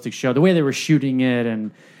realistic show. The way they were shooting it, and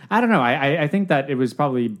I don't know. I think that it was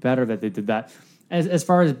probably better that they did that. As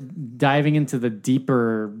far as diving into the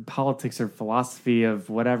deeper politics or philosophy of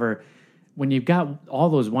whatever, when you've got all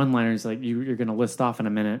those one-liners like you're going to list off in a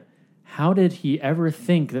minute, how did he ever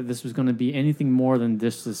think that this was going to be anything more than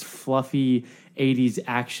just this fluffy 80s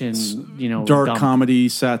action, dark dump? Comedy,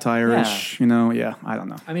 satire-ish, I don't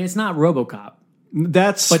know. I mean, it's not RoboCop.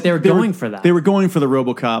 But they were going for that. They were going for the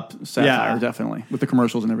RoboCop satire, definitely, with the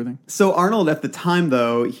commercials and everything. So Arnold, at the time,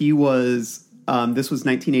 though, he was... this was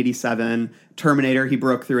 1987. Terminator, he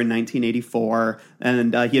broke through in 1984,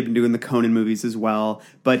 and he had been doing the Conan movies as well.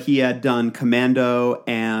 But he had done Commando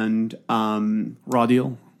and Raw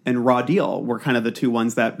Deal. Raw Deal were kind of the two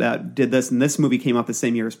ones that did this, and this movie came out the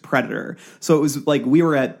same year as Predator. So it was like we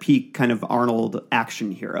were at peak kind of Arnold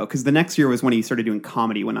action hero, because the next year was when he started doing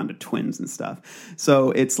comedy, went on to Twins and stuff.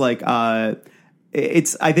 So it's like I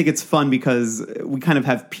think it's fun because we kind of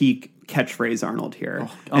have peak catchphrase Arnold here.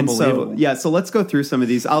 Unbelievable. And so let's go through some of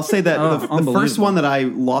these. I'll say that the first one that I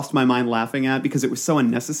lost my mind laughing at because it was so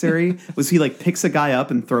unnecessary was he like picks a guy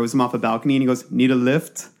up and throws him off a balcony and he goes, "Need a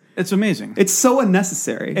lift?" It's amazing. It's so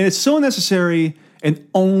unnecessary. And it's so unnecessary, and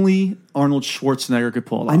only Arnold Schwarzenegger could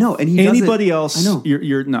pull it off. I know, and he anybody does it, else, I know.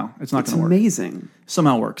 You're no, it's not going to work. It's amazing.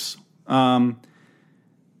 Somehow works.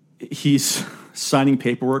 He's signing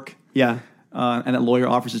paperwork. Yeah. And that lawyer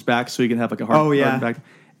offers his back so he can have like a hard back.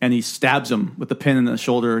 And he stabs him with the pin in the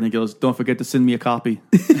shoulder, and he goes, "Don't forget to send me a copy."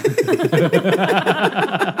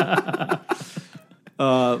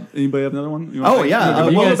 Anybody have another one? Oh yeah,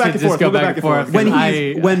 you we'll guys go back could and just forth. go We'll go back and forth.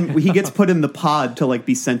 When he gets put in the pod to like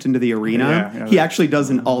be sent into the arena, he actually does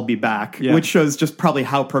an "I'll be back," which shows just probably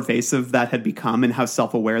how pervasive that had become and how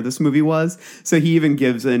self-aware this movie was. So he even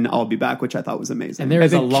gives an "I'll be back," which I thought was amazing. And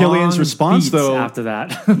there's a long Killian's response beats though after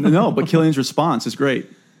that. No, but Killian's response is great.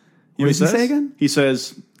 What does he say again? He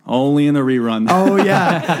says, "Only in the rerun." Oh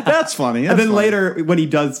yeah, that's funny. And then later, when he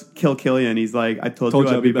does kill Killian, he's like, "I told you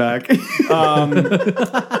I'd be back."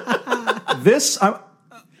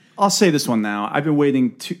 I'll say this one now. I've been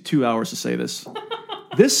waiting 2 hours to say this.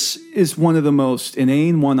 This is one of the most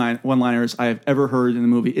inane one-liners I have ever heard in a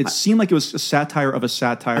movie. It seemed like it was a satire of a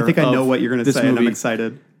satire. I think I know what you're going to say, and I'm movie.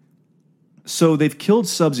 excited. So they've killed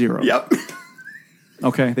Sub-Zero. Yep.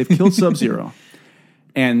 Okay, they've killed Sub-Zero.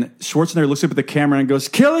 And Schwarzenegger looks up at the camera and goes,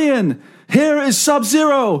 "Killian, here is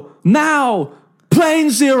Sub-Zero, now, Plane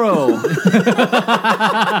Zero."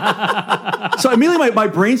 So immediately my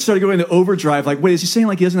brain started going into overdrive, like, wait, is he saying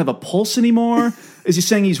like he doesn't have a pulse anymore? Is he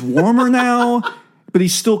saying he's warmer now, but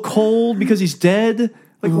he's still cold because he's dead?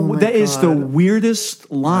 Like, that is the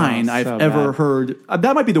weirdest line I've ever heard.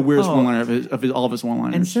 That might be the weirdest one-liner of all of his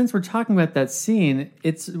one-liners. And since we're talking about that scene,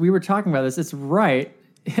 we were talking about this. It's right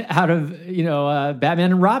out of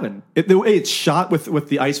Batman and Robin. The way it's shot with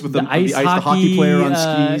the ice with the hockey player on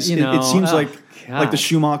skis. It seems like the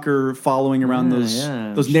Schumacher following around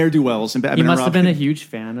those ne'er-do-wells in Batman He must and Robin. have been a huge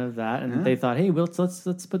fan of that, and they thought, "Hey,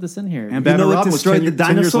 let's put this in here." And Batman and Robin destroyed was the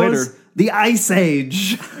 10 years dinosaurs? later. The Ice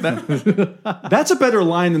Age. That's a better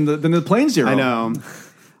line than the Plane Zero. I know.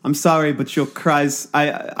 I'm sorry, but your cries.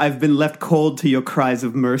 I've been left cold to your cries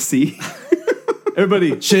of mercy.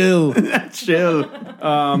 Everybody, chill. Chill. You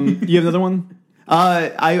have another one? I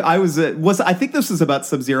think this was about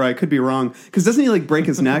Sub-Zero. I could be wrong, because doesn't he like break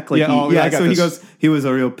his neck? Like I got so this. he goes, he was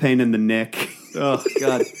a real pain in the neck. Oh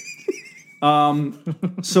God.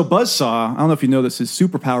 So Buzzsaw, I don't know if you know this, his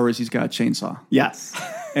superpower is he's got a chainsaw. Yes.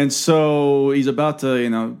 And so he's about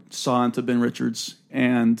to, saw into Ben Richards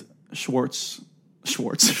and Schwartz.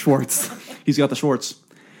 He's got the Schwartz.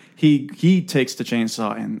 He takes the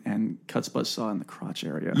chainsaw and cuts Buzzsaw in the crotch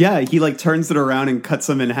area. Yeah, he like turns it around and cuts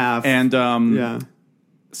him in half. And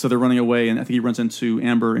so they're running away, and I think he runs into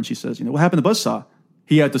Amber, and she says, "What happened to Buzzsaw?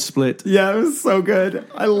 He had to split." Yeah, it was so good.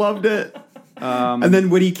 I loved it. And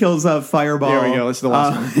then when he kills Fireball, there we go. This is the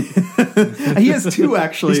last one. He has two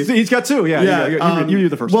actually. He's got two. Yeah. You do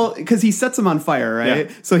the first. Well, because he sets him on fire,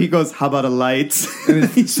 right? Yeah. So he goes, "How about a light?" And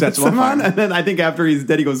he sets him on, and then I think after he's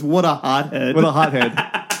dead, he goes, "What a hothead!" With a hothead.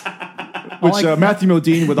 Which Matthew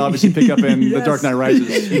Modine would obviously pick up in The Dark Knight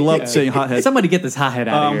Rises. He loved saying hothead. Somebody get this hothead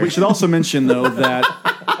out of here. We should also mention, though, that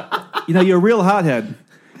you're a real hothead.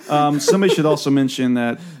 Somebody should also mention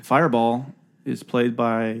that Fireball is played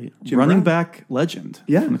by running back legend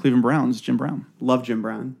from the Cleveland Browns, Jim Brown. Love Jim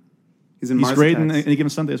Brown. He's Mars great in Any Given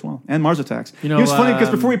Sunday as well. And Mars Attacks. It was funny because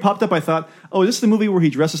before he popped up, I thought, oh, is this the movie where he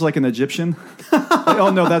dresses like an Egyptian?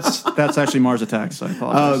 Oh, no, that's actually Mars Attacks. I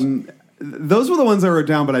apologize. Those were the ones I wrote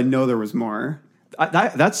down, but I know there was more. I've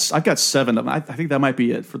got 7 of them. I think that might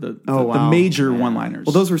be it for the major one-liners.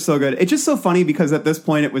 Well, those were so good. It's just so funny because at this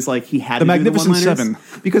point it was like he had the to Magnificent do the one-liners.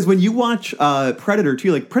 7. Because when you watch Predator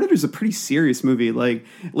too, like Predator's a pretty serious movie.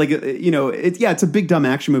 It's a big dumb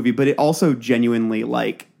action movie, but it also genuinely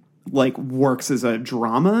like works as a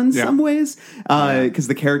drama in some ways because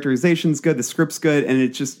the characterization's good, the script's good, and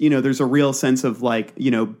it's just there's a real sense of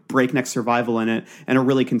breakneck survival in it and a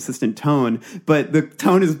really consistent tone. But the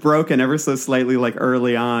tone is broken ever so slightly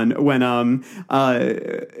early on when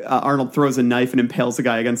Arnold throws a knife and impales a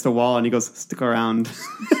guy against a wall and he goes, "Stick around."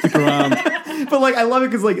 But I love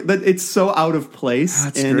it because it's so out of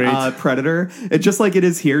place in Predator. It's just like it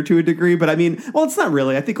is here to a degree, but I mean, well, it's not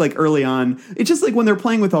really. I think early on, it's just when they're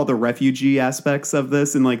playing with all the refugee aspects of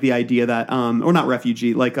this, and like the idea that, or not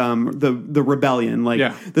refugee, like the rebellion, like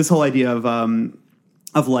this whole idea of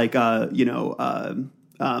like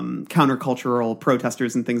countercultural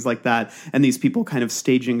protesters and things like that, and these people kind of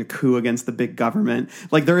staging a coup against the big government.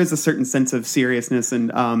 Like there is a certain sense of seriousness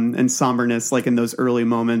and somberness, like in those early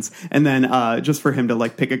moments. And then just for him to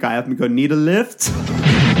like pick a guy up and go, "Need a lift?"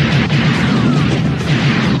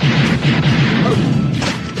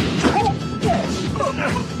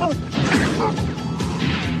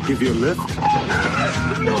 Give you a lift?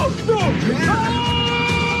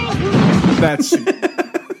 That's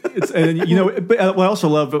and you know what I also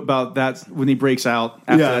love about that when he breaks out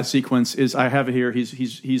after that sequence is I have it here.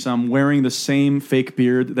 He's wearing the same fake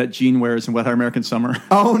beard that Gene wears in Wet Hot American Summer.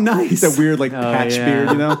 Oh, nice! That weird like patch beard,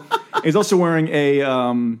 you know. He's also wearing a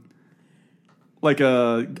like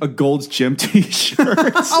a Gold's Gym T-shirt.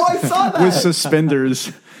 Oh, I saw that with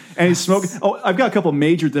suspenders. And he's smoking. Oh, I've got a couple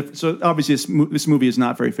major differences. So obviously, this movie is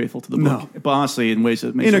not very faithful to the book, but honestly, in ways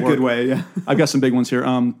that makes it work. In a good way, yeah. I've got some big ones here.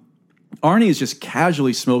 Arnie is just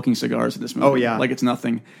casually smoking cigars in this movie. Oh, yeah. Like it's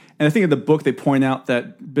nothing. And I think in the book, they point out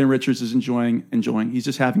that Ben Richards is enjoying. He's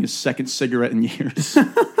just having his second cigarette in years.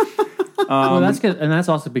 Well, that's good, and that's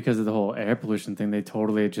also because of the whole air pollution thing. They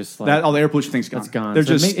totally just like all the air pollution thing's gone. It's gone. They're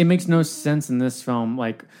So just it makes no sense in this film.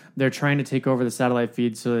 Like they're trying to take over the satellite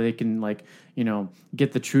feed so they can like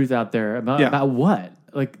get the truth out there about what.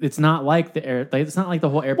 Like it's not like the air. Like, it's not like the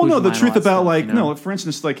whole air. Well, no, pollution the truth about stuff, for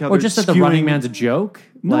instance, like how or they're just that the skewing- Running Man's a joke.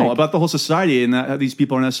 No, Like- about the whole society and that how these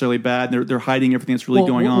people are necessarily bad. And they're hiding everything that's really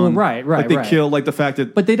going on. Right. Like they kill, like the fact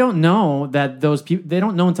that. But they don't know that those people. They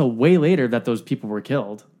don't know until way later that those people were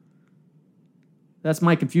killed. That's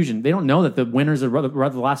my confusion. They don't know that the winners of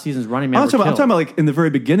the last season's Running Man I'm were killed. talking about like in the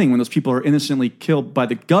very beginning when those people are innocently killed by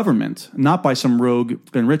the government, not by some rogue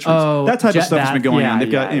Ben Richards. Oh, that type of stuff has been going on.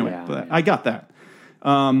 They've got yeah. But I got that.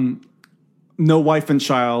 No wife and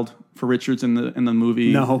child for Richards in the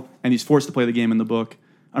movie. No, and he's forced to play the game in the book.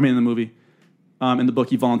 In the movie. In the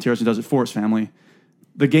book, he volunteers and does it for his family.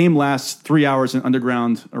 The game lasts 3 hours in an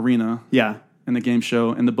underground arena. Yeah. In the game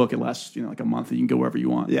show, in the book, it lasts like a month. And you can go wherever you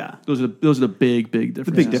want. Yeah, those are the big differences.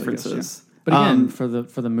 The big differences. But again, for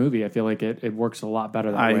the movie, I feel like it works a lot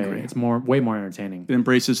better that way. I agree. It's way more entertaining. It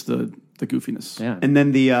embraces the goofiness. Yeah. And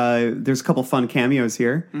then there's a couple fun cameos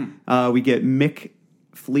here. We get Mick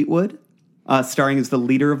Fleetwood starring as the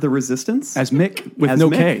leader of the resistance, as Mick with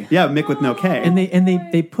no K. Yeah, Mick with no K. And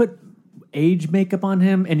they put age makeup on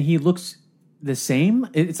him, and he looks the same.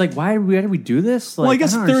 It's like why did we do this? Like, Well, I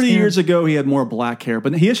guess 30 years ago he had more black hair,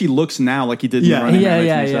 but he actually looks now like he did. In the Running Man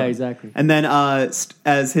 1987. Exactly. And then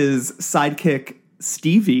as his sidekick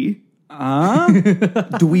Stevie,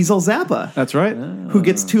 Dweezil Zappa. That's right. Who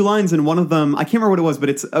gets two lines, and one of them I can't remember what it was, but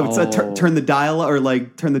it's turn the dial or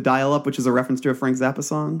like turn the dial up, which is a reference to a Frank Zappa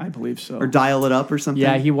song. I believe so. Or dial it up or something.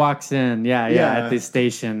 Yeah, he walks in. Yeah, at the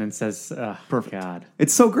station and says, "Perfect." God,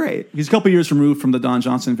 it's so great. He's a couple years removed from the Don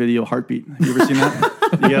Johnson video "Heartbeat." Have you ever seen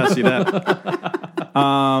that? You gotta see that.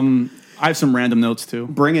 I have some random notes too.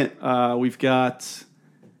 Bring it. We've got.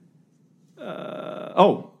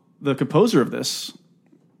 The composer of this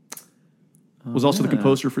was also the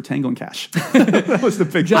composer for Tango and Cash. That was the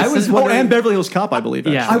big. And Beverly Hills Cop, I believe.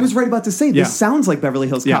 Yeah, I was right about to say this Yeah. sounds like Beverly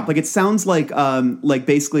Hills Cop. Yeah. Like it sounds like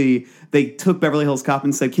basically they took Beverly Hills Cop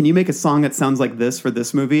and said, "Can you make a song that sounds like this for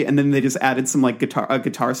this movie?" And then they just added some like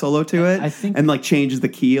guitar solo to it, and like changes the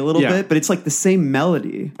key a little bit, but it's like the same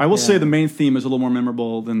melody. I will say the main theme is a little more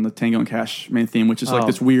memorable than the Tango and Cash main theme, which is like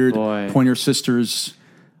this weird Pointer Sisters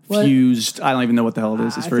fused. I don't even know what the hell it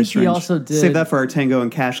is. It's very strange. He also did Save that for our Tango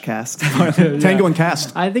and Cash cast. Tango and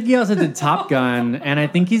Cast. I think he also did Top Gun, and I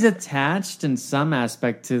think he's attached in some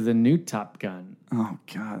aspect to the new Top Gun. Oh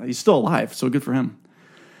God, he's still alive, so good for him.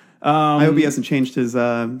 I hope he hasn't changed his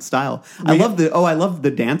style. I love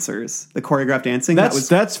the dancers, the choreographed dancing. That was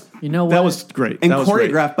great. And that was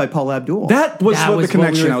choreographed by Paul Abdul. That was the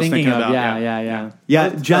connection I was thinking about. Yeah,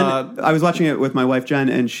 Jen. I was watching it with my wife Jen,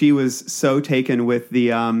 and she was so taken with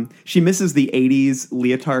the. She misses the '80s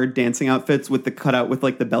leotard dancing outfits with the cutout with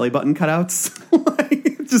like the belly button cutouts.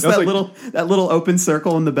 Just that little open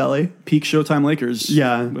circle in the belly. Peak Showtime Lakers.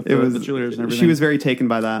 Yeah, with it was the cheerleaders and everything. She was very taken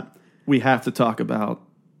by that. We have to talk about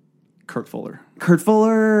Kurt Fuller. Kurt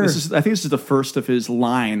Fuller. I think this is the first of his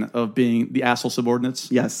line of being the asshole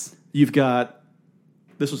subordinates. Yes. You've got.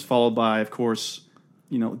 This was followed by, of course,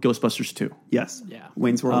 Ghostbusters 2. Yes. Yeah.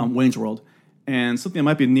 Wayne's World. Wayne's World, and something that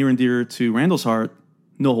might be near and dear to Randall's heart.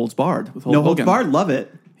 No Holds Barred with Hulk No Holds Hogan. Barred. Love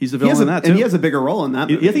it. He's the villain in that, too. And he has a bigger role in that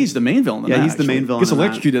movie. I think he's the main villain in that. Yeah, he's the main villain. He gets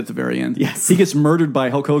electrocuted at the very end. Yes. He gets murdered by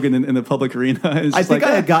Hulk Hogan in the public arena. I think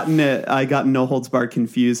I had gotten No Holds Barred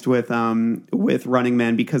confused with Running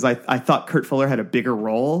Man because I thought Kurt Fuller had a bigger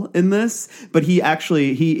role in this, but he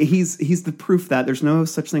actually he's the proof that there's no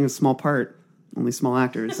such thing as small part. Only small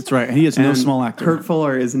actors. That's right. And he is no small actor. Kurt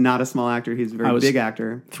Fuller is not a small actor. He's a very big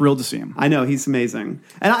actor. Thrilled to see him. I know, he's amazing.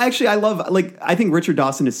 And I think Richard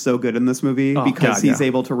Dawson is so good in this movie because he's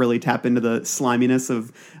able to really tap into the sliminess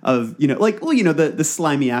of the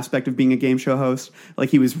slimy aspect of being a game show host.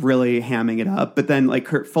 Like, he was really hamming it up. But then, like,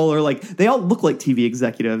 Kurt Fuller, like, they all look like TV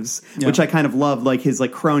executives, which I kind of love, like his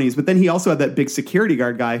like cronies. But then he also had that big security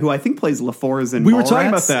guard guy who I think plays LaForge in Mallrats. We were talking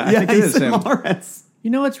about that. I think it is him. Mallrats. You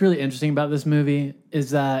know what's really interesting about this movie is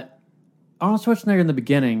that Arnold Schwarzenegger in the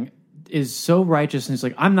beginning is so righteous, and he's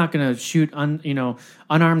like, I'm not going to shoot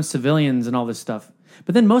unarmed civilians and all this stuff.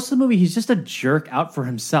 But then most of the movie, he's just a jerk out for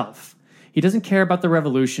himself. He doesn't care about the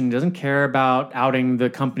revolution. He doesn't care about outing the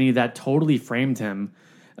company that totally framed him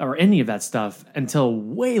or any of that stuff until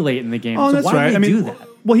way late in the game. Oh, so that's why right. do they do that?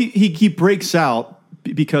 Well, he breaks out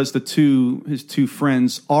because his two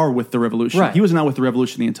friends are with the revolution. Right. He was not with the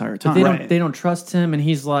revolution the entire time. But they don't trust him, and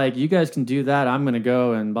he's like, you guys can do that. I'm going to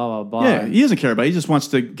go and blah, blah, blah. Yeah, he doesn't care about it. He just wants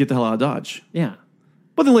to get the hell out of Dodge. Yeah.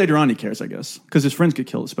 But then later on he cares, I guess, because his friends get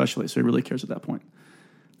killed especially, so he really cares at that point.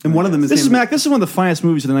 And one of them is... This is one of the finest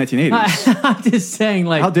movies of the 1980s. I'm just saying,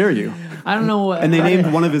 like... How dare you? I don't know what... And they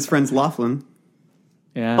named one of his friends Laughlin.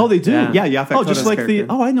 Yeah. Oh, they do? Yeah, Yaphet Oh, just Kotto's like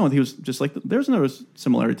character. I know. He was just like... There's another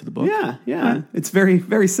similarity to the book. Yeah. It's very,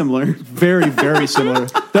 very similar. Very, very similar.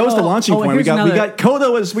 That was the launching point. We got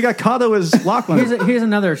Cotto as Lachlan. Here's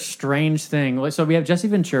another strange thing. So we have Jesse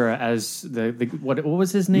Ventura as the what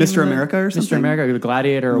was his name? Mr. America or something? Mr. America, the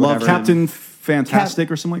Gladiator or whatever. Captain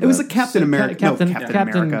Fantastic or something like that. It was a Captain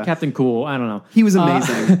America. Captain Cool. I don't know. He was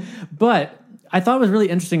amazing. But I thought it was really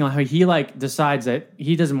interesting how he like decides that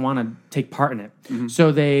he doesn't want to take part in it. Mm-hmm.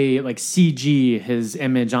 So they like CG his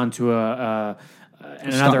image onto another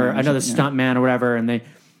stuntman or whatever, and they.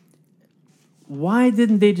 Why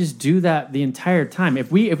didn't they just do that the entire time? If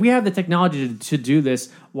we have the technology to do this,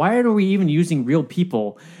 why are we even using real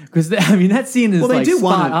people? Because that scene is they do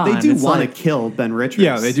spot on. They do want to kill Ben Richards.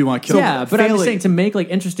 Yeah, they do want to kill. Yeah, but I'm just saying, to make like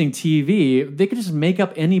interesting TV, they could just make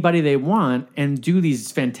up anybody they want and do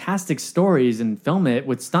these fantastic stories and film it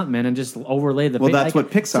with stuntmen and just overlay the. Well, that's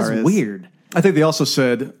what Pixar is. Weird. I think they also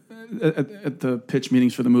said at the pitch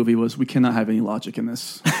meetings for the movie was, we cannot have any logic in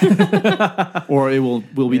this, or it will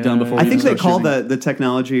be done before. I think they call the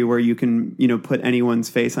technology where you can put anyone's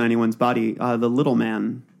face on anyone's body the little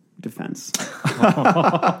man defense.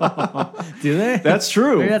 Do they? That's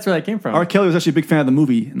true. Maybe that's where that came from. R. Kelly was actually a big fan of the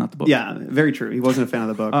movie, not the book. Yeah, very true. He wasn't a fan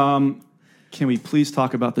of the book. Can we please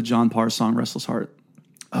talk about the John Parr song "Restless Heart"?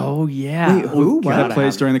 Oh yeah. Wait, who? That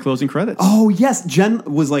plays during the closing credits. Oh yes, Jen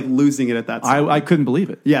was like losing it at that song. I couldn't believe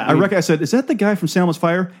it. Yeah, I said, "Is that the guy from St. Elmo's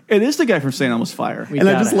Fire?" It is the guy from St. Elmo's Fire. And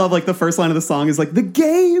I just love like the first line of the song is like, "The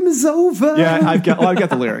game is over." Yeah, I've got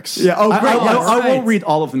the lyrics. Yeah. Oh, great. I won't read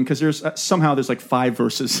all of them because there's like 5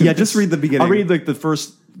 verses. Yeah, just read the beginning. I'll read like the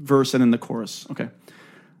first verse and then the chorus. Okay.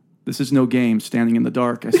 This is no game, standing in the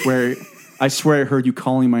dark. I swear I heard you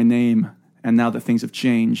calling my name, and now that things have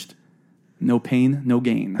changed. No pain, no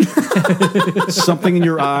gain. Something in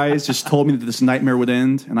your eyes just told me that this nightmare would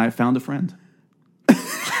end, and I found a friend.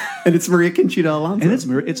 And it's Maria Conchita Alonso. And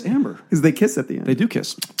it's Amber. Because they kiss at the end. They do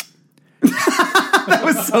kiss. That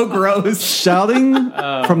was so gross. Shouting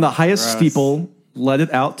from the highest steeple, let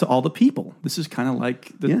it out to all the people. This is kind of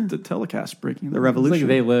like the telecast breaking. The revolution. It's like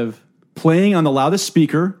They Live. Playing on the loudest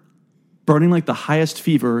speaker, burning like the highest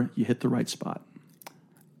fever, you hit the right spot.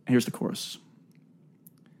 Here's the chorus.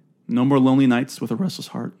 No more lonely nights with a restless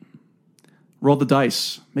heart. Roll the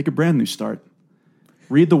dice. Make a brand new start.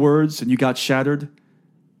 Read the words and you got shattered.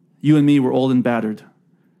 You and me were old and battered.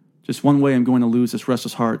 Just one way I'm going to lose this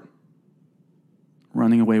restless heart.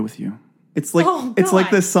 Running away with you. It's like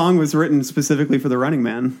this song was written specifically for the Running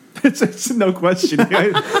Man. It's no question. You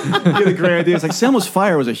get a great idea. It's like St. Elmo's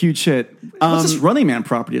Fire was a huge hit. What's this Running Man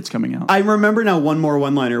property that's coming out? I remember now one more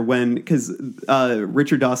one-liner because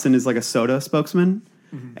Richard Dawson is like a soda spokesman.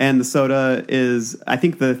 Mm-hmm. And the soda is, I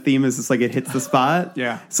think the theme is just like it hits the spot.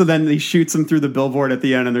 Yeah. So then he shoots him through the billboard at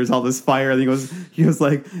the end, and there's all this fire. And he goes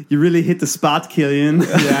like, "You really hit the spot, Killian." Yeah.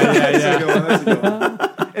 That's a good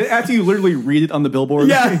one. After you literally read it on the billboard.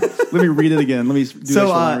 Yeah. Let me read it again. Let me do So,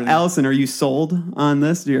 that. Allison, are you sold on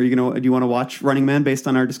this? Do you want to watch Running Man based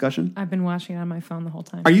on our discussion? I've been watching it on my phone the whole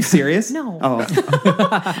time. Are you serious? No.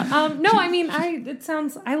 Oh. No, I mean,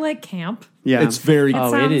 I like camp. Yeah. It's very. It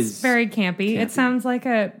sounds it is very campy. campy. It sounds like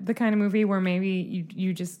the kind of movie where maybe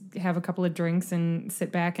you just have a couple of drinks and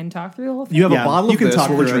sit back and talk through the whole thing. You have Yeah, a bottle you of can this talk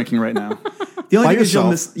what we're through it. drinking right now. The only By thing is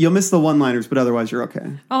yourself. you'll miss the one-liners, but otherwise you're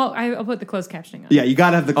okay. I'll put the closed captioning on. Yeah, you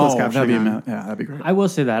got to have the closed that'd be captioning on. that'd be great. I will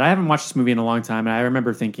say that I haven't watched this movie in a long time, and I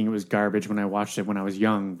remember thinking it was garbage when I watched it when I was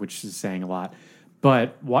young, which is saying a lot.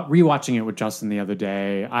 But rewatching it with Justin the other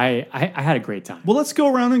day, I had a great time. Well, let's go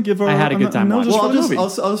around and give our. I had a good time watching.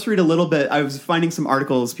 Well, I'll just read a little bit. I was finding some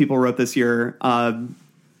articles people wrote this year on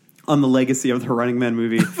the legacy of the Running Man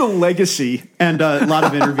movie. The legacy. And a lot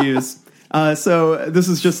of interviews. So this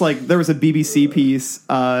is just like, there was a BBC piece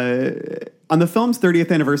on the film's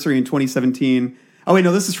 30th anniversary in 2017. Oh, wait,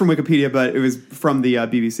 no, this is from Wikipedia, but it was from the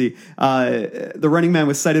BBC. The Running Man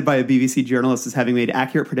was cited by a BBC journalist as having made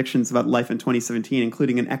accurate predictions about life in 2017,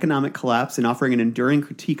 including an economic collapse and offering an enduring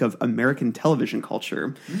critique of American television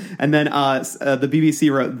culture. And then the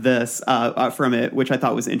BBC wrote this from it, which I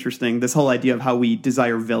thought was interesting. This whole idea of how we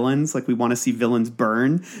desire villains, like we want to see villains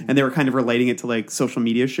burn. And they were kind of relating it to like social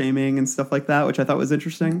media shaming and stuff like that, which I thought was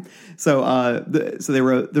interesting. So, so they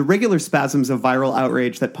wrote, the regular spasms of viral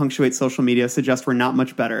outrage that punctuate social media suggest we're not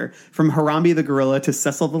much better. From Harambe the gorilla to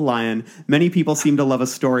Cecil the lion, many people seem to love a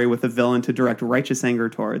story with a villain to direct righteous anger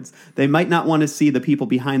towards. They might not want to see the people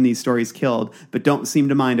behind these stories killed, but don't seem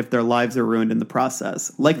to mind if their lives are ruined in the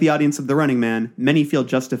process. Like the audience of The Running Man, many feel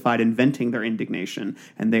justified in venting their indignation,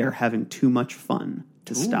 and they are having too much fun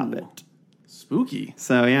to stop it. Spooky.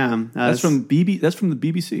 So yeah, That's from the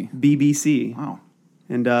BBC. BBC. Wow.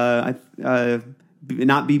 And not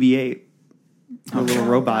BB-8. A little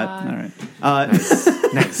robot. All right.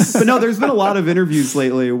 Nice. But no, there's been a lot of interviews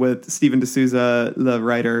lately with Stephen D'Souza, the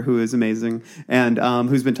writer, who is amazing, and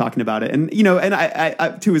who's been talking about it. And and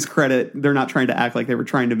I to his credit, they're not trying to act like they were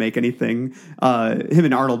trying to make anything. Him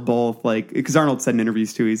and Arnold both, like, because Arnold said in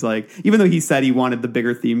interviews too, he's like, even though he said he wanted the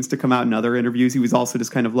bigger themes to come out in other interviews, he was also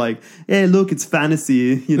just kind of like, hey, look, it's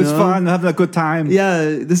fantasy. It's fun, having a good time.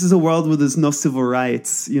 Yeah, this is a world where there's no civil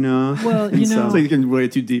rights. Well, it's like you can way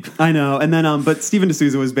too deep. I know. And then, but Stephen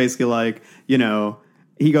D'Souza was basically like,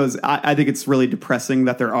 he goes, I think it's really depressing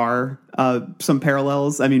that there are some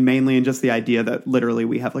parallels. I mean, mainly in just the idea that literally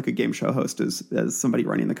we have like a game show host as somebody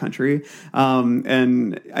running the country.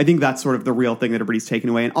 And I think that's sort of the real thing that everybody's taken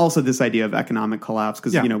away. And also this idea of economic collapse,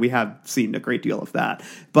 because, we have seen a great deal of that.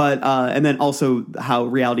 But, and then also how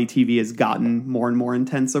reality TV has gotten more and more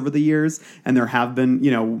intense over the years. And there have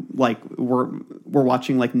been, like we're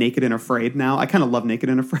watching like Naked and Afraid now. I kind of love Naked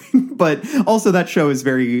and Afraid, but also that show is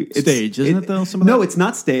very staged, isn't it though? No, it's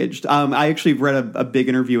not staged. I actually read a big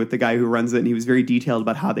interview with the guy who runs it, and he was very detailed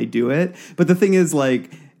about how they do it. But the thing is,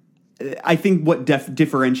 like, I think what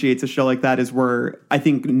differentiates a show like that is where I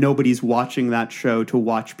think nobody's watching that show to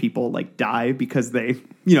watch people like die, because they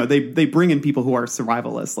bring in people who are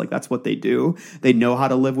survivalists. Like, that's what they do. They know how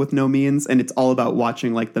to live with no means, and it's all about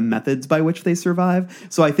watching like the methods by which they survive.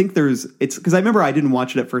 So I think it's because I remember I didn't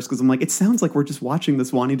watch it at first because I'm like, it sounds like we're just watching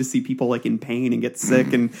this wanting to see people like in pain and get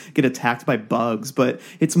sick and get attacked by bugs. But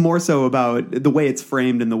it's more so about the way it's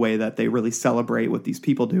framed and the way that they really celebrate what these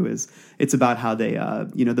people do. Is it's about how they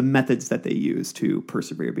the methods that they use to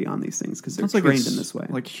persevere beyond these things, because they're trained in this way.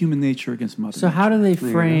 Like human nature against mother So nature. how do they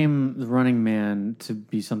frame The Running Man to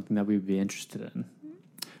be something that we would be interested in?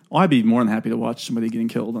 Well, I'd be more than happy to watch somebody getting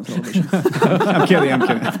killed on television. I'm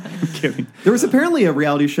kidding. There was apparently a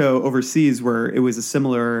reality show overseas where it was a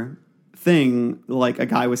similar thing, like a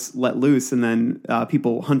guy was let loose and then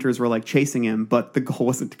hunters were like chasing him, but the goal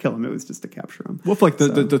wasn't to kill him, it was just to capture him. What if like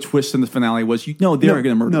the twist in the finale was, they're going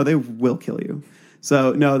to murder No, they will kill you.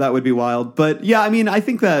 So no, that would be wild. But yeah, I mean, I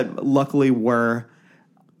think that luckily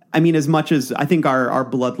as much as I think our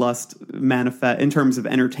bloodlust manifest in terms of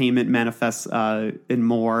entertainment manifests in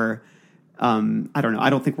more, I don't know.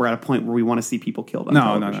 I don't think we're at a point where we want to see people killed on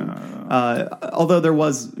television. No. Although there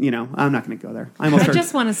was, I'm not going to go there. I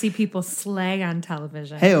just want to see people slag on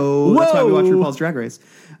television. Hey-oh, that's why we watch RuPaul's Drag Race.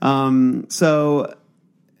 So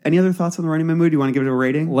any other thoughts on The Running Man movie? Do you want to give it a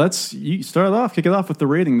rating? You start it off. Kick it off with the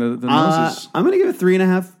rating. The noses. I'm going to give it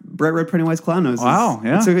 3.5 Bright Red Pennywise Clown Noses. Wow,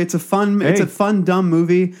 yeah. It's a fun, dumb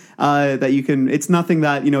movie that you can. It's nothing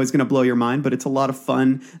that is going to blow your mind, but it's a lot of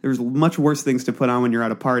fun. There's much worse things to put on when you're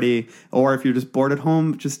at a party, or if you're just bored at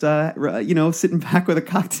home, just sitting back with a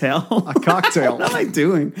cocktail. A cocktail. What am I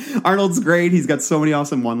doing? Arnold's great. He's got so many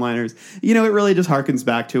awesome one-liners. It really just harkens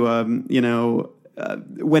back to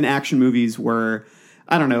when action movies were.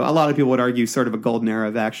 I don't know, a lot of people would argue sort of a golden era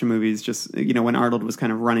of action movies, just, when Arnold was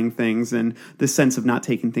kind of running things, and the sense of not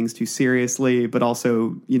taking things too seriously, but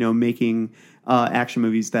also, making action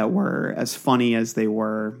movies that were as funny as they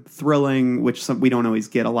were thrilling, which we don't always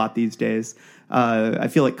get a lot these days. I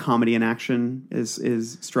feel like comedy and action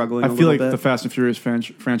is struggling. I feel like the Fast and Furious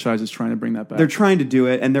franchise is trying to bring that back. They're trying to do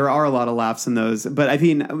it, and there are a lot of laughs in those. But I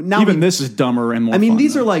mean, now this is dumber and more.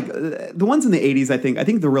 These are like the ones in the '80s. I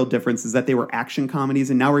think the real difference is that they were action comedies,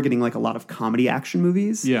 and now we're getting like a lot of comedy action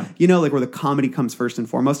movies. Yeah, like where the comedy comes first and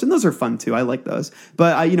foremost, and those are fun too. I like those,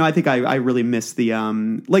 but I think I really miss the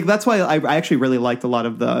that's why I actually really liked a lot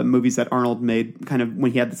of the movies that Arnold made, kind of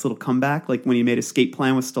when he had this little comeback, like when he made Escape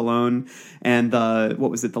Plan with Stallone. And what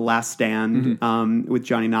was it? The Last Stand with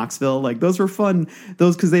Johnny Knoxville. Like those were fun.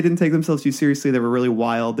 Those because they didn't take themselves too seriously. They were really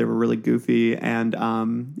wild. They were really goofy, and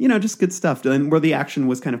just good stuff. And where the action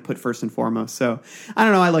was kind of put first and foremost. So I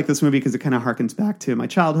don't know. I like this movie because it kind of harkens back to my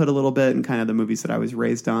childhood a little bit and kind of the movies that I was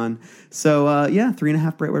raised on. So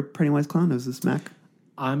 3.5 Bright Red Pennywise Clown Noses. Mac,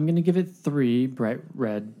 I'm gonna give it 3 Bright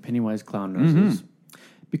Red Pennywise Clown Noses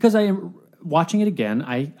because I am watching it again.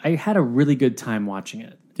 I had a really good time watching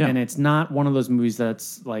it. Yeah. And it's not one of those movies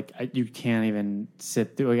that's like you can't even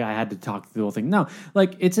sit through. Like, I had to talk through the whole thing. No,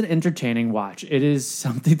 like it's an entertaining watch. It is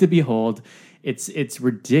something to behold. It's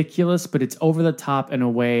ridiculous, but it's over the top in a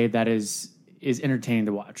way that is entertaining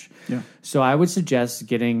to watch. Yeah. So I would suggest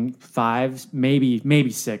getting 5, maybe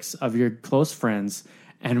 6 of your close friends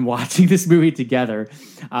and watching this movie together.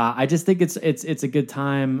 I just think it's a good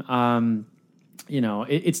time.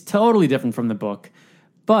 It's totally different from the book.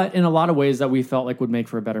 But in a lot of ways that we felt like would make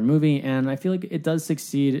for a better movie, and I feel like it does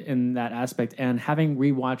succeed in that aspect. And having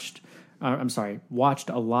watched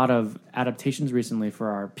a lot of adaptations recently for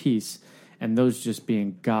our piece, and those just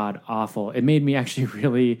being god awful, it made me actually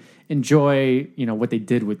really enjoy, what they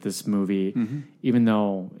did with this movie, even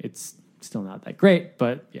though it's still not that great.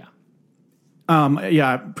 But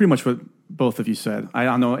yeah, pretty much what both of you said. I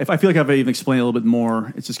don't know if I feel like if I even explain a little bit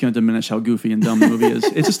more, it's just going to diminish how goofy and dumb the movie is.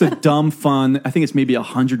 It's just a dumb fun. I think it's maybe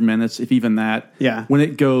 100 minutes, if even that. Yeah. When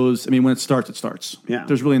it goes, when it starts, it starts. Yeah.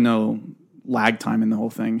 There's really no lag time in the whole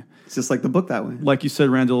thing. It's just like the book that way. Like you said,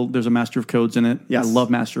 Randall, there's a Master of Codes in it. Yes. I love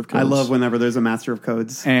Master of Codes. I love whenever there's a Master of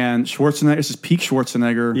Codes. And Schwarzenegger, this is peak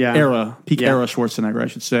Schwarzenegger era. Peak era Schwarzenegger, I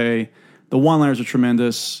should say. The one-liners are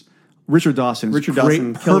tremendous. Richard Dawson, killer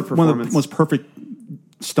performance. One of the most perfect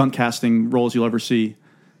stunt casting roles you'll ever see.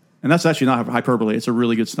 And that's actually not hyperbole. It's a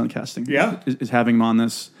really good stunt casting. Yeah. Is having him on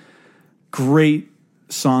this. Great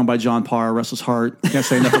song by John Parr, Restless Heart. Can't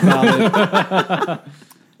say enough about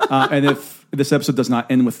it. And if this episode does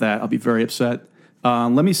not end with that, I'll be very upset.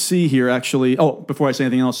 Let me see here, actually. Oh, before I say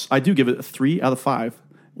anything else, I do give it a 3 out of 5.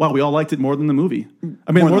 Wow, we all liked it more than the movie.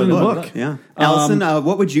 More than the book. Yeah. Allison,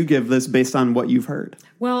 what would you give this based on what you've heard?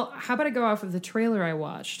 Well, how about I go off of the trailer I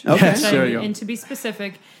watched? Okay. Yes, there you go. And to be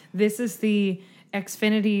specific, this is the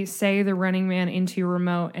Xfinity Say the Running Man into your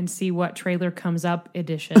remote and see what trailer comes up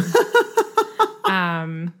edition.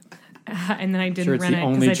 And then I didn't rent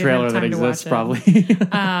it because I didn't have time to watch it.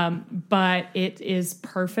 Probably. But it is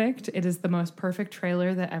perfect. It is the most perfect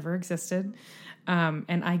trailer that ever existed.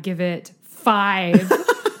 And I give it 5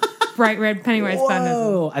 Bright Red Pennywise Clown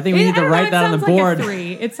Noses. I think we need to write that on the board. Like a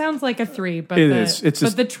 3. It sounds like a 3, but it is. It's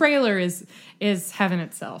but the trailer is heaven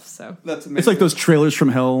itself. So that's amazing. It's like those trailers from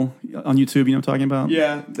hell on YouTube. You know what I'm talking about?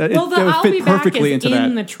 Yeah. The I'll Be Back is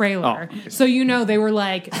in the trailer. Oh, so they were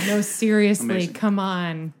like, no, seriously, come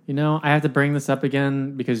on. I have to bring this up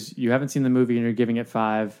again because you haven't seen the movie and you're giving it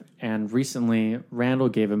 5. And recently, Randall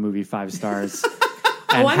gave a movie 5 stars.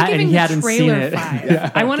 I'm giving the trailer 5.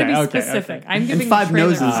 Yeah. I want to be specific. I'm giving 5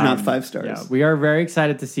 noses, five. not 5 stars. Yeah, we are very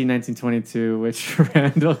excited to see 1922, which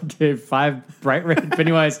Randall gave 5 Bright Red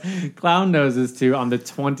Pennywise Clown Noses to on the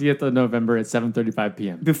 20th of November at 7:35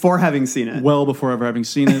 p.m. Before having seen it. Well before ever having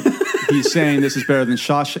seen it. He's saying this is better than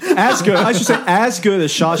Shawshank. As good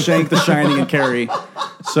as Shawshank, The Shining, and Carrie.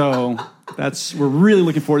 So we're really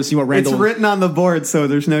looking forward to seeing what Randall... It's written on the board, so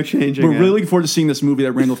there's no changing We're really looking forward to seing this movie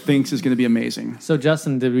that Randall thinks is going to be amazing. So,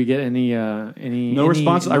 Justin, did we get any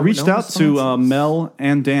response? I reached out to Mel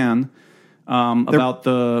and Dan about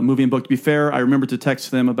the movie and book. To be fair, I remembered to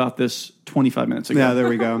text them about this 25 minutes ago. Yeah, there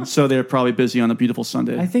we go. So they're probably busy on a beautiful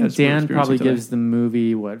Sunday. I think Dan probably gives the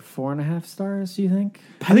movie, 4.5 stars, do you think?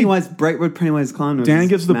 Bright Red Pennywise Clown Noses. Dan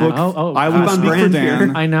gives the book... I would speak for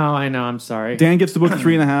Dan. I know, I'm sorry. Dan gives the book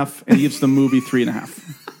 3.5, and he gives the movie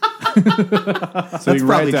 3.5. That's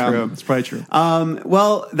probably true. It's probably true.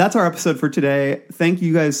 Well, that's our episode for today. Thank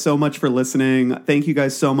you guys so much for listening. Thank you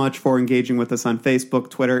guys so much for engaging with us on Facebook,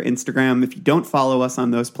 Twitter, Instagram. If you don't follow us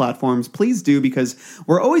on those platforms, please do, because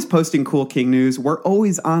we're always posting cool King news. We're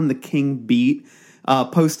always on the King beat,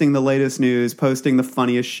 posting the latest news, posting the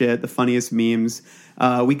funniest shit, the funniest memes.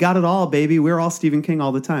 We got it all, baby. We're all Stephen King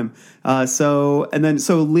all the time. So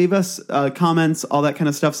leave us comments, all that kind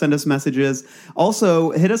of stuff. Send us messages. Also,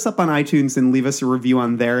 hit us up on iTunes and leave us a review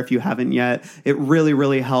on there if you haven't yet. It really,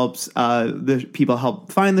 really helps. The people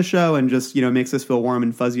help find the show and just, makes us feel warm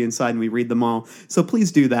and fuzzy inside, and we read them all. So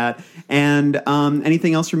please do that. And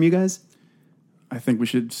anything else from you guys? I think we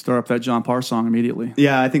should start up that John Parr song immediately.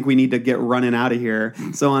 Yeah, I think we need to get running out of here.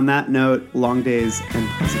 So on that note, long days and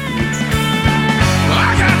pleasant nights.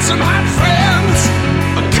 I got some hot friends.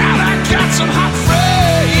 God, I got some hot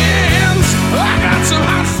friends. I got some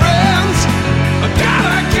hot friends. God,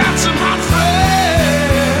 I got some hot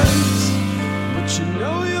friends. But you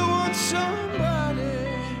know you want somebody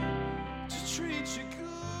to treat you good.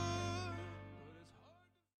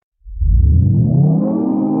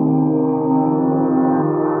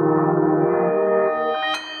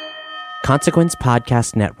 Consequence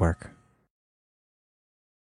Podcast Network.